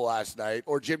terrible last night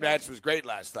or Jim Nantz was great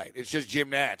last night. It's just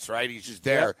Jim Nantz, right? He's just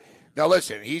there. Yeah. Now,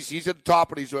 listen, he's at the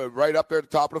top, and he's right up there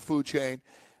at the top of the food chain.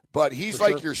 But he's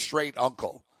your straight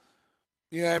uncle.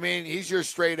 You know what I mean? He's your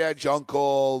straight-edge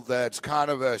uncle that's kind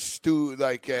of a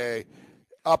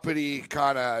uppity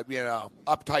kind of,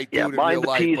 uptight dude in real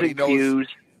life. But he knows.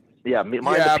 Yeah, mind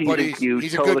the P's and Q's.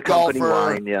 He's a good golfer.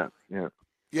 Line. Yeah.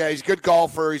 Yeah, he's a good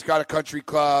golfer. He's got a country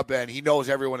club, and he knows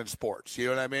everyone in sports. You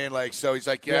know what I mean? Like, so he's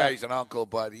like, he's an uncle,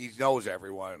 but he knows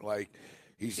everyone. Like,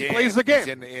 he plays the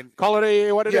game. Call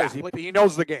it what it is. He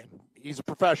knows the game. He's a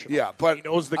professional. Yeah, but he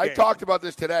knows the game. I talked about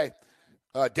this today.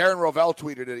 Darren Rovell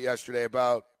tweeted it yesterday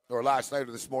or last night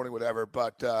or this morning, whatever.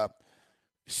 But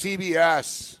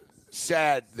CBS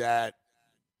said that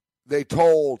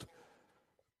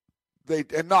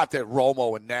and not that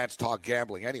Romo and Nantz talk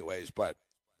gambling anyways, but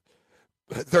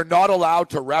they're not allowed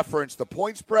to reference the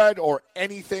point spread or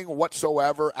anything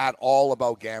whatsoever at all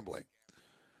about gambling.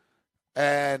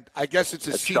 And I guess it's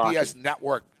a CBS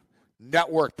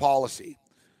network policy.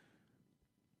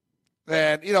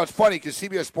 And, it's funny because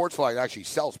CBS Sportsline actually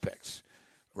sells picks,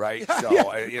 right?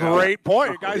 So, great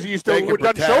point. Guys used to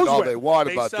pretend shows all with. They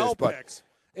want about this, but picks.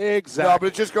 Exactly. No, but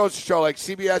it just goes to show,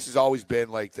 CBS has always been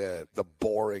the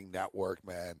boring network,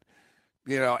 man.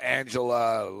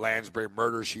 Angela Lansbury,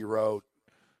 Murder, She Wrote,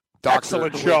 Dr.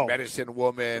 Quinn, Medicine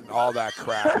Woman, all that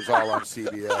crap is all on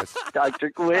CBS. Dr.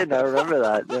 Quinn, I remember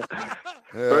that.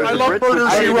 I love Murder,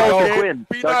 She Wrote.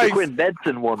 Dr. Quinn,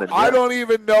 Medicine Woman. I don't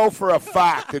even know for a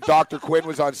fact that Dr. Quinn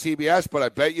was on CBS, but I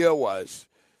bet you it was.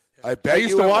 I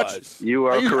used to watch. You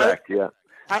are correct, yeah.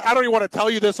 I don't even want to tell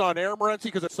you this on air, Morency,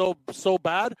 because it's so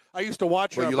bad. I used to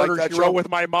watch Murder, She Wrote with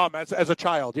my mom as a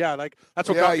child. Yeah, that's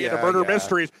what got me into murder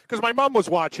mysteries, because my mom was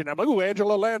watching. I'm like, ooh,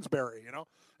 Angela Lansbury,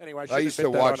 Anyway, I used to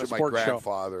watch it with my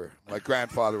grandfather. My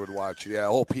grandfather would watch it. Yeah,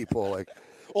 old people love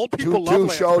Lansbury.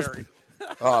 Shows.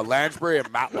 Lansbury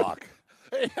and Matlock.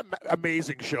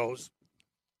 Amazing shows.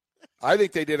 I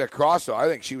think they did a crossover. I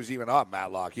think she was even on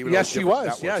Matlock. Yes, she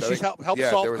was. Yeah, she's helped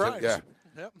solve crimes.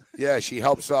 Yeah, she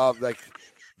helped solve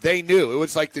they knew it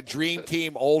was like the dream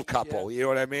team old couple. You know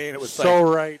what I mean? It was so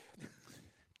right.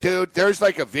 Dude, there's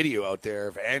a video out there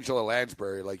of Angela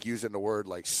Lansbury using the word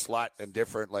slut and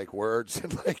different words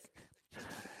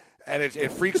and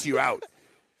it freaks you out.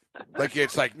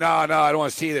 It's no, I don't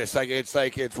want to see this.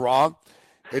 It's wrong.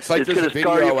 It's there's a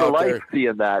video out there.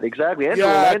 Seeing that exactly. Angela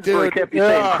Lansbury can't be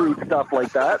saying crude stuff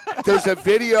like that. There's a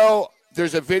video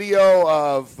there's a video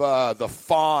of the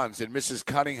Fonz and Mrs.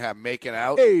 Cunningham making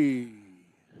out. Hey.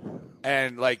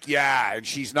 And, like, yeah, and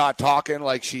she's not talking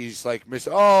like she's, like,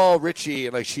 oh, Richie,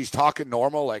 and, like, she's talking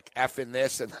normal, like, effing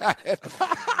this and that.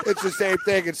 It's the same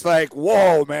thing. It's like,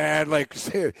 whoa, man, like,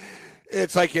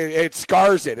 it's like it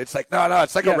scars it. It's like, no,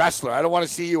 it's like a wrestler. I don't want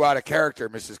to see you out of character,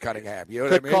 Mrs. Cunningham. You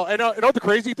know what I mean? And you know what the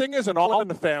crazy thing is? And all in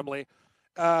the family,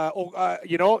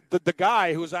 the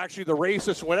guy who's actually the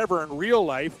racist, whatever, in real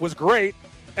life was great,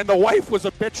 and the wife was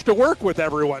a bitch to work with,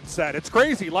 everyone said. It's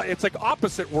crazy. It's like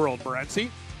opposite world, Morency.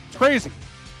 It's crazy.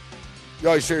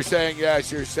 No, so you're saying,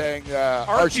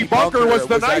 Archie Bunker was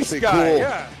the nice guy. Cool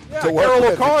yeah. to work Carol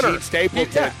with. O'Connor. Gene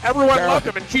Stapleton. Yeah, everyone loved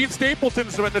him, and Gene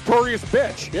Stapleton's a notorious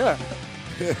bitch. Yeah.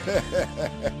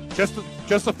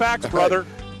 just the facts, brother.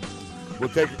 We'll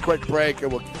take a quick break,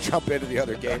 and we'll jump into the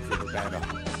other games with the banner.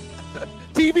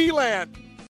 TV land.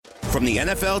 From the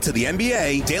NFL to the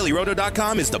NBA,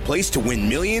 DailyRoto.com is the place to win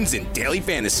millions in daily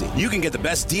fantasy. You can get the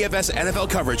best DFS NFL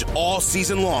coverage all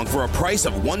season long for a price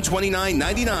of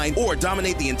 $129.99 or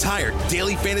dominate the entire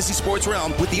daily fantasy sports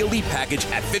realm with the Elite Package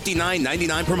at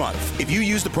 $59.99 per month. If you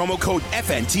use the promo code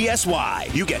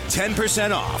FNTSY, you get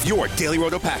 10% off your Daily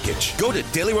Roto package. Go to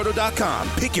DailyRoto.com,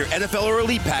 pick your NFL or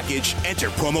Elite Package, enter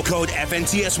promo code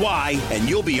FNTSY, and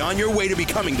you'll be on your way to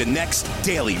becoming the next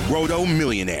Daily Roto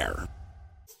millionaire.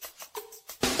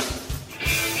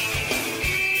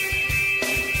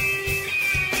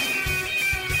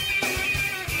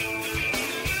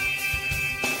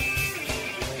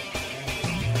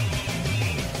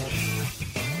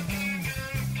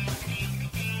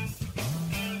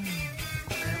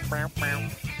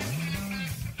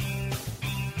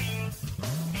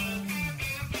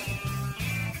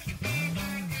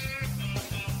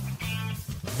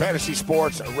 Fantasy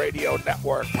Sports Radio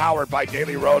Network, powered by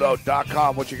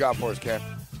DailyRoto.com. What you got for us, Ken?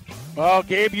 Well,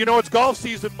 Gabe, you know it's golf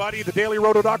season, buddy. The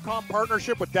DailyRoto.com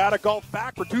partnership with Data Golf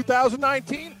back for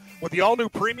 2019 with the all-new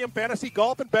premium fantasy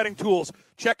golf and betting tools.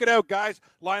 Check it out, guys.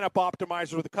 Lineup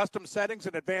optimizer with custom settings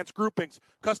and advanced groupings,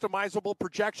 customizable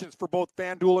projections for both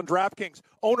FanDuel and DraftKings,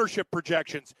 ownership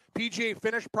projections, PGA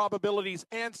finish probabilities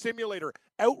and simulator,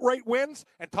 outright wins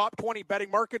and top 20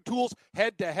 betting market tools,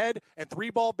 head-to-head and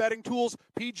three-ball betting tools,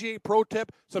 PGA Pro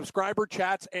Tip, subscriber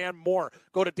chats, and more.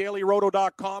 Go to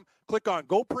dailyroto.com, click on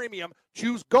Go Premium,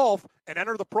 choose Golf, and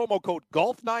enter the promo code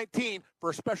GOLF19 for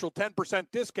a special 10%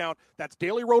 discount. That's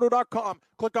dailyroto.com.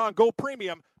 Click on Go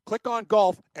Premium, click on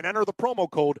Golf, and enter the promo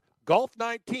code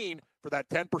GOLF19 for that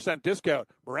 10% discount.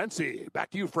 Morency, back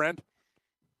to you, friend.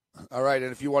 All right,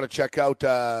 and if you want to check out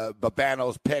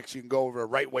Babano's picks, you can go over to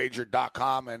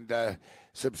rightwager.com and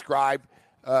subscribe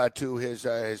to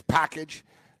his package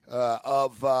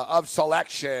of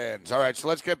selections. All right, so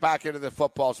let's get back into the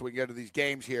football so we can get into these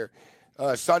games here.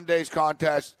 Sunday's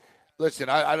contest. Listen,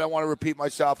 I don't want to repeat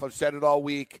myself. I've said it all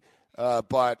week.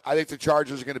 But I think the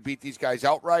Chargers are going to beat these guys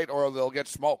outright or they'll get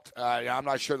smoked. I'm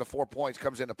not sure the 4 points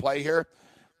comes into play here.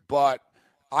 But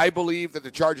I believe that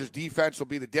the Chargers' defense will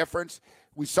be the difference.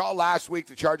 We saw last week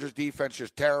the Chargers' defense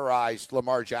just terrorized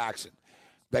Lamar Jackson.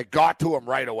 They got to him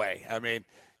right away. I mean,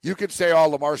 you could say, oh,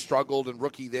 Lamar struggled and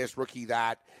rookie this, rookie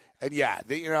that. And, yeah,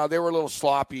 they were a little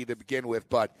sloppy to begin with.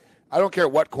 But I don't care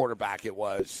what quarterback it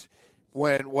was.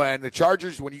 When the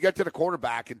Chargers, when you get to the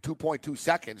quarterback in 2.2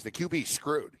 seconds, the QB's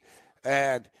screwed.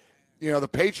 And, the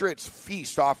Patriots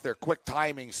feast off their quick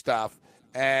timing stuff,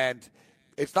 and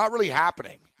it's not really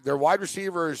happening. Their wide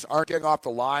receivers aren't getting off the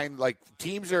line. Like,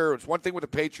 it's one thing with the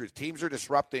Patriots. Teams are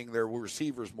disrupting their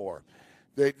receivers more.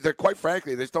 They're quite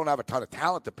frankly, they just don't have a ton of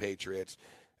talent, the Patriots.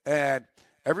 And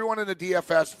everyone in the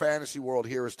DFS fantasy world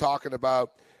here is talking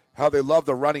about how they love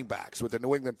the running backs with the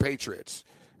New England Patriots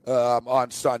on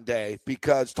Sunday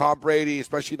because Tom Brady,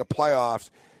 especially in the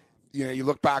playoffs, you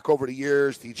look back over the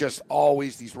years, he just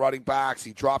always, these running backs,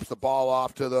 he drops the ball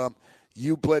off to them.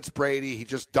 You blitz Brady, he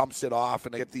just dumps it off,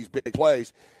 and they get these big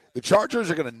plays. The Chargers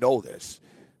are going to know this.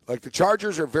 Like, the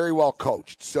Chargers are very well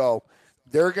coached, so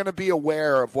they're going to be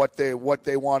aware of what they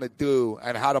want to do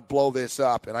and how to blow this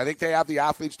up, and I think they have the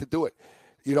athletes to do it.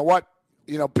 You know what?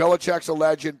 Belichick's a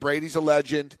legend, Brady's a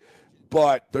legend,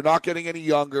 but they're not getting any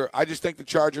younger. I just think the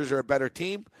Chargers are a better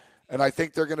team, and I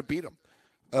think they're going to beat them.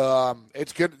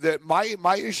 It's good that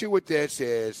my issue with this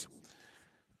is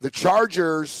the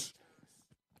Chargers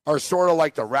are sort of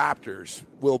like the Raptors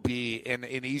will be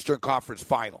in Eastern Conference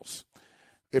Finals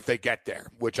if they get there,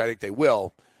 which I think they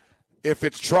will. If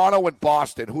it's Toronto and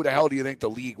Boston, who the hell do you think the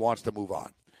league wants to move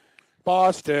on?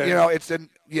 Boston.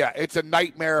 It's a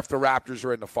nightmare if the Raptors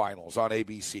are in the finals on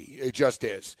ABC. It just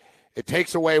is. It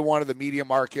takes away one of the media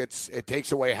markets. It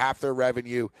takes away half their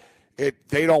revenue.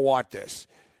 They don't want this.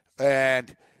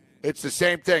 And It's the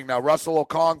same thing. Now, Russell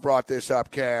Okong brought this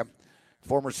up, Cam,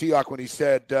 former Seahawk, when he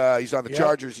said he's on the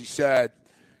Chargers. He said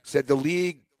the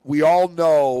league, we all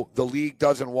know the league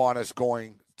doesn't want us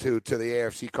going to the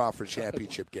AFC Conference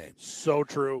Championship game. So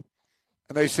true.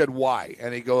 And they said, why?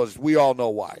 And he goes, we all know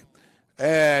why.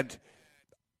 And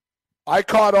I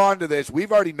caught on to this.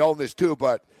 We've already known this too,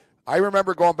 but I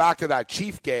remember going back to that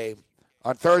Chief game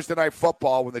on Thursday Night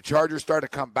Football when the Chargers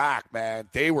started to come back, man.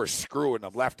 They were screwing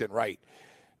them left and right.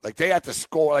 Like, they had to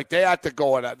score. Like, they had to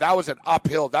go. And that was an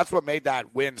uphill. That's what made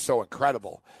that win so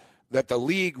incredible, that the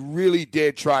league really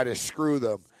did try to screw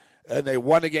them, and they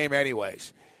won the game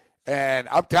anyways. And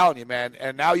I'm telling you, man,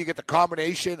 and now you get the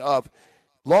combination of,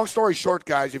 long story short,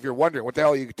 guys, if you're wondering what the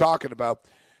hell are you talking about,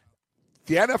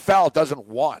 the NFL doesn't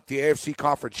want the AFC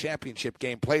Conference Championship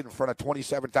game played in front of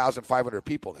 27,500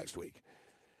 people next week.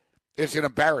 It's an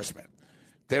embarrassment.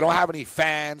 They don't have any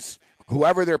fans.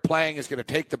 Whoever they're playing is going to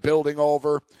take the building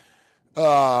over.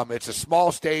 It's a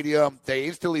small stadium. They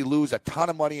instantly lose a ton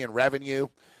of money in revenue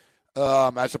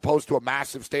as opposed to a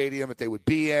massive stadium that they would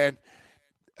be in.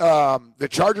 The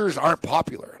Chargers aren't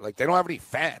popular. Like, they don't have any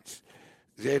fans.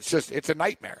 It's a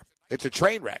nightmare. It's a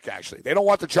train wreck, actually. They don't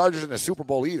want the Chargers in the Super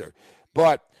Bowl either.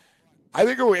 But I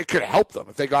think it could help them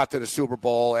if they got to the Super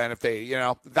Bowl, and if they,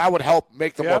 that would help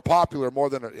make them more popular more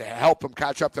than help them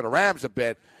catch up to the Rams a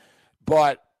bit.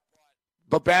 But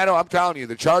Bano, I'm telling you,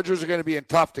 the Chargers are going to be in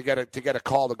tough to get a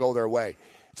call to go their way.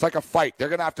 It's like a fight. They're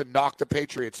going to have to knock the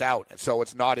Patriots out, and so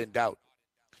it's not in doubt.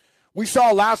 We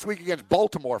saw last week against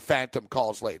Baltimore phantom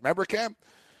calls late. Remember, Cam?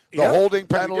 The holding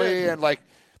penalty, and like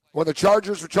when the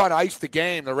Chargers were trying to ice the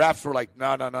game, the refs were like,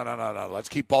 no, let's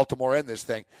keep Baltimore in this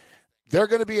thing. They're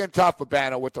going to be in tough,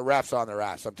 Bano, with the refs on their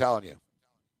ass, I'm telling you.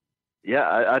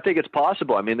 Yeah, I think it's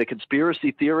possible. I mean, the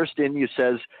conspiracy theorist in you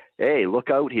says, hey, look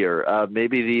out here.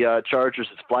 Maybe the Chargers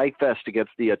is flag fest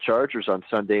against the Chargers on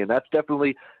Sunday, and that's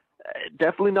definitely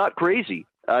not crazy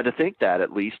to think that,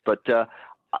 at least. But,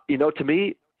 to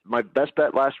me, my best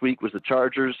bet last week was the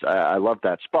Chargers. I love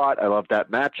that spot. I love that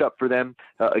matchup for them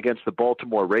against the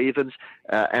Baltimore Ravens.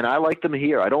 And I like them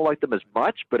here. I don't like them as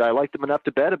much, but I like them enough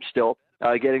to bet them still,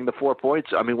 getting the 4 points.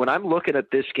 I mean, when I'm looking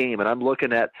at this game and I'm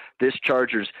looking at this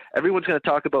Chargers, everyone's going to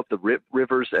talk about the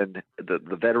Rivers and the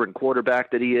veteran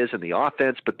quarterback that he is and the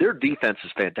offense, but their defense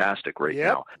is fantastic right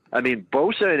now. I mean,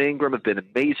 Bosa and Ingram have been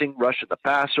amazing rushing the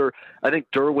passer. I think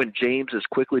Derwin James is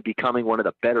quickly becoming one of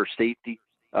the better safeties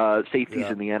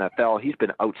in the NFL. He's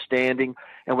been outstanding.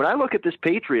 And when I look at this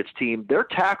Patriots team, their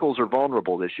tackles are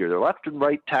vulnerable this year. Their left and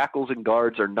right tackles and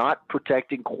guards are not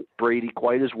protecting Brady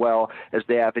quite as well as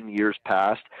they have in years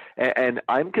past. And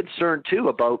I'm concerned, too,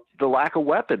 about the lack of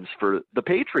weapons for the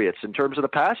Patriots in terms of the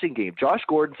passing game. Josh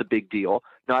Gordon's a big deal,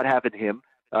 not having him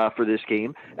for this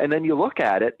game. And then you look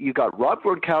at it, you got Rob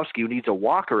Gronkowski, who needs a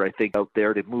walker, I think, out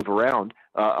there to move around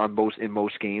in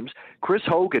most games. Chris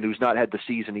Hogan, who's not had the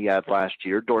season he had last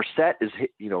year. Dorsett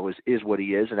is what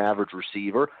he is, an average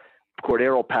receiver.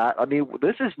 Cordero Pat. I mean,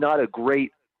 this is not a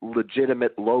great,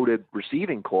 legitimate, loaded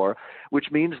receiving core,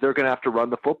 which means they're going to have to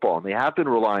run the football. And they have been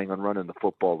relying on running the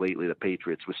football lately, the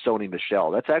Patriots, with Sony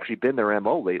Michel. That's actually been their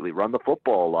MO lately, run the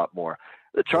football a lot more.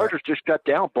 The Chargers just shut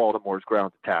down Baltimore's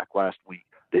ground attack last week.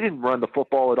 They didn't run the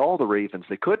football at all, the Ravens.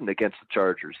 They couldn't against the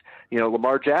Chargers.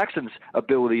 Lamar Jackson's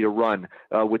ability to run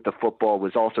with the football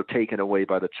was also taken away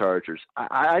by the Chargers.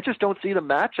 I just don't see the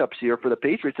matchups here for the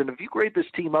Patriots. And if you grade this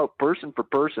team out person for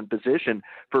person, position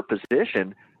for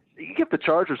position, you give the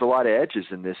Chargers a lot of edges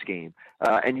in this game.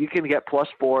 And you can get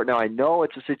 +4. Now, I know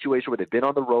it's a situation where they've been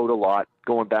on the road a lot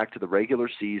going back to the regular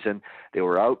season. They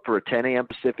were out for a 10 a.m.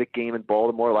 Pacific game in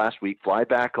Baltimore last week, fly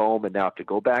back home, and now have to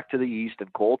go back to the East in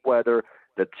cold weather.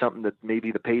 That's something that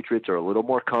maybe the Patriots are a little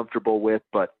more comfortable with,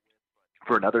 but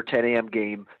for another 10 a.m.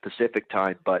 game Pacific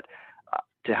time. But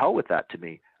to hell with that to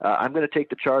me. I'm going to take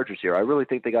the Chargers here. I really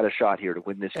think they got a shot here to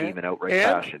win this game in outright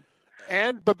fashion.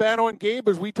 And Babano and Gabe,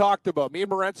 as we talked about, me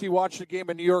and Morency watched the game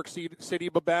in New York City.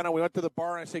 Babano, we went to the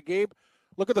bar, and I said, Gabe,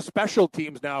 look at the special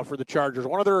teams now for the Chargers.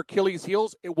 One of their Achilles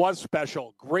heels, it was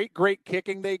special. Great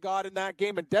kicking they got in that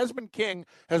game. And Desmond King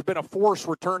has been a force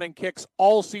returning kicks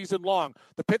all season long.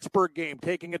 The Pittsburgh game,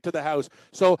 taking it to the house.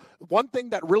 So one thing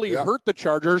that really hurt the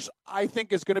Chargers, I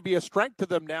think, is going to be a strength to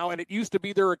them now, and it used to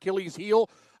be their Achilles heel.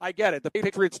 I get it. The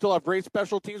Patriots still have great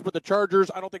special teams, but the Chargers,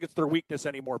 I don't think it's their weakness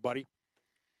anymore, buddy.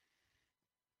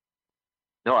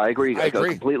 No, I agree.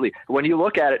 Completely. When you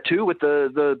look at it, too, with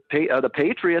the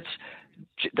Patriots,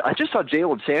 I just saw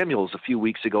Jalen Samuels a few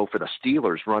weeks ago for the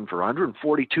Steelers run for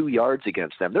 142 yards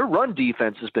against them. Their run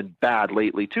defense has been bad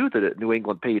lately, too, the New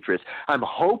England Patriots. I'm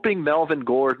hoping Melvin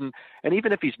Gordon, and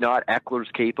even if he's not, Eckler's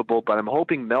capable, but I'm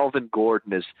hoping Melvin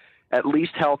Gordon is at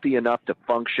least healthy enough to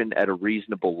function at a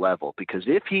reasonable level. Because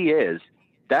if he is,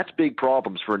 that's big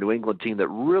problems for a New England team that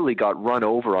really got run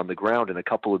over on the ground in a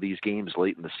couple of these games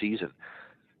late in the season.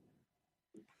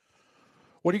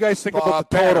 What do you guys think about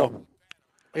the total?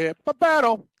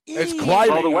 Babano. It's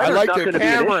climbing. Well, the weather's I like not the going to be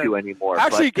an Cameron. issue anymore.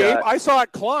 Actually, but, Gabe, I saw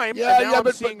it climb. Yeah,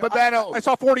 but I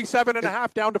saw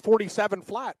 47.5 down to 47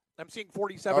 flat. I'm seeing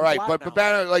 47 all right, flat but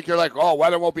now. Babano, you're like, oh,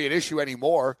 weather won't be an issue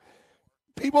anymore.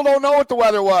 People don't know what the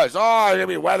weather was. Oh, I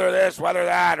mean, weather this, weather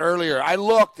that earlier. I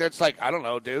looked. It's like, I don't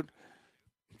know, dude.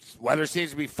 Weather seems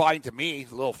to be fine to me.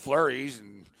 Little flurries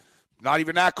and not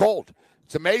even that cold.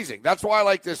 It's amazing. That's why I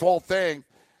like this whole thing.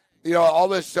 You know, all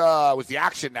this was the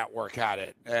Action Network had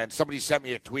it, and somebody sent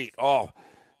me a tweet. It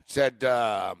said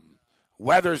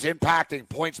weather's impacting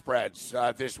point spreads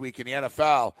this week in the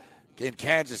NFL in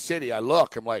Kansas City. I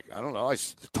look, I'm like, I don't know.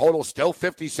 The total's still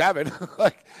 57.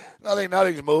 Like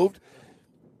nothing's moved.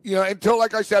 You know, until,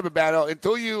 like I said, Babano,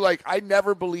 until you, I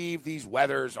never believe these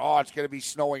weathers, it's going to be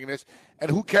snowing and this. And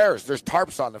who cares? There's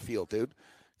tarps on the field, dude.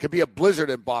 Could be a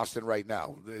blizzard in Boston right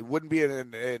now. It wouldn't be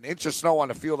an inch of snow on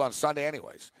the field on Sunday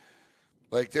anyways.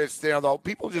 Like this, though,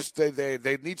 people just,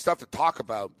 they need stuff to talk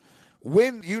about.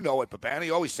 Wind, you know it, Babano.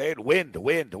 You always say it, wind.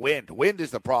 Wind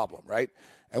is the problem, right?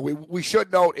 And we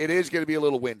should note it is going to be a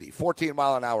little windy.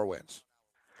 14-mile-an-hour winds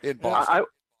in Boston.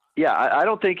 I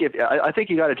don't think I think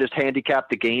you got to just handicap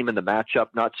the game and the matchup,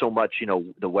 not so much,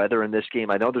 the weather in this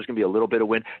game. I know there's going to be a little bit of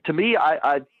wind. To me,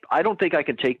 I don't think I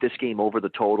can take this game over the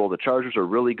total. The Chargers are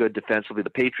really good defensively. The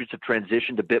Patriots have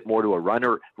transitioned a bit more to a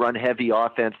run-heavy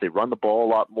offense. They run the ball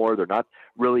a lot more. They're not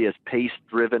really as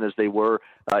pace-driven as they were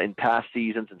in past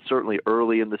seasons and certainly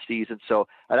early in the season. So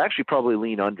I'd actually probably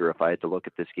lean under if I had to look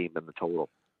at this game in the total.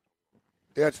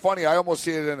 Yeah, it's funny. I almost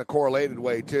see it in a correlated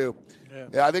way, too.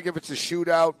 Yeah, I think if it's a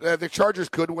shootout, the Chargers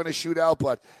could win a shootout,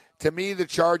 but to me, the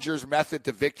Chargers' method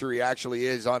to victory actually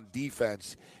is on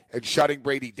defense and shutting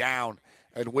Brady down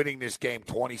and winning this game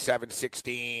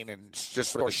 27-16 and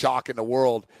just sort of shocking the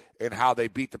world in how they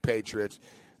beat the Patriots.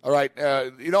 All right,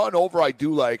 an over I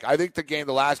do like. I think the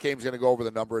last game is going to go over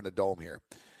the number in the Dome here.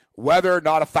 Weather,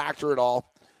 not a factor at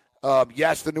all.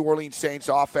 Yes, the New Orleans Saints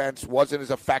offense wasn't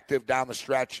as effective down the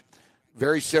stretch.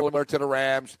 Very similar to the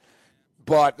Rams,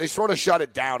 but they sort of shut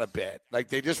it down a bit. Like,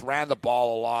 they just ran the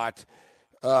ball a lot.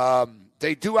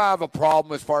 They do have a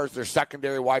problem as far as their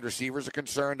secondary wide receivers are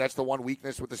concerned. That's the one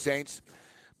weakness with the Saints.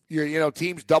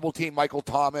 Teams double-team Michael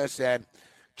Thomas, and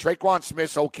Traquan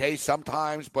Smith's okay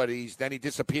sometimes, but then he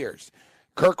disappears.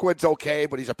 Kirkwood's okay,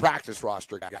 but he's a practice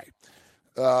roster guy.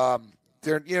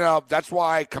 That's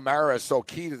why Kamara is so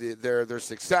key to their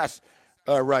success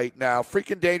right now.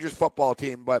 Freaking dangerous football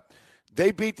team, but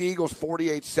they beat the Eagles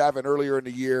 48-7 earlier in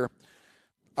the year.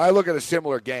 I look at a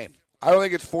similar game. I don't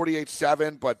think it's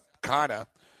 48-7, but kind of,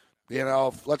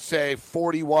 let's say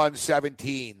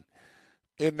 41-17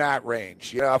 in that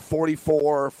range.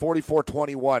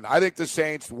 44-21. I think the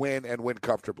Saints win and win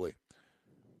comfortably.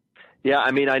 Yeah,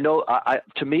 I mean, I know.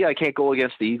 To me, I can't go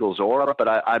against the Eagles aura, but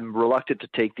I'm reluctant to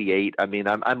take the 8. I mean,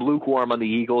 I'm lukewarm on the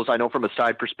Eagles. I know from a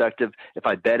side perspective, if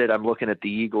I bet it, I'm looking at the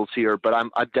Eagles here, but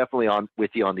I'm definitely with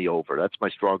you on the over. That's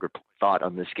my stronger thought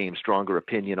on this game, stronger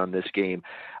opinion on this game.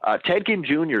 Ted Ginn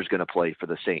Jr. is going to play for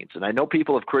the Saints, and I know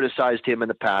people have criticized him in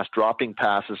the past, dropping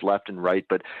passes left and right,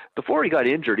 but before he got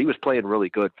injured, he was playing really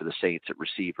good for the Saints at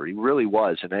receiver. He really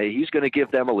was, and he's going to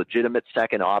give them a legitimate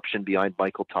second option behind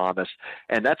Michael Thomas,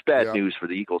 and that's bad news for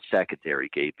the Eagles secondary,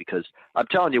 Gabe, because I'm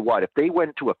telling you what, if they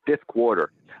went to a fifth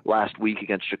quarter last week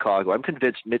against Chicago, I'm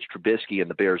convinced Mitch Trubisky and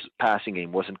the Bears passing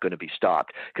game wasn't going to be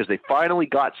stopped because they finally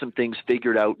got some things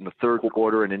figured out in the third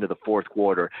quarter and into the fourth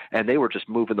quarter, and they were just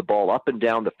moving the ball up and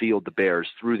down the field, the Bears,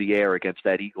 through the air against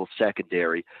that Eagles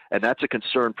secondary, and that's a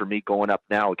concern for me going up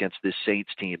now against this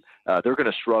Saints team. They're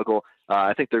going to struggle.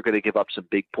 I think they're going to give up some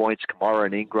big points. Kamara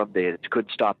and Ingram, they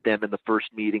couldn't stop them in the first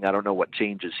meeting. I don't know what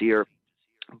changes here.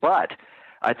 But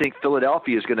I think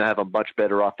Philadelphia is going to have a much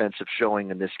better offensive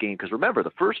showing in this game because remember,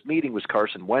 the first meeting was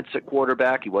Carson Wentz at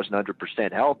quarterback. He wasn't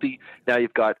 100% healthy. Now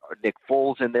you've got Nick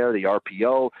Foles in there, the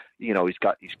RPO.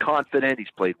 He's confident.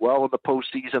 He's played well in the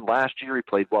postseason last year. He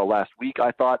played well last week, I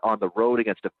thought, on the road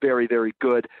against a very, very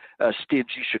good,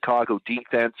 stingy Chicago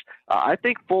defense. I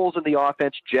think Foles in the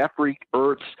offense, Jeffrey,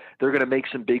 Ertz, they're going to make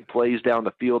some big plays down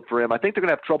the field for him. I think they're going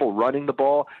to have trouble running the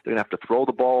ball. They're going to have to throw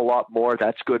the ball a lot more.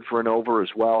 That's good for an over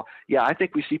as well. Yeah, I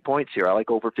think we see points here. I like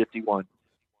over 51.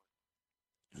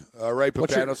 All right,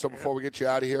 Babano, so before we get you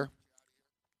out of here.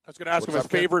 I was going to ask him his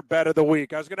favorite bet of the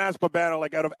week. I was going to ask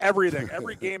Babano, out of everything,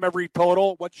 every game, every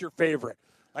total, what's your favorite?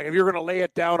 If you're going to lay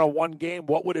it down on one game,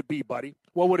 what would it be, buddy?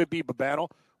 What would it be, Babano?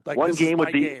 Like, one this game is would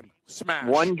my be game. Smash.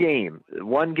 One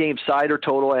game side or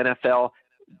total NFL.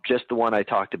 Just the one I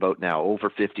talked about now, over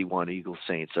 51 Eagles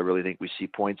Saints. I really think we see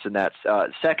points in that.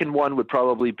 Second one would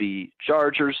probably be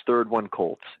Chargers. Third one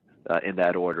Colts, in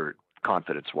that order,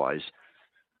 confidence-wise.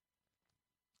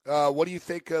 What do you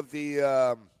think of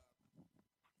the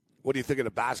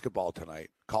basketball tonight?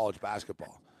 College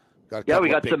basketball. We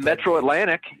got some Metro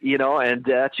Atlantic, and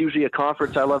that's usually a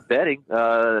conference I love betting.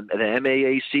 The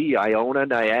MAAC, Iona,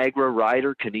 Niagara,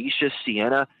 Ryder, Canisius,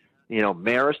 Siena,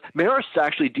 Marist. Marist's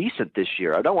actually decent this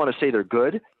year. I don't want to say they're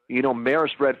good.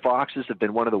 Marist Red Foxes have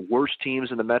been one of the worst teams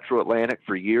in the Metro Atlantic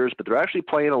for years, but they're actually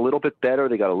playing a little bit better.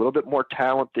 They got a little bit more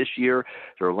talent this year.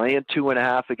 They're laying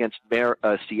 2.5 against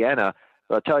Siena.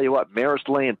 But I'll tell you what, Marist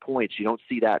laying points, you don't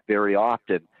see that very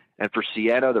often. And for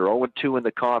Siena, they're 0-2 in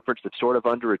the conference. They've sort of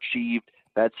underachieved,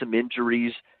 had some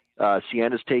injuries.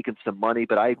 Siena's taken some money,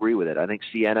 but I agree with it. I think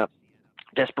Siena,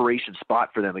 desperation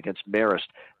spot for them against Marist.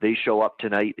 They show up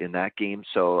tonight in that game.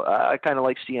 So I kind of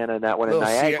like Siena in that one, and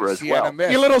Niagara as well.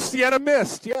 You little Siena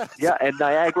missed, yes. Yeah, and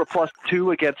Niagara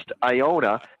 +2 against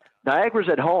Iona. Niagara's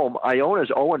at home. Iona's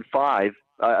 0-5.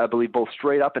 I believe both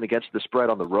straight up and against the spread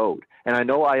on the road. And I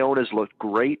know Iona's looked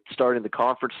great starting the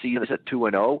conference season at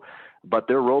 2-0. But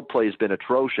their road play has been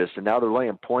atrocious, and now they're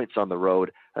laying points on the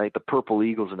road. I think the Purple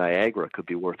Eagles of Niagara could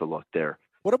be worth a look there.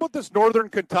 What about this Northern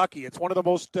Kentucky? It's one of the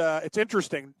most it's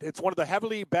interesting. It's one of the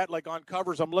heavily bet, on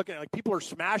covers I'm looking at. People are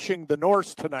smashing the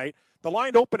Norse tonight. The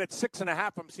line opened at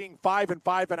 6.5. I'm seeing 5 and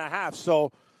 5.5.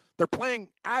 So they're playing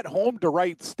at home to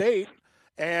Wright State,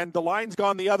 and the line's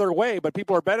gone the other way, but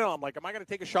people are betting on them. Am I going to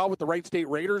take a shot with the Wright State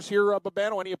Raiders here,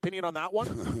 Babano? Any opinion on that one?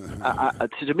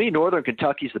 To me, Northern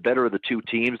Kentucky's the better of the two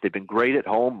teams. They've been great at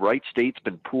home. Wright State's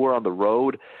been poor on the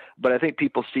road. But I think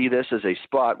people see this as a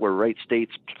spot where Wright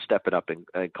State's stepping up in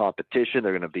competition.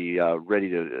 They're going to be ready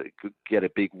to get a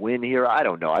big win here. I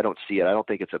don't know. I don't see it. I don't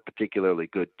think it's a particularly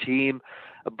good team.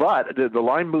 But the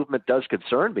line movement does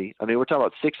concern me. I mean, we're talking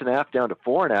about 6.5 down to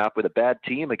 4.5 with a bad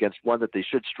team against one that they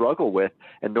should struggle with,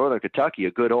 and Northern Kentucky,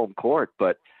 a good home court.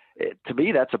 But to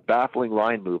me, that's a baffling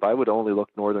line move. I would only look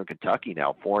Northern Kentucky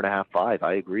now, 4.5, 5.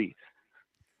 I agree.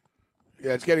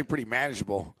 Yeah, it's getting pretty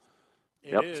manageable.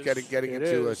 It's getting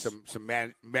into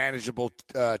some manageable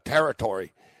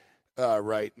territory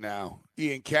right now.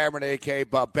 Ian Cameron, a.k.a.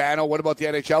 Babano. What about the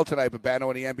NHL tonight, Babano,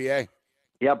 and the NBA?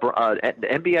 Yeah, the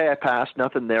NBA I passed,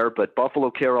 nothing there, but Buffalo,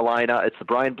 Carolina, it's the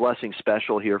Brian Blessing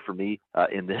special here for me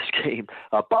in this game.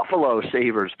 Buffalo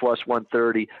Sabres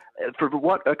 +130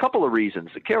 for a couple of reasons.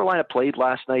 Carolina played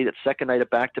last night. It's second night of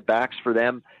back-to-backs for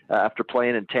them after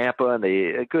playing in Tampa, and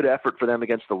a good effort for them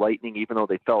against the Lightning, even though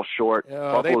they fell short.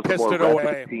 Buffalo's they pissed it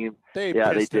away. Team. They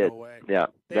did. Away. Yeah,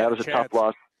 that was a tough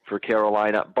loss for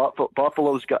Carolina.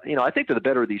 Buffalo's got, I think they're the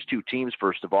better of these two teams,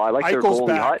 first of all. I like their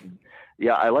goalie Hutton.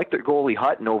 Yeah, I like their goalie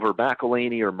Hutton over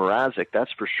McElhaney or Mrazek,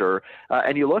 that's for sure.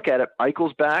 And you look at it,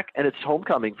 Eichel's back, and it's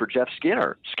homecoming for Jeff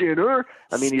Skinner. Skinner!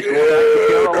 I mean, he's going back to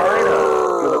Carolina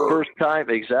for the first time.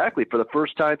 Exactly, for the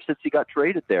first time since he got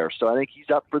traded there. So I think he's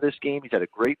up for this game. He's had a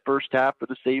great first half for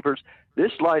the Sabres.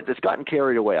 This line has gotten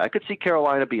carried away. I could see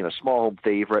Carolina being a small home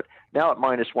favorite. Now at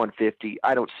 -150,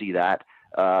 I don't see that.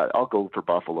 I'll go for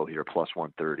Buffalo here,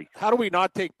 +130. How do we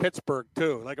not take Pittsburgh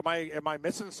too? Am I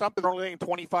missing something? They're only laying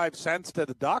 25 cents to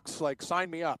the Ducks. Sign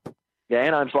me up. Yeah,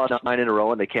 Anaheim's lost 9 in a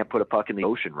row, and they can't put a puck in the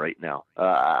ocean right now.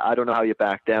 I don't know how you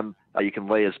back them. You can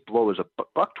lay as low as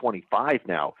 $1.25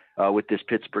 now with this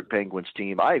Pittsburgh Penguins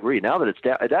team. I agree. Now that it's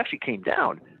down, it actually came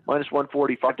down,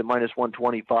 -145 to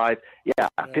 -125. Yeah,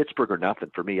 Pittsburgh or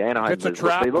nothing for me. Anaheim,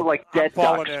 they look like dead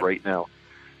Ducks right now.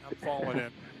 I'm falling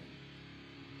in.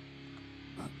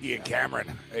 Ian Cameron,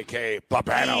 a.k.a.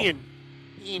 Babano.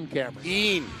 Ian Cameron.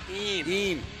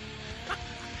 Ian.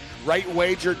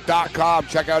 RightWager.com.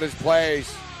 Check out his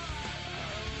plays.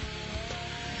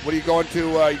 What are you going to?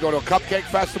 You going to a cupcake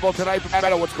festival tonight,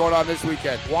 Babano? What's going on this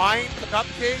weekend? Wine,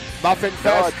 cupcakes, muffin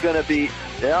fest. No, it's going to be.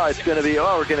 Yeah, it's going to be.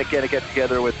 Oh, we're going to get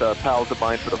together with pals of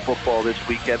mine for the football this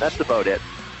weekend. That's about it.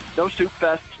 No soup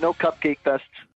fests, no cupcake fests.